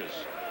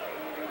pitchers.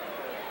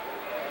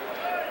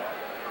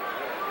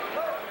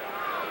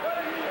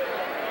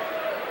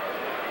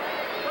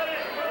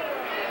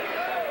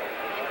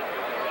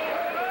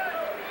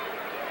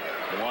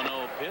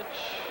 Pitch.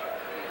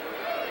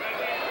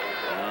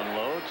 Down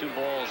low, 2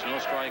 balls, no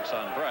strikes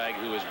on Bragg,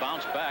 who has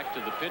bounced back to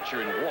the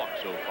pitcher and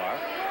walked so far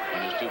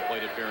in his 2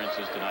 plate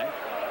appearances tonight.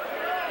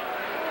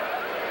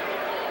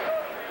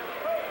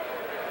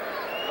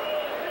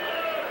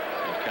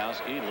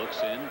 Oskey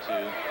looks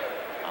into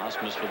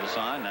Osmus for the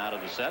sign. Now to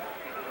the set.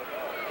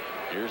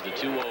 Here's the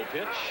 2-0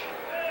 pitch.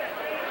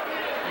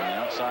 In the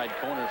outside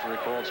corner for a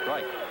called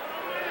strike.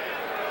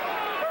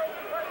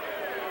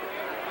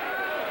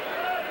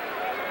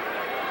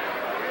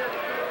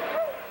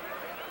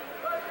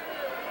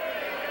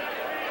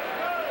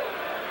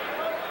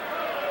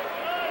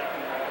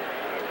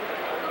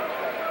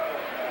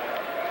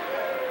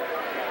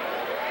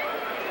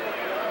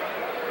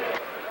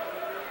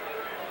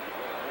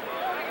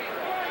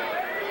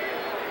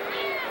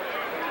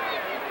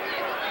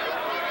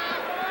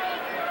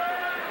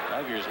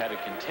 Had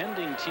a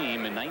contending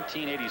team in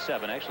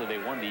 1987. Actually,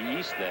 they won the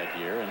East that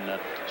year and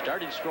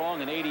started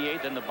strong in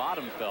 '88. Then the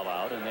bottom fell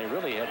out, and they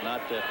really have not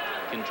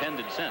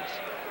contended since.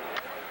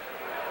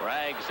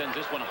 Bragg sends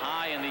this one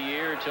high in the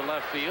air to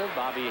left field.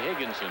 Bobby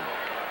Higginson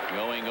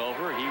going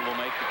over. He will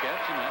make the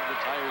catch, and that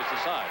retires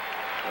the side.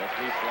 A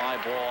 3 fly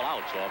ball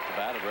outs off the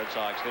bat of Red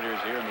Sox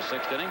hitters here in the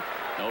 6th inning.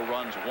 No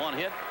runs, 1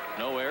 hit,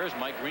 no errors.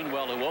 Mike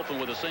Greenwell, who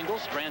opened with a single,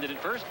 stranded at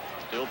first.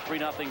 Still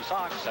 3-0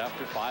 Sox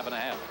after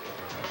 5.5.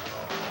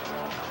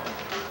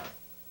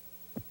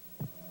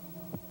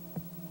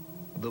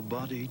 The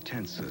body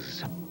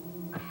tenses.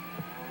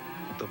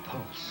 The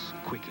pulse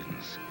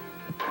quickens.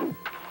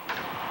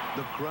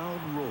 The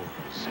crowd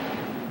roars.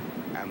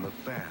 And the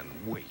fan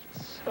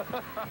waits.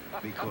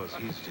 Because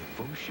his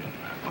devotion,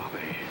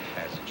 Bobby,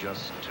 has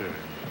just turned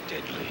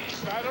deadly.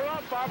 Start her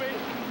up, Bobby.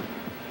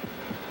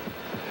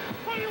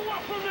 What do you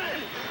want from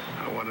me?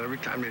 I want every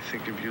time they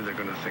think of you, they're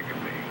going to think of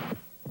me.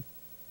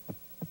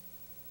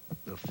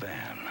 The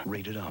Fan,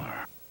 rated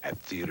R, at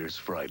theaters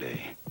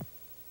Friday.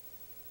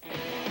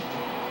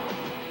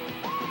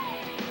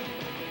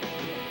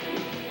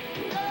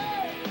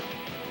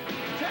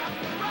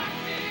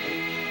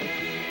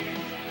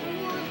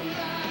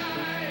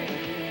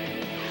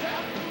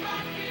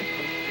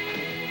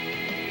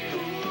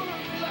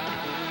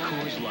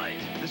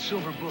 The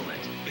Silver Bullet.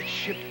 It's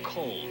shipped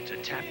cold to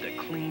tap the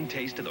clean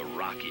taste of the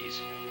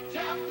Rockies.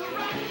 Tap the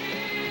Rockies!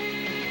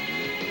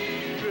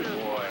 Good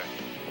boy.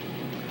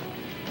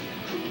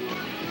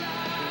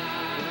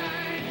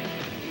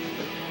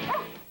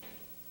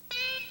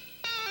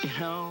 You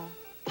know,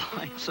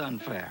 life's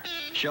unfair.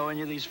 Showing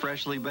you these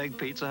freshly baked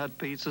Pizza Hut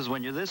pizzas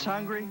when you're this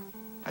hungry?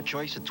 A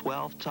choice of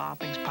 12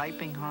 toppings,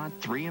 piping hot,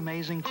 3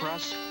 amazing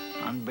crusts,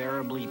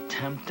 unbearably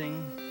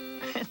tempting.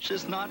 It's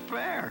just not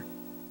fair.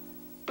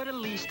 But at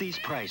least these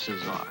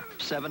prices are.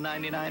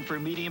 $7.99 for a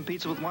medium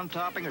pizza with 1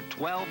 topping or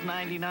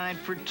 $12.99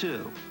 for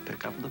 2.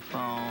 Pick up the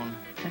phone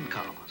and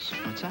call us.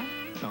 What's that?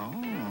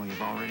 Oh,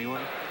 you've already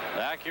ordered?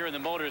 Back here in the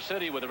Motor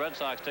City where the Red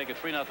Sox take a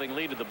 3-0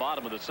 lead at the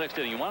bottom of the 6th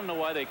inning. You want to know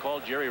why they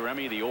called Jerry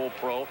Remy the old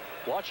pro?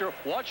 Watch your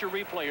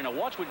replay here. Now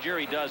watch what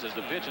Jerry does as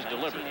the pitch is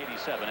delivered.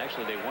 87.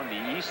 Actually, they won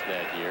the East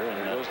that year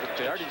and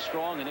started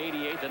strong in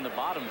 '88. Then the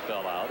bottom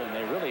fell out, and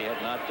they really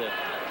have not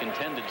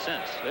contended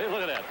since. Hey,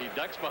 look at that. He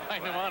ducks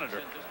behind the monitor.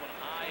 This one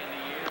high in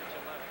the air to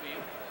left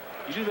field.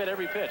 You do that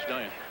every pitch,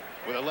 don't you?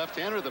 With a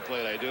left-hander at the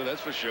plate, I do.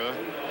 That's for sure.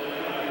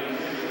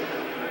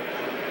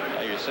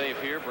 Now you're safe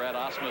here. Brad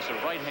Osmus, a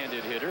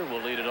right-handed hitter,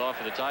 will lead it off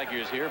for the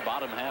Tigers here,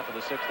 bottom half of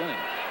the 6th inning.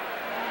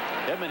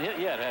 Haven't been hit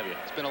yet, have you?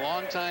 It's been a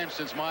long time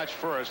since March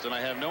 1st, and I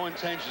have no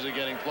intentions of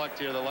getting plucked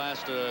here the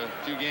last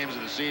few games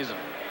of the season.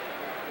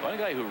 One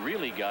guy who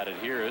really got it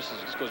here, this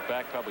goes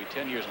back probably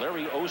 10 years.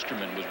 Larry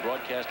Osterman was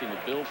broadcasting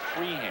with Bill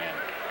Freehand.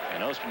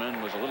 And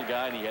Osterman was a little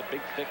guy, and he had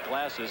big, thick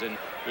glasses, and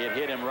it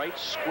hit him right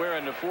square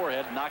in the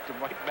forehead, knocked him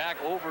right back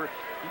over.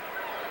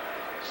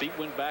 Seat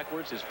went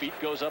backwards, his feet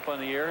goes up on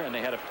the air, and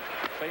they had a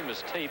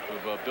famous tape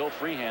of Bill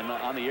Freehand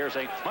on the air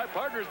saying, "My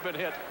partner's been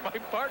hit. My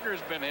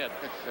partner's been hit."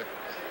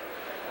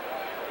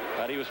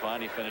 But he was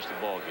fine. He finished the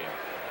ball game.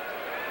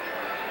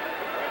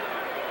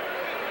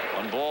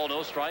 1 ball,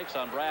 no strikes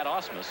on Brad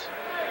Osmus.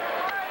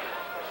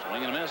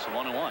 Swing and a miss,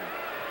 1-1.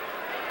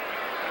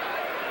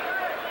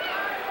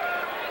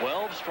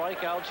 12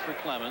 strikeouts for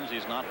Clemens.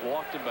 He's not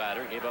walked a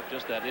batter. Gave up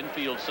just that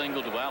infield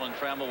single to Alan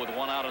Trammell with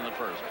 1 out in the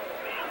first.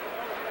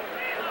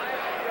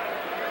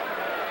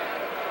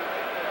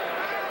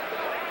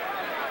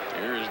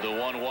 Here's the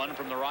 1-1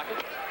 from the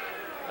Rocket.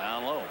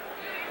 Down low.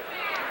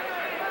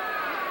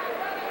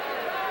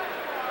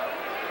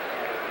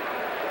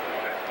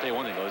 I'll tell you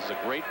one thing, though, this is a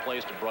great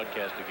place to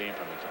broadcast a game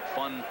from. It's a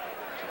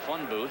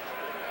fun booth.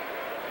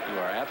 You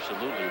are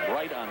absolutely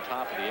right on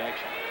top of the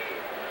action.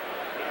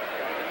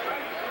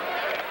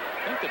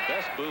 I think the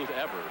best booth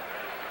ever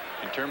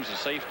in terms of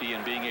safety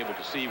and being able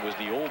to see was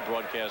the old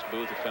broadcast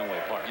booth at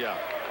Fenway Park. Yeah,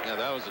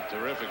 that was a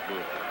terrific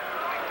booth.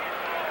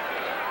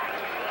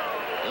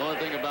 The only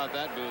thing about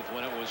that booth,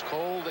 when it was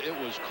cold,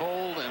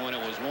 and when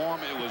it was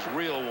warm, it was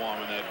real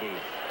warm in that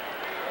booth.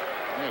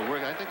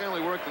 I think I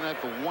only worked in that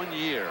for 1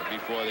 year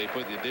before they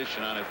put the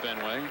addition on at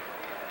Fenway.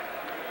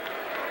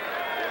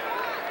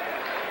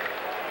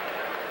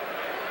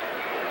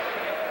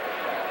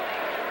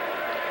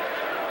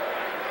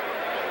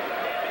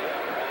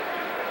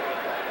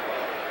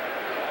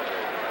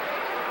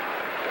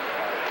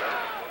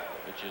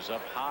 Pitch is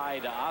up high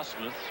to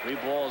Osmuth. 3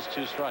 balls,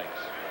 2 strikes.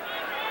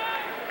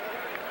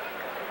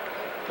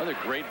 Another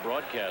great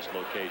broadcast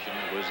location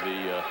was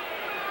the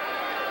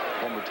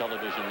former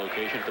television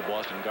location at the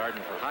Boston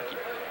Garden for hockey.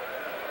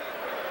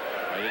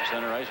 Right at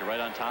center ice,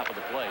 right on top of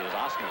the play is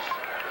Osmus.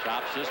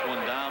 Chops this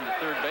one down to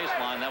third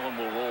baseline. That one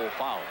will roll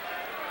foul.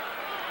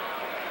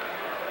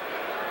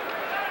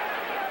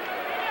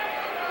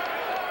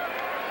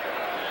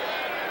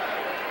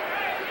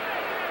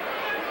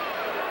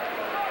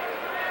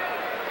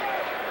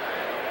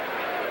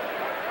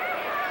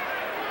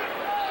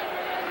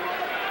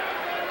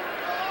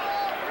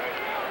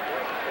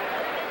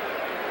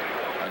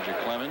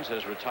 Clemens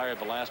has retired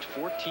the last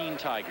 14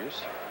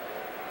 Tigers,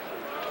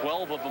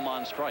 12 of them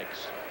on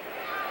strikes.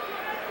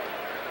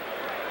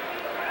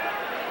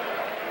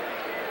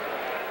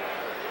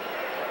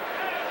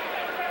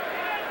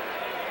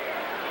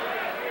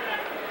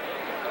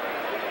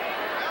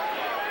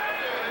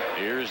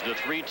 Here's the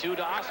 3-2 to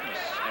Osmus,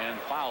 and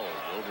fouled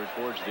over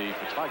towards the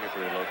photographer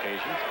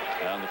location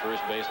down the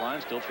first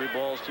baseline. Still 3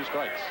 balls, 2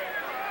 strikes.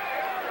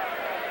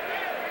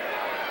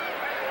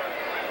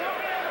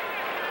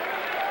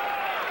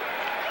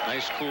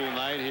 Nice cool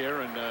night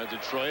here in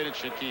Detroit. It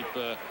should keep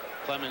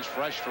Clemens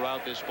fresh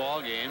throughout this ball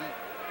game.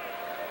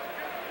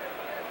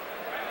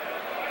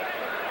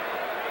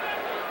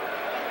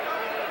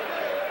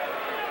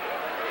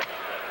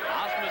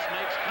 Osmus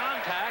makes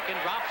contact and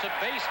drops a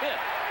base hit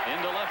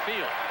into left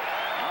field.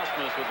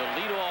 Osmus with a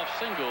leadoff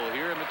single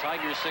here in the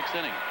Tigers' 6th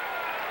inning.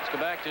 Let's go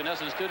back to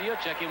NESN studio,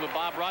 check in with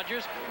Bob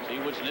Rogers, see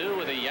what's new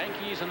with the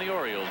Yankees and the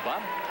Orioles.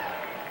 Bob?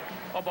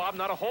 Well, Bob,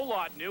 not a whole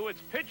lot new.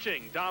 It's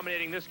pitching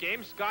dominating this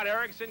game. Scott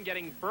Erickson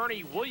getting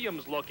Bernie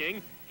Williams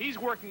looking. He's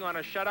working on a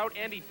shutout.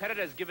 Andy Pettit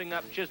is giving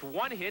up just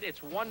 1 hit. It's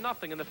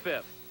 1-0 in the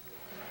 5th.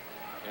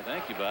 Yeah,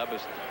 thank you, Bob.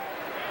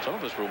 Some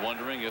of us were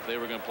wondering if they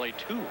were going to play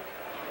 2.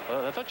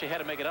 I thought you had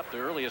to make it up the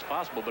earliest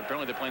possible, but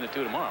apparently they're playing the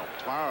 2 tomorrow.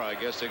 Tomorrow, I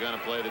guess they're going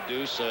to play the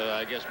deuce.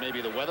 I guess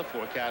maybe the weather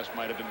forecast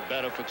might have been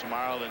better for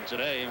tomorrow than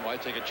today. And why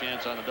take a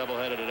chance on the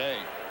doubleheader today?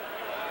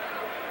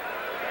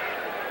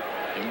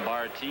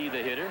 Imbarti,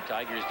 the hitter.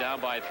 Tigers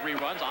down by 3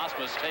 runs.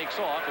 Osmus takes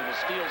off and will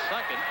steal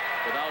second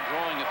without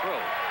drawing a throw.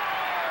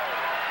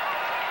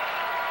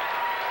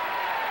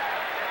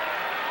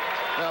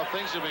 Well,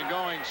 things have been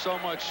going so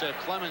much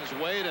Clemens'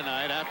 way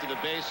tonight after the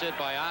base hit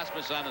by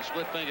Osmus on the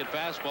split-fingered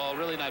fastball.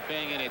 Really not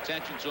paying any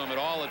attention to him at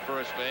all at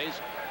first base.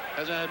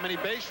 Hasn't had many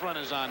base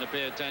runners on to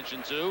pay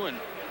attention to. And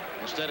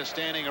instead of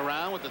standing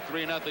around with the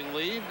 3-0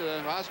 lead,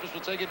 Osmus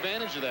will take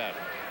advantage of that.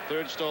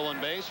 3rd stolen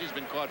base. He's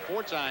been caught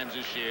 4 times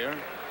this year.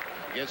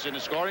 Gets into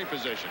scoring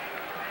position.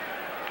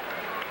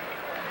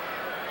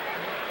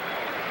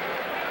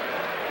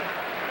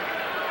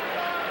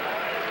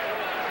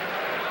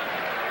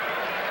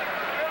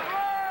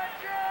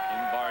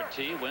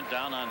 Imbarti went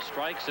down on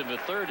strikes in the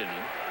 3rd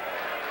inning.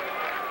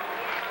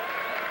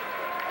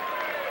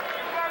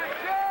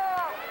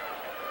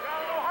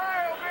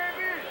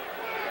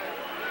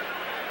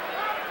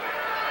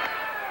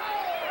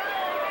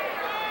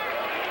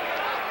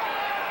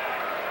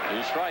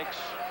 Two strikes.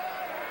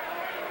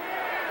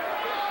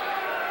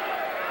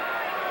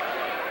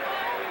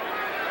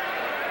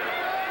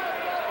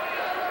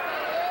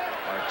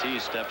 T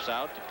steps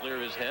out to clear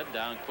his head,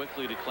 down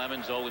quickly to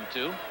Clemens,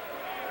 0-2.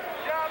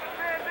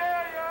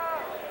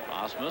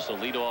 Osmus, a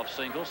leadoff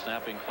single,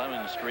 snapping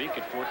Clemens' streak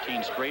at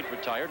 14 straight,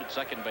 retired at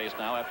second base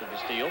now after the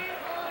steal.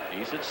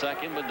 He's at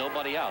second, but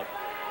nobody out.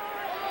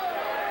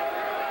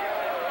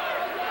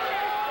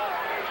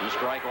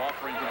 2-strike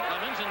offering from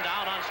Clemens, and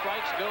down on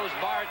strikes goes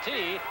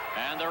Barty,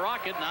 and the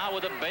Rocket now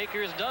with a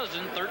baker's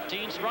dozen,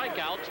 13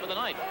 strikeouts for the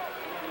night.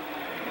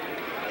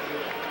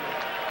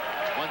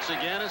 Once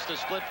again, it's the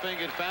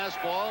split-fingered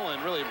fastball,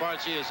 and really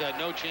Barty has had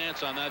no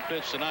chance on that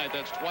pitch tonight.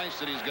 That's twice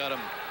that he's got him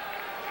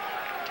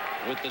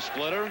with the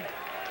splitter.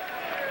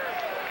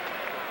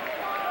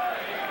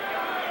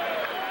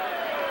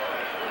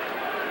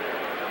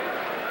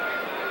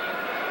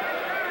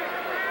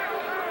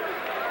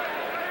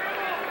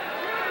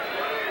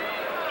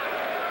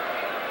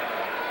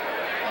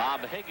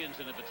 Bob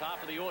Higginson at the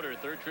top of the order,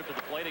 3rd trip to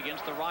the plate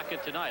against the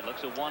Rocket tonight.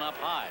 Looks at 1 up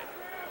high.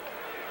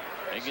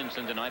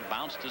 Higginson tonight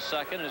bounced to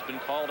second and has been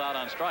called out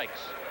on strikes.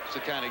 It's the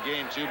kind of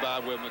game, too,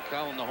 Bob, where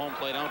McCullum, the home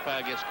plate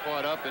umpire, gets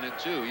caught up in it,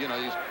 too. You know,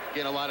 he's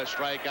getting a lot of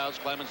strikeouts.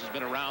 Clemens has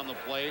been around the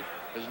plate,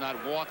 has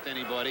not walked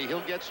anybody.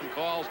 He'll get some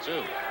calls,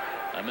 too.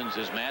 Clemens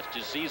has matched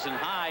his season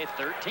high,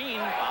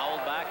 13,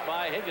 fouled back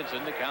by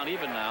Higginson to count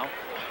even now,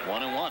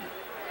 1-1.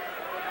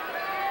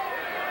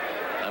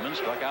 Clemens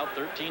struck out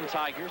 13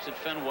 Tigers at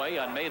Fenway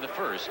on May the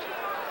 1st.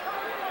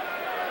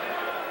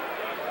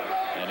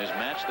 And has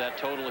matched that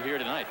total here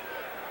tonight.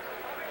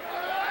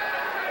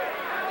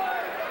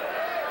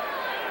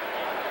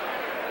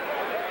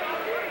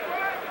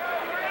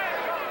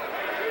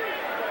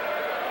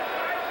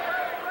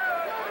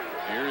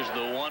 Here's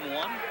the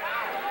 1-1.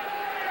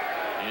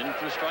 In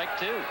for strike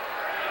 2.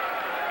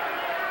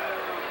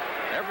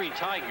 Every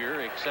Tiger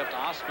except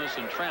Osmus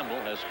and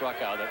Trammell has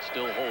struck out. That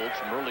still holds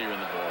from earlier in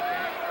the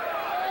ballgame.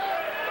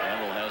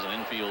 Trammell has an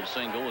infield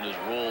single and has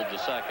rolled to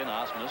second.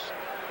 Osmus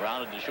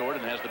grounded to short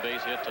and has the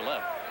base hit to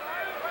left.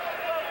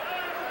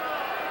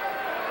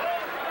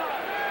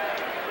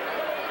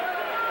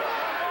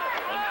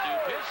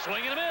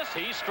 swing and a miss.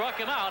 He struck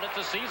him out. It's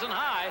a season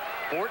high.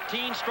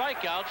 14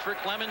 strikeouts for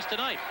Clemens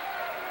tonight.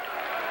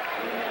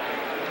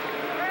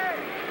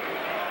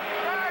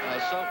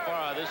 So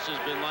far, this has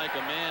been like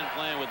a man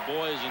playing with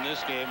boys in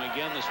this game.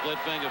 Again, the split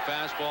finger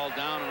fastball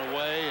down and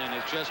away, and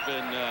it's just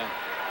been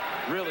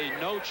really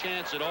no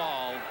chance at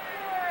all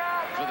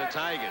for the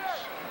Tigers.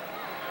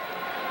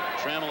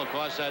 Trammell, of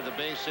course, had the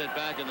base hit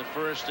back in the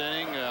first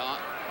inning.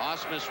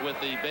 Osmus with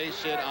the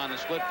base hit on the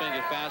split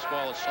finger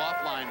fastball, a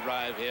soft line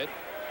drive hit.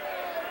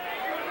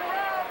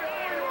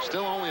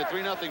 Still only a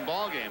 3-0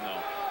 ball game,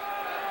 though.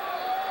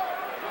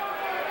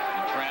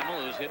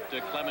 Trammell, who's hit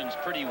Clemens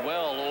pretty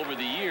well over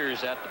the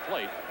years at the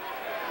plate.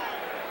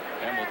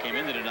 Trammell came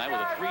into tonight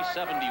with a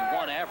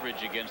 .371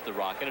 average against the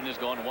Rocket and has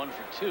gone 1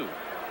 for 2.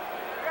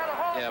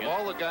 Yeah, of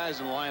all the guys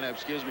in the lineup,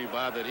 excuse me,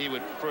 Bob, that he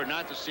would prefer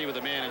not to see with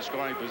a man in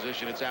scoring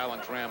position, it's Alan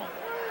Trammell.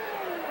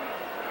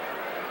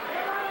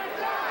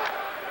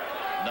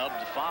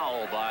 Nubbed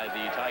foul by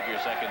the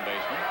Tigers' second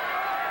baseman.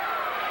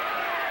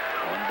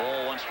 1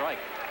 ball, 1 strike.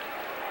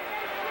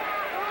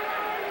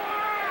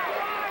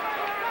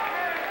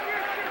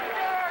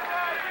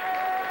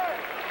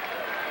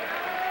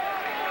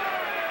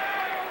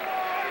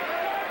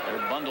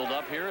 Bundled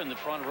up here in the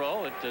front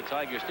row at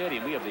Tiger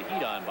Stadium. We have the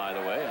heat on, by the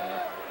way, in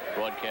the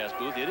broadcast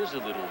booth. It is a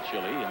little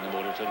chilly in the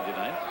Motor City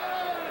tonight.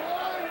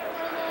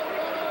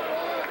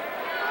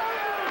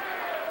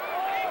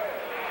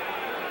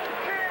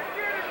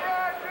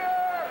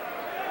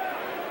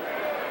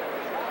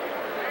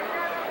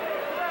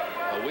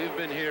 Well, we've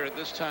been here at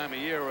this time of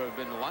year. We've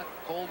been a lot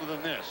colder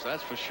than this,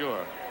 that's for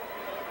sure.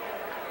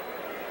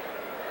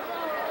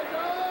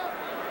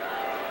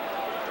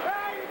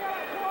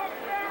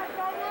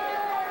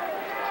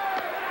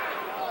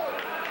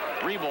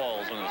 3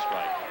 balls and a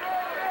strike.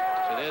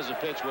 So there's a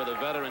pitch where the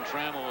veteran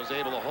Trammell was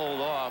able to hold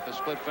off a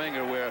split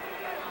finger where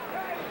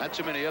not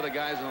too many other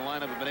guys in the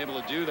lineup have been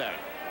able to do that.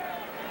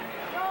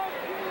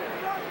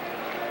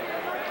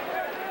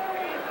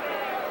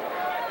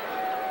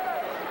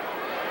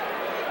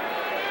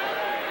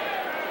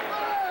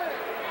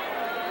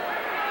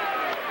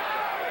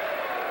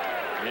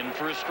 In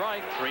for a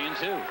strike,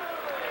 3-2.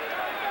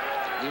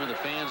 Even the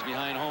fans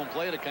behind home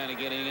plate are kind of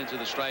getting into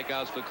the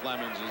strikeouts for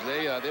Clemens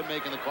as they're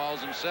making the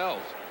calls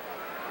themselves.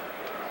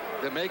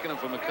 They're making them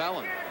for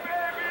McCullen.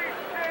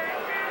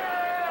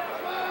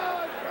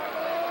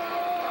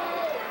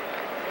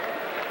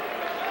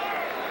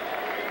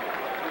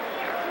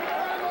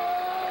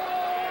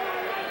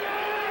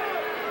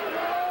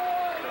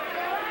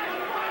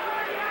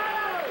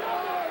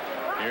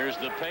 Here's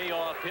the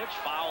payoff pitch,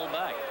 foul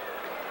back.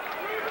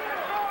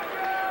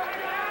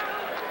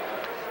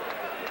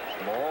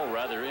 Small,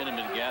 rather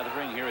intimate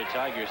gathering here at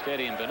Tiger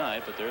Stadium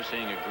tonight, but they're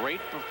seeing a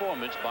great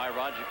performance by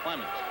Roger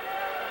Clemens.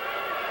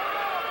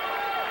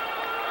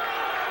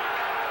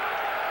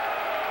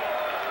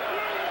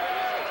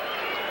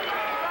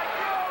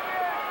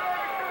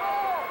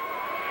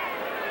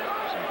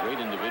 Some great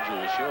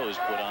individual shows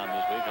put on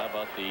this week. How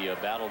about the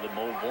battle that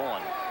Mo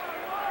Vaughn,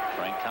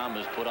 Frank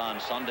Thomas put on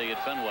Sunday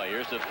at Fenway.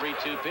 Here's the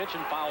 3-2 pitch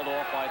and fouled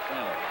off by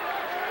Trammell.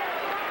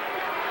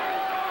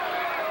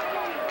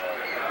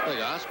 I think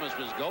Osmus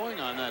was going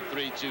on that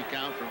 3-2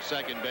 count from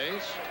second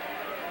base.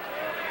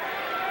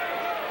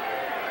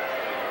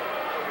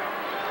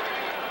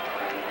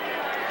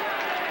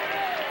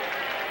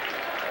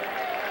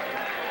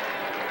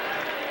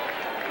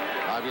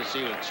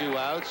 Obviously, with 2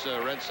 outs,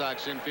 Red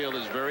Sox infield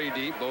is very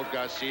deep. Both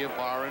Garcia,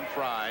 Parr, and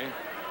Fry.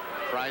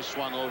 Fry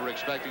swung over,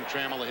 expecting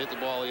Trammell to hit the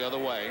ball the other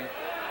way.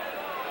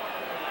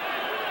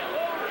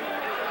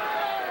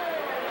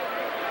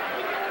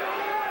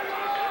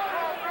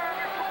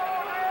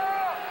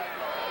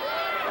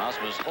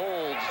 Osmus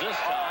holds this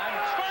time.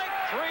 Strike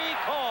 3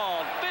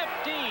 called.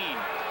 15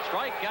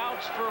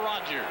 strikeouts for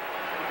Roger.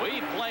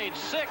 We played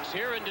 6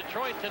 here in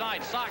Detroit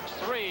tonight. Sox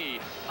 3,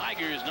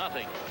 Tigers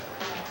nothing.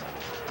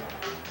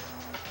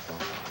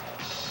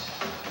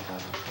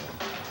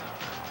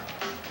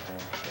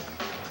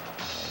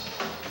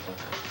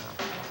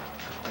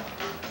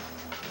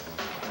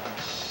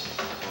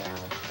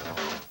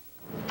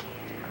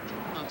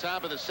 On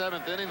top of the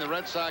 7th inning, the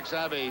Red Sox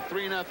have a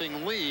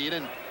 3-0 lead,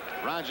 and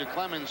Roger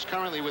Clemens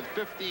currently with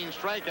 15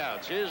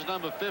 strikeouts. Here's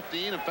number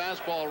 15, a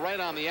fastball right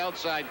on the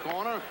outside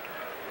corner.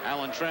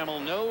 Alan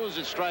Trammell knows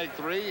it's strike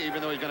 3,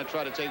 even though he's going to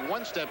try to take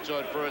 1 step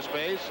toward first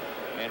base.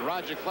 And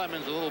Roger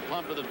Clemens, a little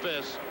pump of the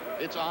fist.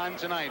 It's on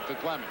tonight for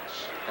Clemens.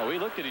 Well, we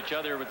looked at each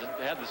other,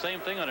 had the same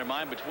thing on our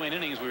mind between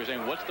innings. We were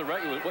saying, what's the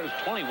record?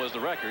 20 was the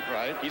record.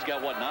 Right. He's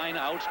got, what, 9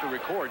 outs to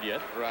record yet.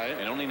 Right.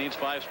 And only needs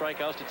 5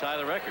 strikeouts to tie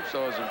the record.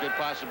 So it's a good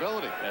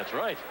possibility. That's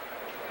right.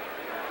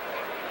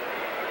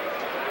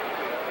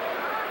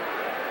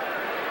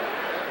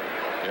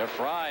 Jeff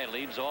Fry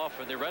leads off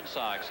for the Red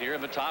Sox here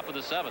in the top of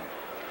the 7th.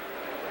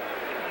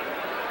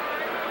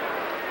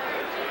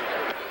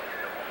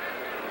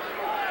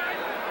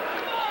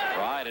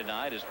 Fry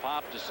tonight has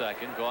popped to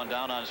second, gone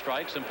down on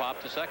strikes, and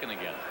popped to second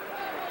again.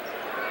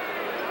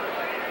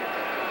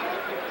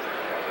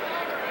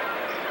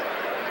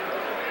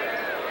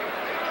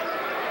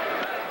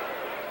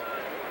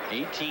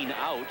 18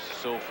 outs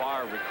so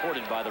far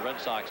recorded by the Red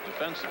Sox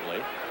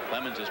defensively.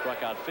 Clemens has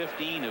struck out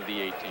 15 of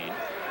the 18.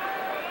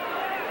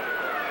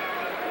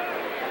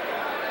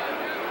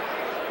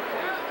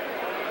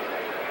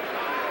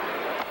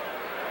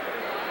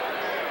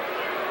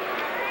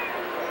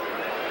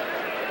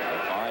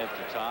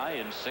 Tie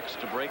and 6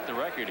 to break the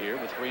record here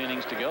with 3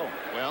 innings to go.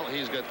 Well,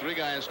 he's got 3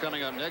 guys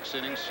coming up next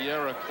inning,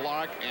 Sierra,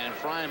 Clark, and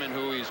Fryman,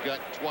 who he's got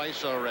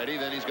twice already.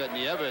 Then he's got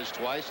Nieves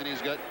twice, and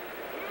he's got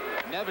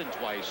Nevin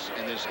twice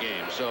in this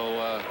game.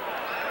 So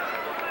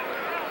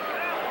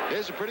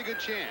there's a pretty good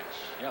chance.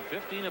 Yeah,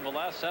 15 of the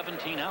last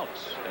 17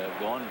 outs have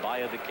gone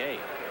via the K.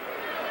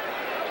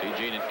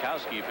 C.J.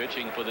 Nitkowski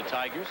pitching for the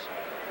Tigers.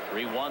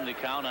 3-1 the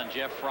count on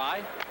Jeff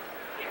Fry.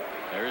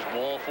 There's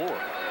ball 4.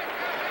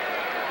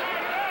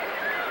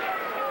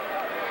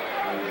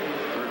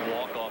 Third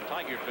walk-off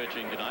Tiger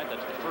pitching tonight.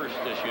 That's the first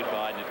issued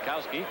by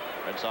Nitkowski.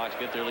 Red Sox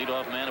get their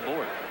leadoff man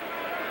aboard.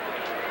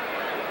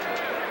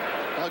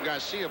 Well,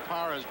 Garcia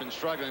Parra has been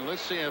struggling.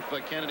 Let's see if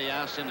Kennedy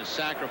asks him to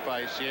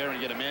sacrifice here and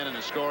get a man in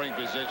a scoring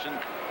position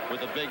with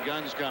the big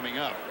guns coming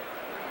up.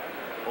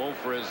 0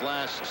 for his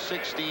last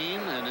 16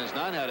 and has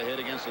not had a hit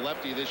against a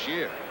lefty this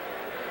year.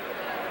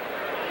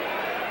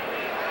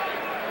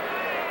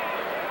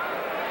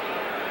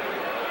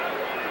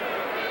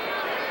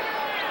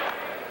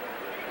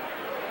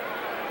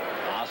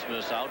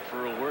 Osmus out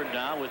for a word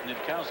now with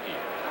Nitkowski.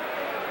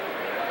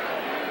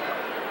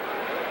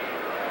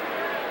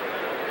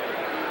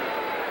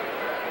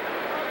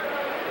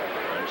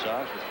 Red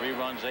Sox with 3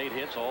 runs, 8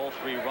 hits, all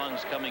 3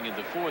 runs coming in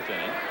the 4th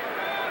inning.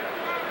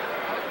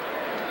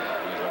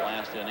 It was the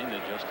last inning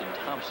that Justin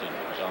Thompson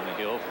was on the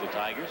hill for the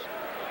Tigers.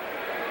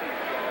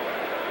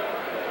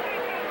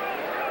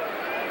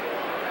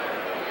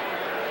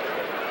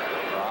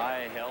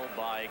 Fry held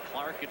by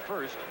Clark at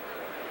first.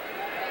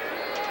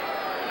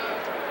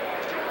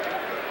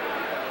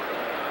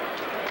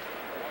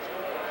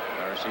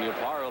 Garcia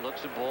Parra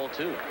looks at ball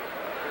 2.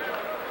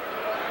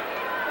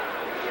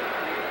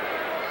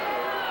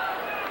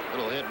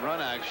 Little hit and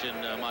run action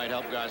might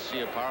help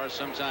Garcia Parra.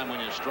 Sometime when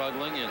you're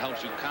struggling, it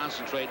helps you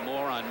concentrate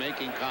more on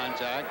making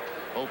contact,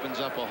 opens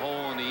up a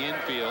hole in the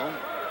infield.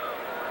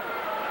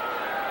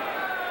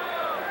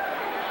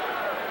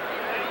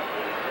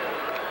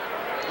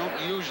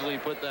 Don't usually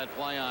put that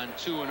fly on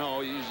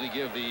 2-0. You usually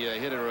give the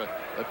hitter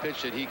a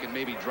pitch that he can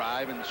maybe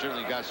drive, and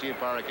certainly Garcia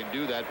Parra can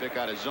do that, pick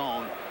out a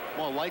zone.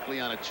 More likely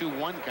on a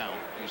 2-1 count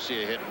you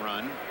see a hit and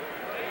run.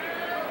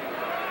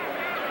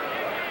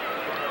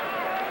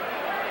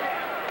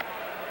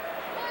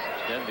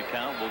 Instead the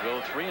count will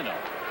go 3-0.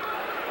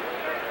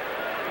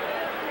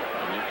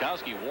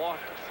 Nitkowski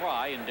walked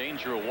Fry, in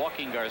danger of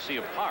walking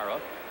Garcia Parra.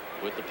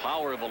 With the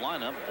power of a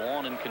lineup,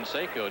 Vaughn and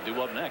Canseco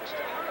due up next.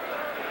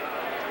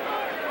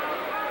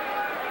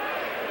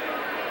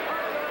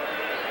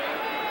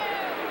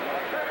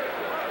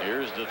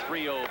 Here's the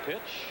 3-0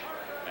 pitch.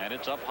 And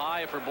it's up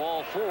high for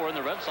ball 4, and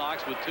the Red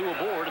Sox with 2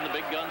 aboard, and the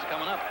big guns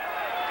coming up.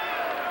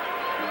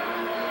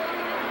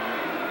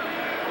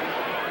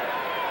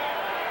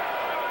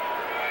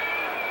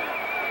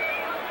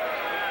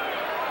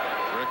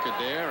 Rick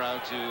Adair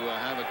out to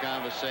have a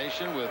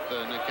conversation with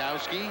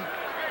Nitkowski.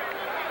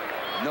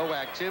 No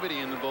activity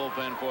in the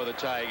bullpen for the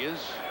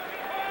Tigers.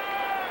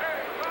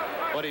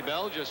 Buddy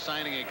Bell just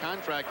signing a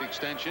contract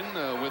extension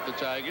with the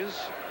Tigers.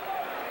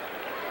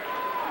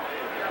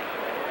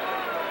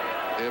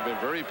 They've been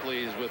very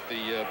pleased with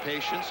the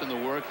patience and the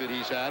work that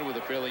he's had with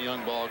a fairly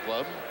young ball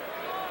club.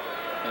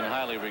 And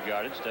highly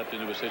regarded. Stepped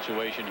into a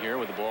situation here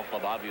with the ball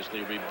club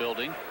obviously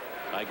rebuilding.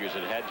 Tigers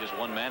had had just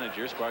one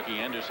manager, Sparky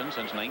Anderson,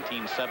 since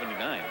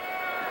 1979.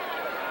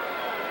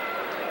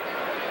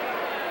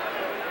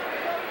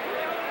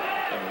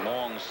 A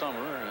long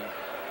summer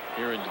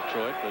here in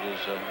Detroit, but as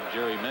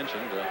Jerry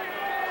mentioned,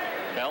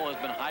 Bell has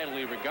been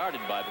highly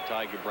regarded by the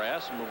Tiger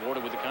brass and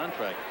rewarded with a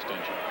contract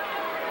extension.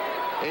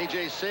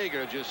 A.J.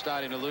 Sager just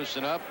starting to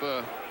loosen up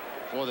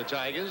for the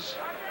Tigers.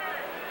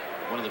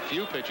 One of the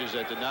few pitches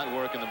that did not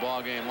work in the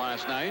ball game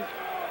last night.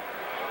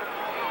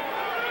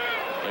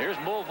 Here's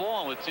Mo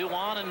Vaughn with 2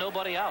 on and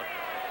nobody out.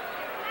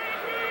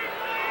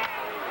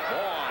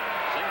 Vaughn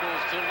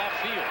singles to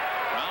left field.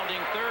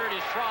 Rounding third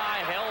is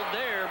Fry, held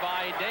there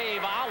by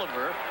Dave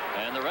Oliver.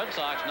 And the Red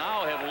Sox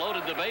now have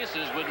loaded the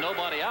bases with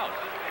nobody out.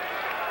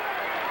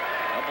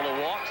 A couple of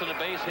walks and a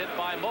base hit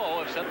by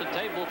Mo have set the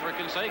table for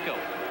Canseco.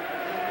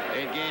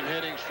 8-game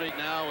hitting streak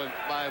now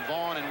by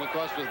Vaughn, and of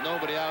course with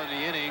nobody out in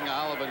the inning,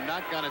 Oliver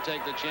not going to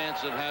take the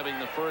chance of having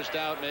the first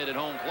out made at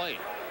home plate.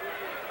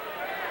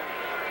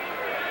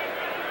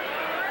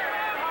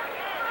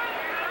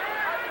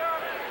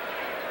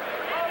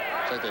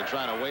 Looks like they're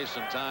trying to waste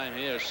some time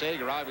here.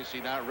 Sager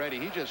obviously not ready.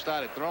 He just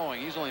started throwing.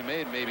 He's only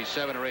made maybe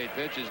 7 or 8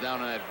 pitches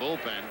down in that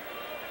bullpen.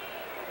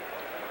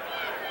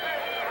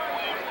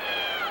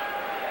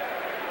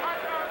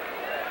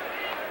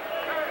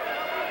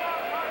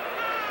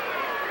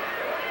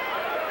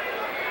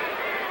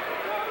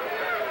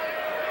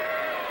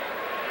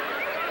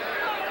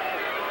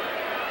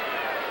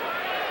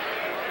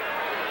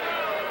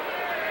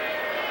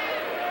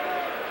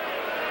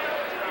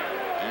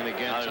 And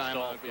again,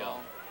 timeout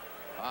call.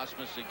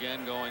 Osmus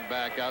again going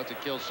back out to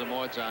kill some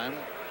more time.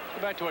 Let's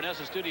go back to our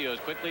Nessa studios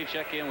quickly.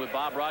 Check in with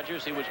Bob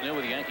Rogers. See what's new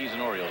with the Yankees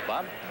and Orioles.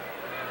 Bob?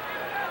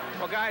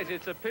 Well, guys,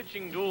 it's a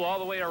pitching duel all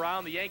the way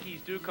around. The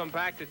Yankees do come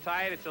back to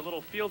tie it. It's a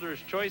little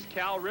fielder's choice.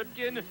 Cal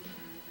Ripken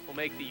will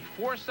make the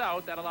force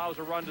out. That allows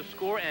a run to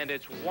score, and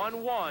it's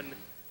 1-1.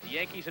 The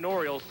Yankees and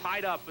Orioles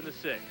tied up in the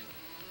 6th.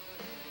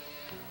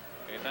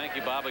 Okay, thank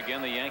you, Bob.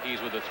 Again, the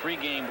Yankees with a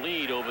 3-game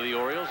lead over the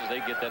Orioles as they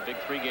get that big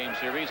 3-game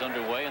series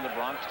underway in the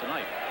Bronx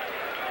tonight.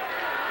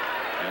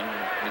 And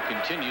we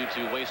continue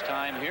to waste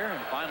time here.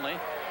 And finally,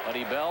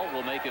 Buddy Bell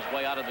will make his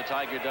way out of the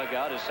Tiger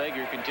dugout as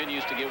Sager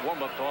continues to get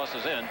warm-up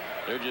tosses in.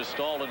 They're just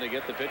stalling to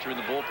get the pitcher in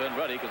the bullpen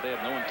ready because they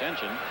have no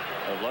intention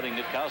of letting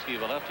Nitkowski,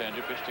 the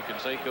left-hander, pitch to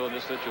Canseco in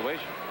this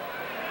situation.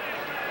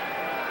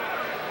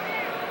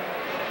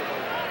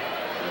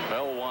 And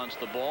Bell wants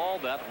the ball.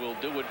 That will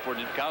do it for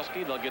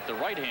Nitkowski. They'll get the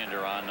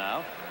right-hander on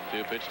now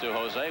to pitch to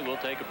Jose. We'll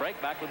take a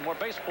break. Back with more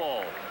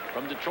baseball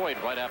from Detroit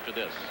right after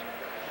this.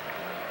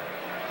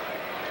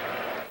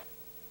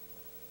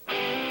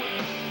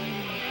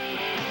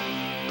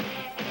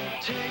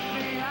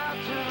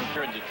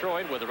 Here in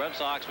Detroit, where the Red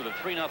Sox with a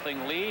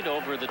 3-0 lead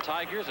over the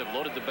Tigers have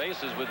loaded the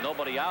bases with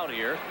nobody out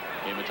here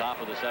in the top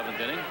of the 7th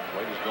inning.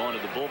 White is going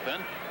to the bullpen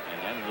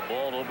and handed the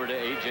ball over to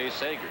A.J.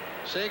 Sager.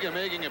 Sager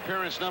making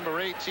appearance number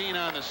 18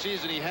 on the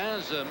season. He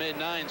has made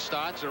 9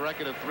 starts, a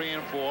record of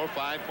 3-4,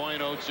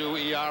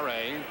 5.02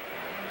 ERA,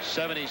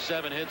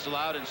 77 hits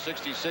allowed in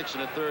 66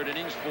 in the 3rd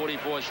innings,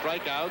 44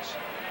 strikeouts,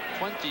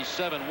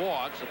 27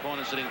 walks.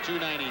 Opponents hitting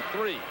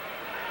 .293.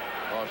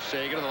 Off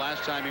Sager. The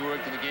last time he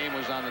worked in the game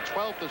was on the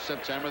 12th of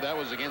September. That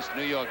was against the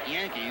New York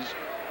Yankees.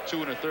 2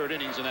 1/3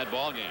 innings in that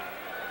ball game.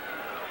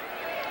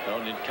 Well,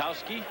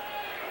 Nitkowski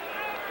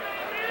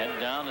head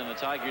down in the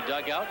Tiger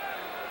dugout.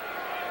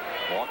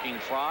 Walking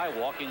Fry,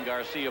 walking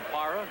Garcia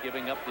Parra,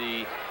 giving up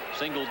the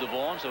single to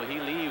Vaughn, so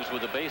he leaves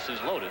with the bases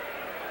loaded.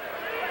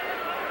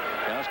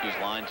 Nitkowski's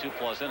line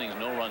 2+ innings,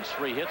 no runs,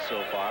 3 hits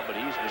so far, but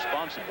he's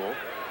responsible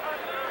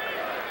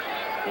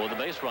for the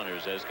base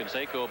runners as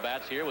Canseco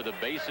bats here with the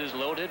bases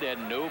loaded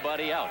and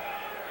nobody out.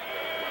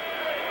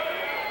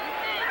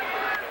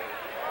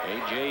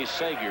 A.J.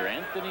 Sager,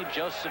 Anthony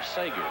Joseph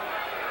Sager,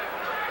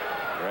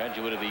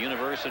 graduate of the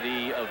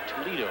University of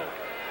Toledo,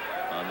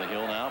 on the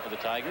hill now for the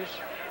Tigers.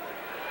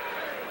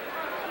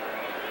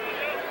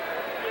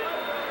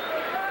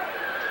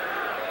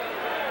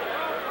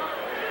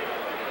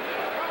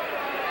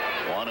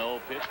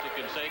 Pitch to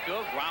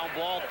Canseco, ground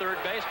ball,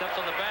 3rd base, steps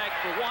on the bag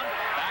for 1.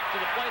 Back to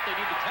the plate. They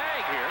need to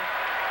tag here.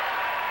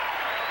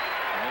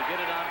 And they get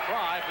it on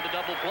Fry for the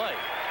double play.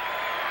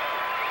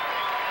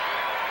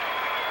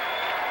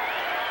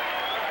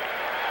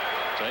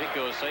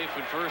 Canseco safe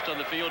at first on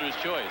the fielder's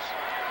choice.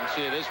 You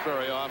see this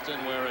very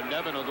often where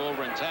Nevin will go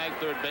over and tag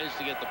 3rd base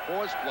to get the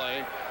force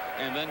play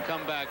and then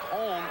come back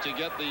home to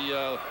get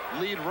the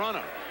lead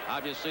runner.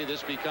 Obviously,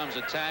 this becomes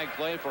a tag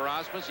play for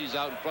Osmus. He's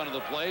out in front of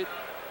the plate.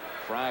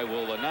 Fry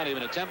will not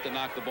even attempt to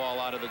knock the ball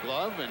out of the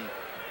glove, and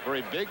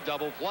very big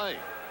double play.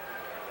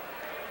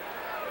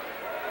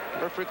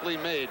 Perfectly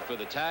made for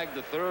the tag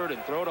to 3rd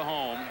and throw to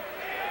home.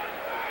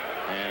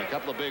 And a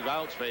couple of big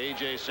outs for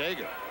A.J.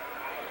 Sager.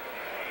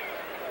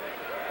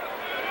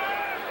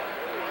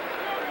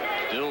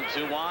 Still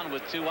 2 on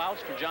with 2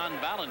 outs for John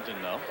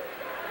Valentin, though.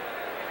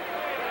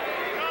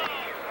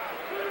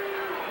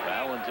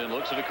 Valentin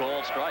looks at a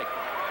called strike.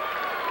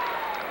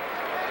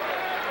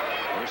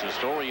 There's the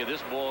story of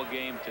this ball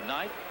game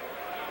tonight.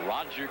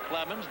 Roger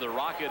Clemens, the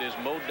Rocket, has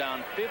mowed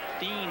down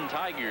 15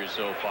 Tigers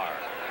so far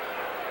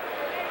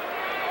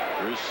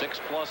through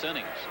 6+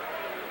 innings.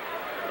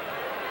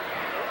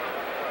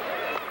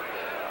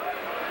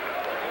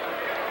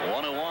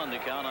 One 1 to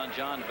count on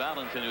John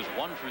Valentin, who's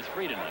 1 for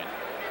 3 tonight.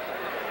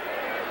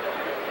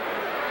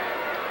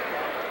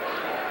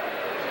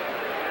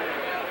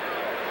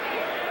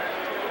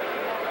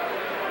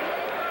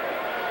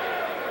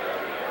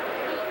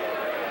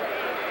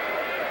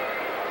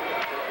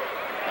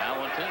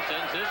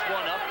 Sends this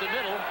one up the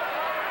middle.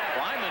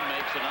 Wyman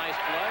makes a nice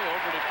play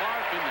over to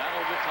Clark, and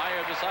that'll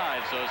retire the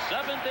side. So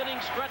 7th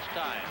inning stretch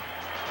time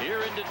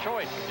here in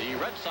Detroit. The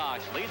Red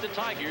Sox lead the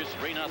Tigers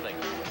 3-0.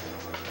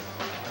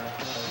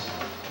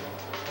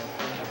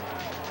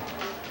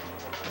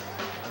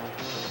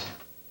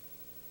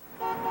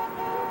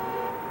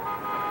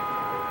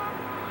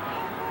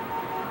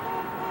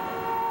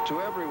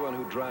 To everyone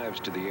who drives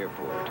to the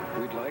airport,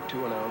 we'd like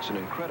to announce an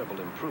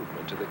incredible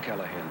improvement to the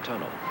Callahan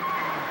Tunnel.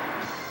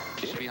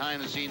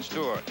 Behind-the-scenes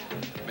tour.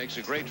 Makes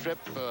a great trip,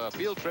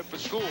 field trip for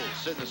schools.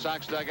 Sit in the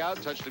Sox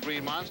dugout, touch the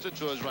Green Monster.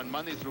 Tours run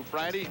Monday through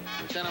Friday,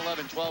 10,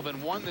 11, 12,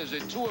 and 1. There's a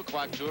 2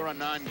 o'clock tour on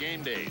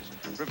non-game days.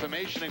 For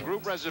information and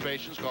group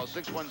reservations, call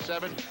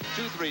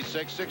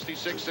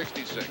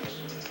 617-236-6666.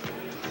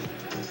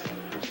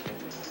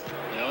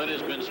 You know, it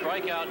has been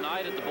strikeout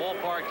night at the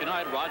ballpark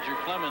tonight. Roger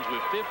Clemens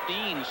with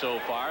 15 so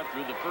far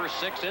through the first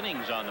 6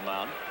 innings on the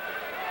mound.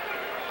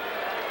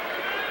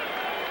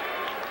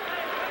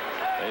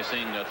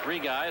 Facing three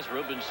guys,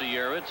 Ruben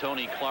Sierra,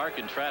 Tony Clark,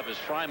 and Travis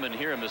Fryman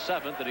here in the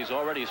seventh, that he's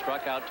already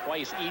struck out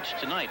twice each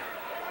tonight.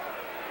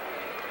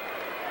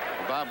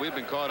 Well, Bob, we've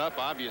been caught up,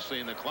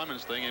 obviously, in the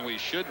Clemens thing, and we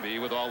should be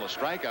with all the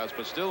strikeouts,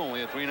 but still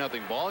only a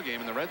 3-0 ball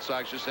game, and the Red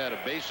Sox just had a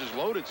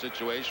bases-loaded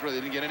situation where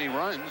they didn't get any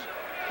runs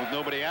with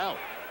nobody out.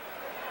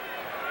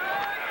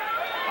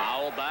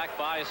 Foul back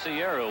by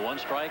Sierra. 1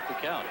 strike to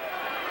count.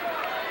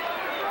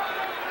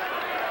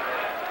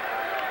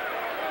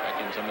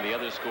 Some of the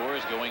other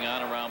scores going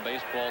on around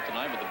baseball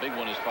tonight, but the big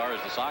one as far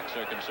as the Sox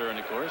are concerned,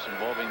 of course,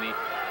 involving the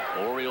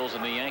Orioles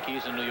and the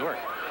Yankees in New York.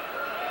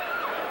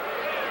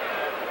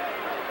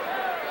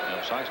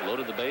 The Sox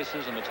loaded the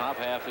bases in the top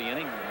half of the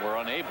inning, were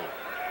unable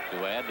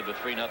to add to the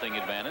 3-0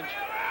 advantage.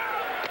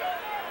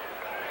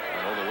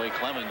 Although the way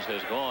Clemens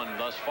has gone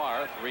thus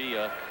far, 3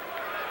 at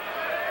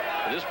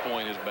this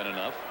point has been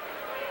enough.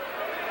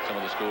 Some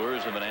of the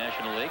scores in the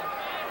National League.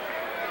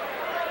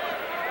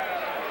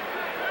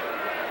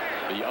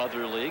 The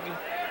other league.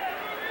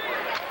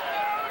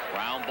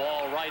 Ground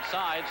ball right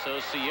side, so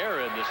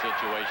Sierra in this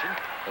situation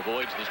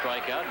avoids the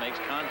strikeout, makes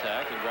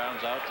contact, and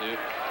grounds out to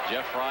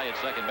Jeff Fry at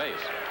second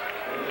base.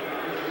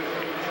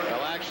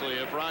 Well, actually,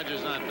 if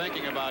Rogers not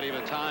thinking about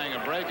even tying or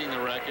breaking the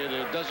record,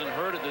 it doesn't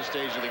hurt at this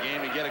stage of the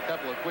game to get a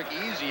couple of quick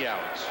easy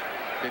outs.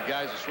 Get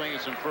guys to swing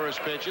at some first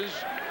pitches.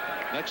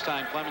 Next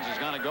time Clemens is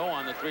going to go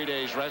on the 3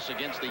 days rest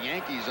against the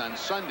Yankees on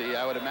Sunday,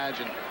 I would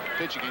imagine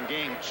pitching in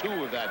game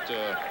 2 of that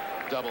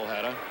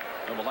doubleheader.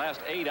 And the last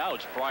 8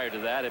 outs prior to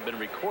that had been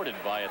recorded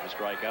by the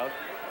strikeout.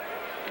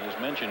 He was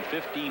mentioned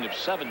 15 of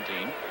 17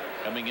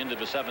 coming into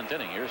the 7th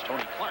inning. Here's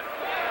Tony Clark.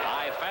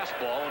 High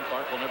fastball, and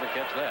Clark will never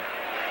catch that.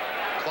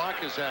 Clark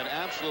has had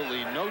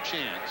absolutely no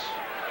chance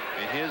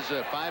in his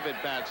 5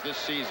 at-bats this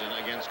season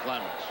against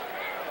Clemens.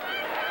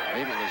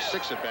 Maybe there's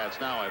 6 at-bats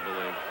now, I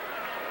believe.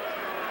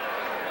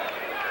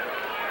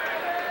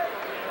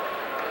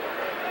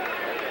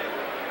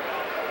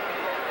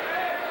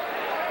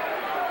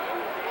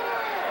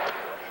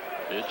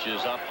 Pitch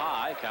is up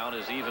high. Count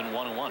is even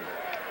 1-1.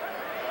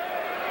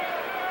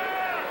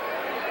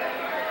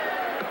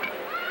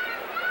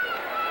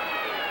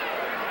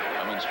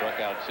 Clemens struck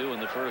out 2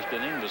 in the first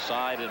inning, the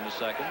side in the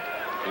second,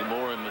 2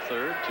 more in the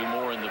third, 2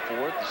 more in the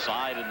fourth, the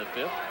side in the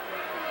fifth,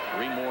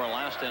 3 more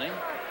last inning.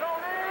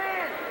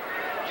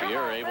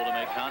 Sierra able to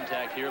make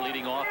contact here,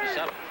 leading off the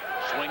 7th.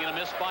 Swing and a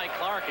miss by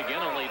Clark.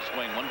 Again, a late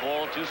swing. 1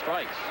 ball, 2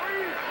 strikes.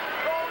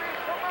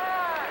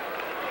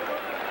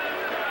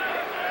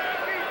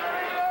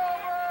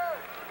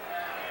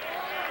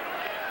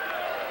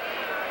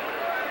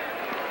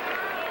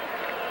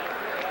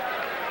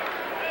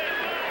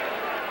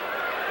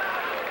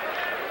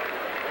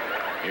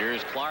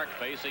 Here's Clark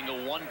facing a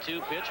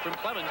 1-2 pitch from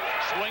Clemens.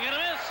 Swing and a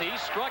miss. He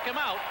struck him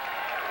out.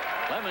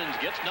 Clemens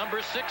gets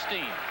number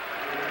 16.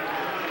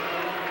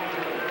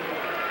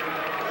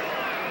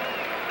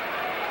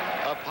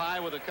 Up high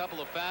with a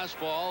couple of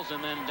fastballs,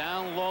 and then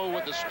down low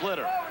with the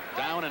splitter.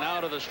 Down and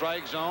out of the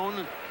strike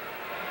zone.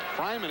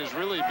 Fryman has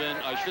really been,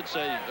 I should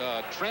say,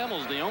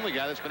 Trammell's the only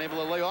guy that's been able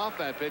to lay off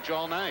that pitch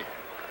all night.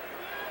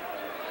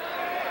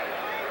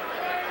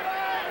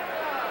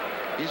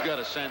 He's got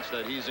a sense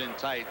that he's in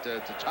tight to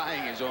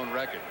tying his own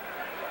record.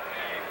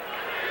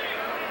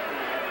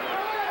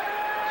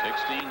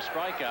 16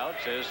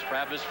 strikeouts as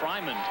Travis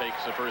Fryman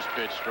takes the first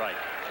pitch strike.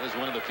 This is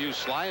one of the few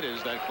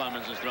sliders that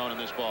Clemens has thrown in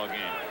this ball game.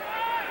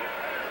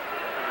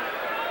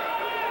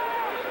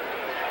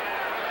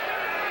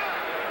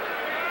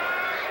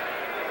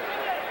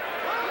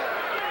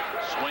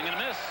 Swing and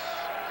a miss.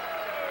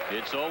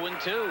 It's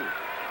 0-2.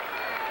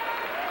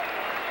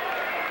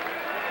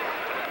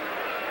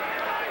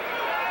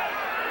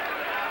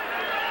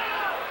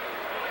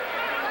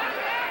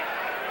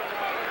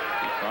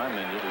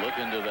 Fryman just look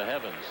into the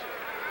heavens,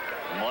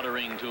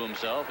 muttering to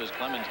himself as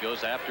Clemens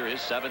goes after his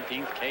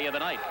 17th K of the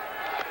night.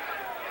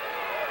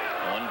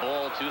 1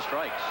 ball, 2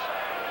 strikes.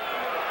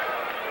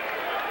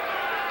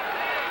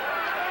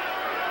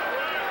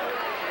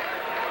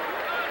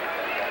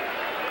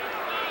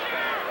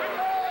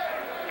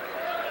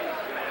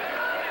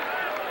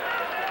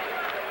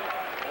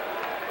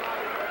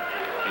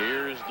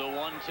 Here's the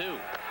 1-2.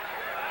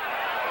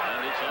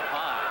 And it's up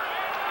high.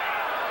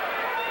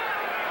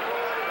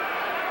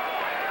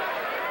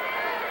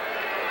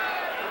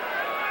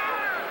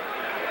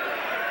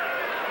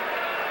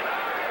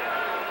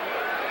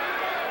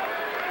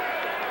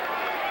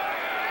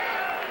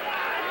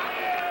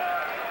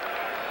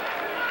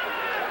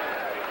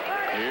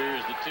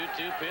 Here's the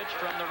 2-2 pitch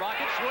from the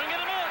Rocket. Swing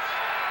and a miss.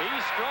 He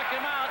struck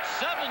him out.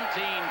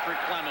 17 for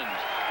Clemens.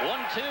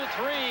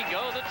 1-2-3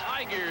 go the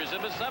Tigers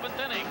in the 7th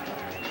inning.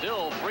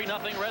 Still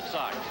 3-0 Red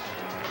Sox.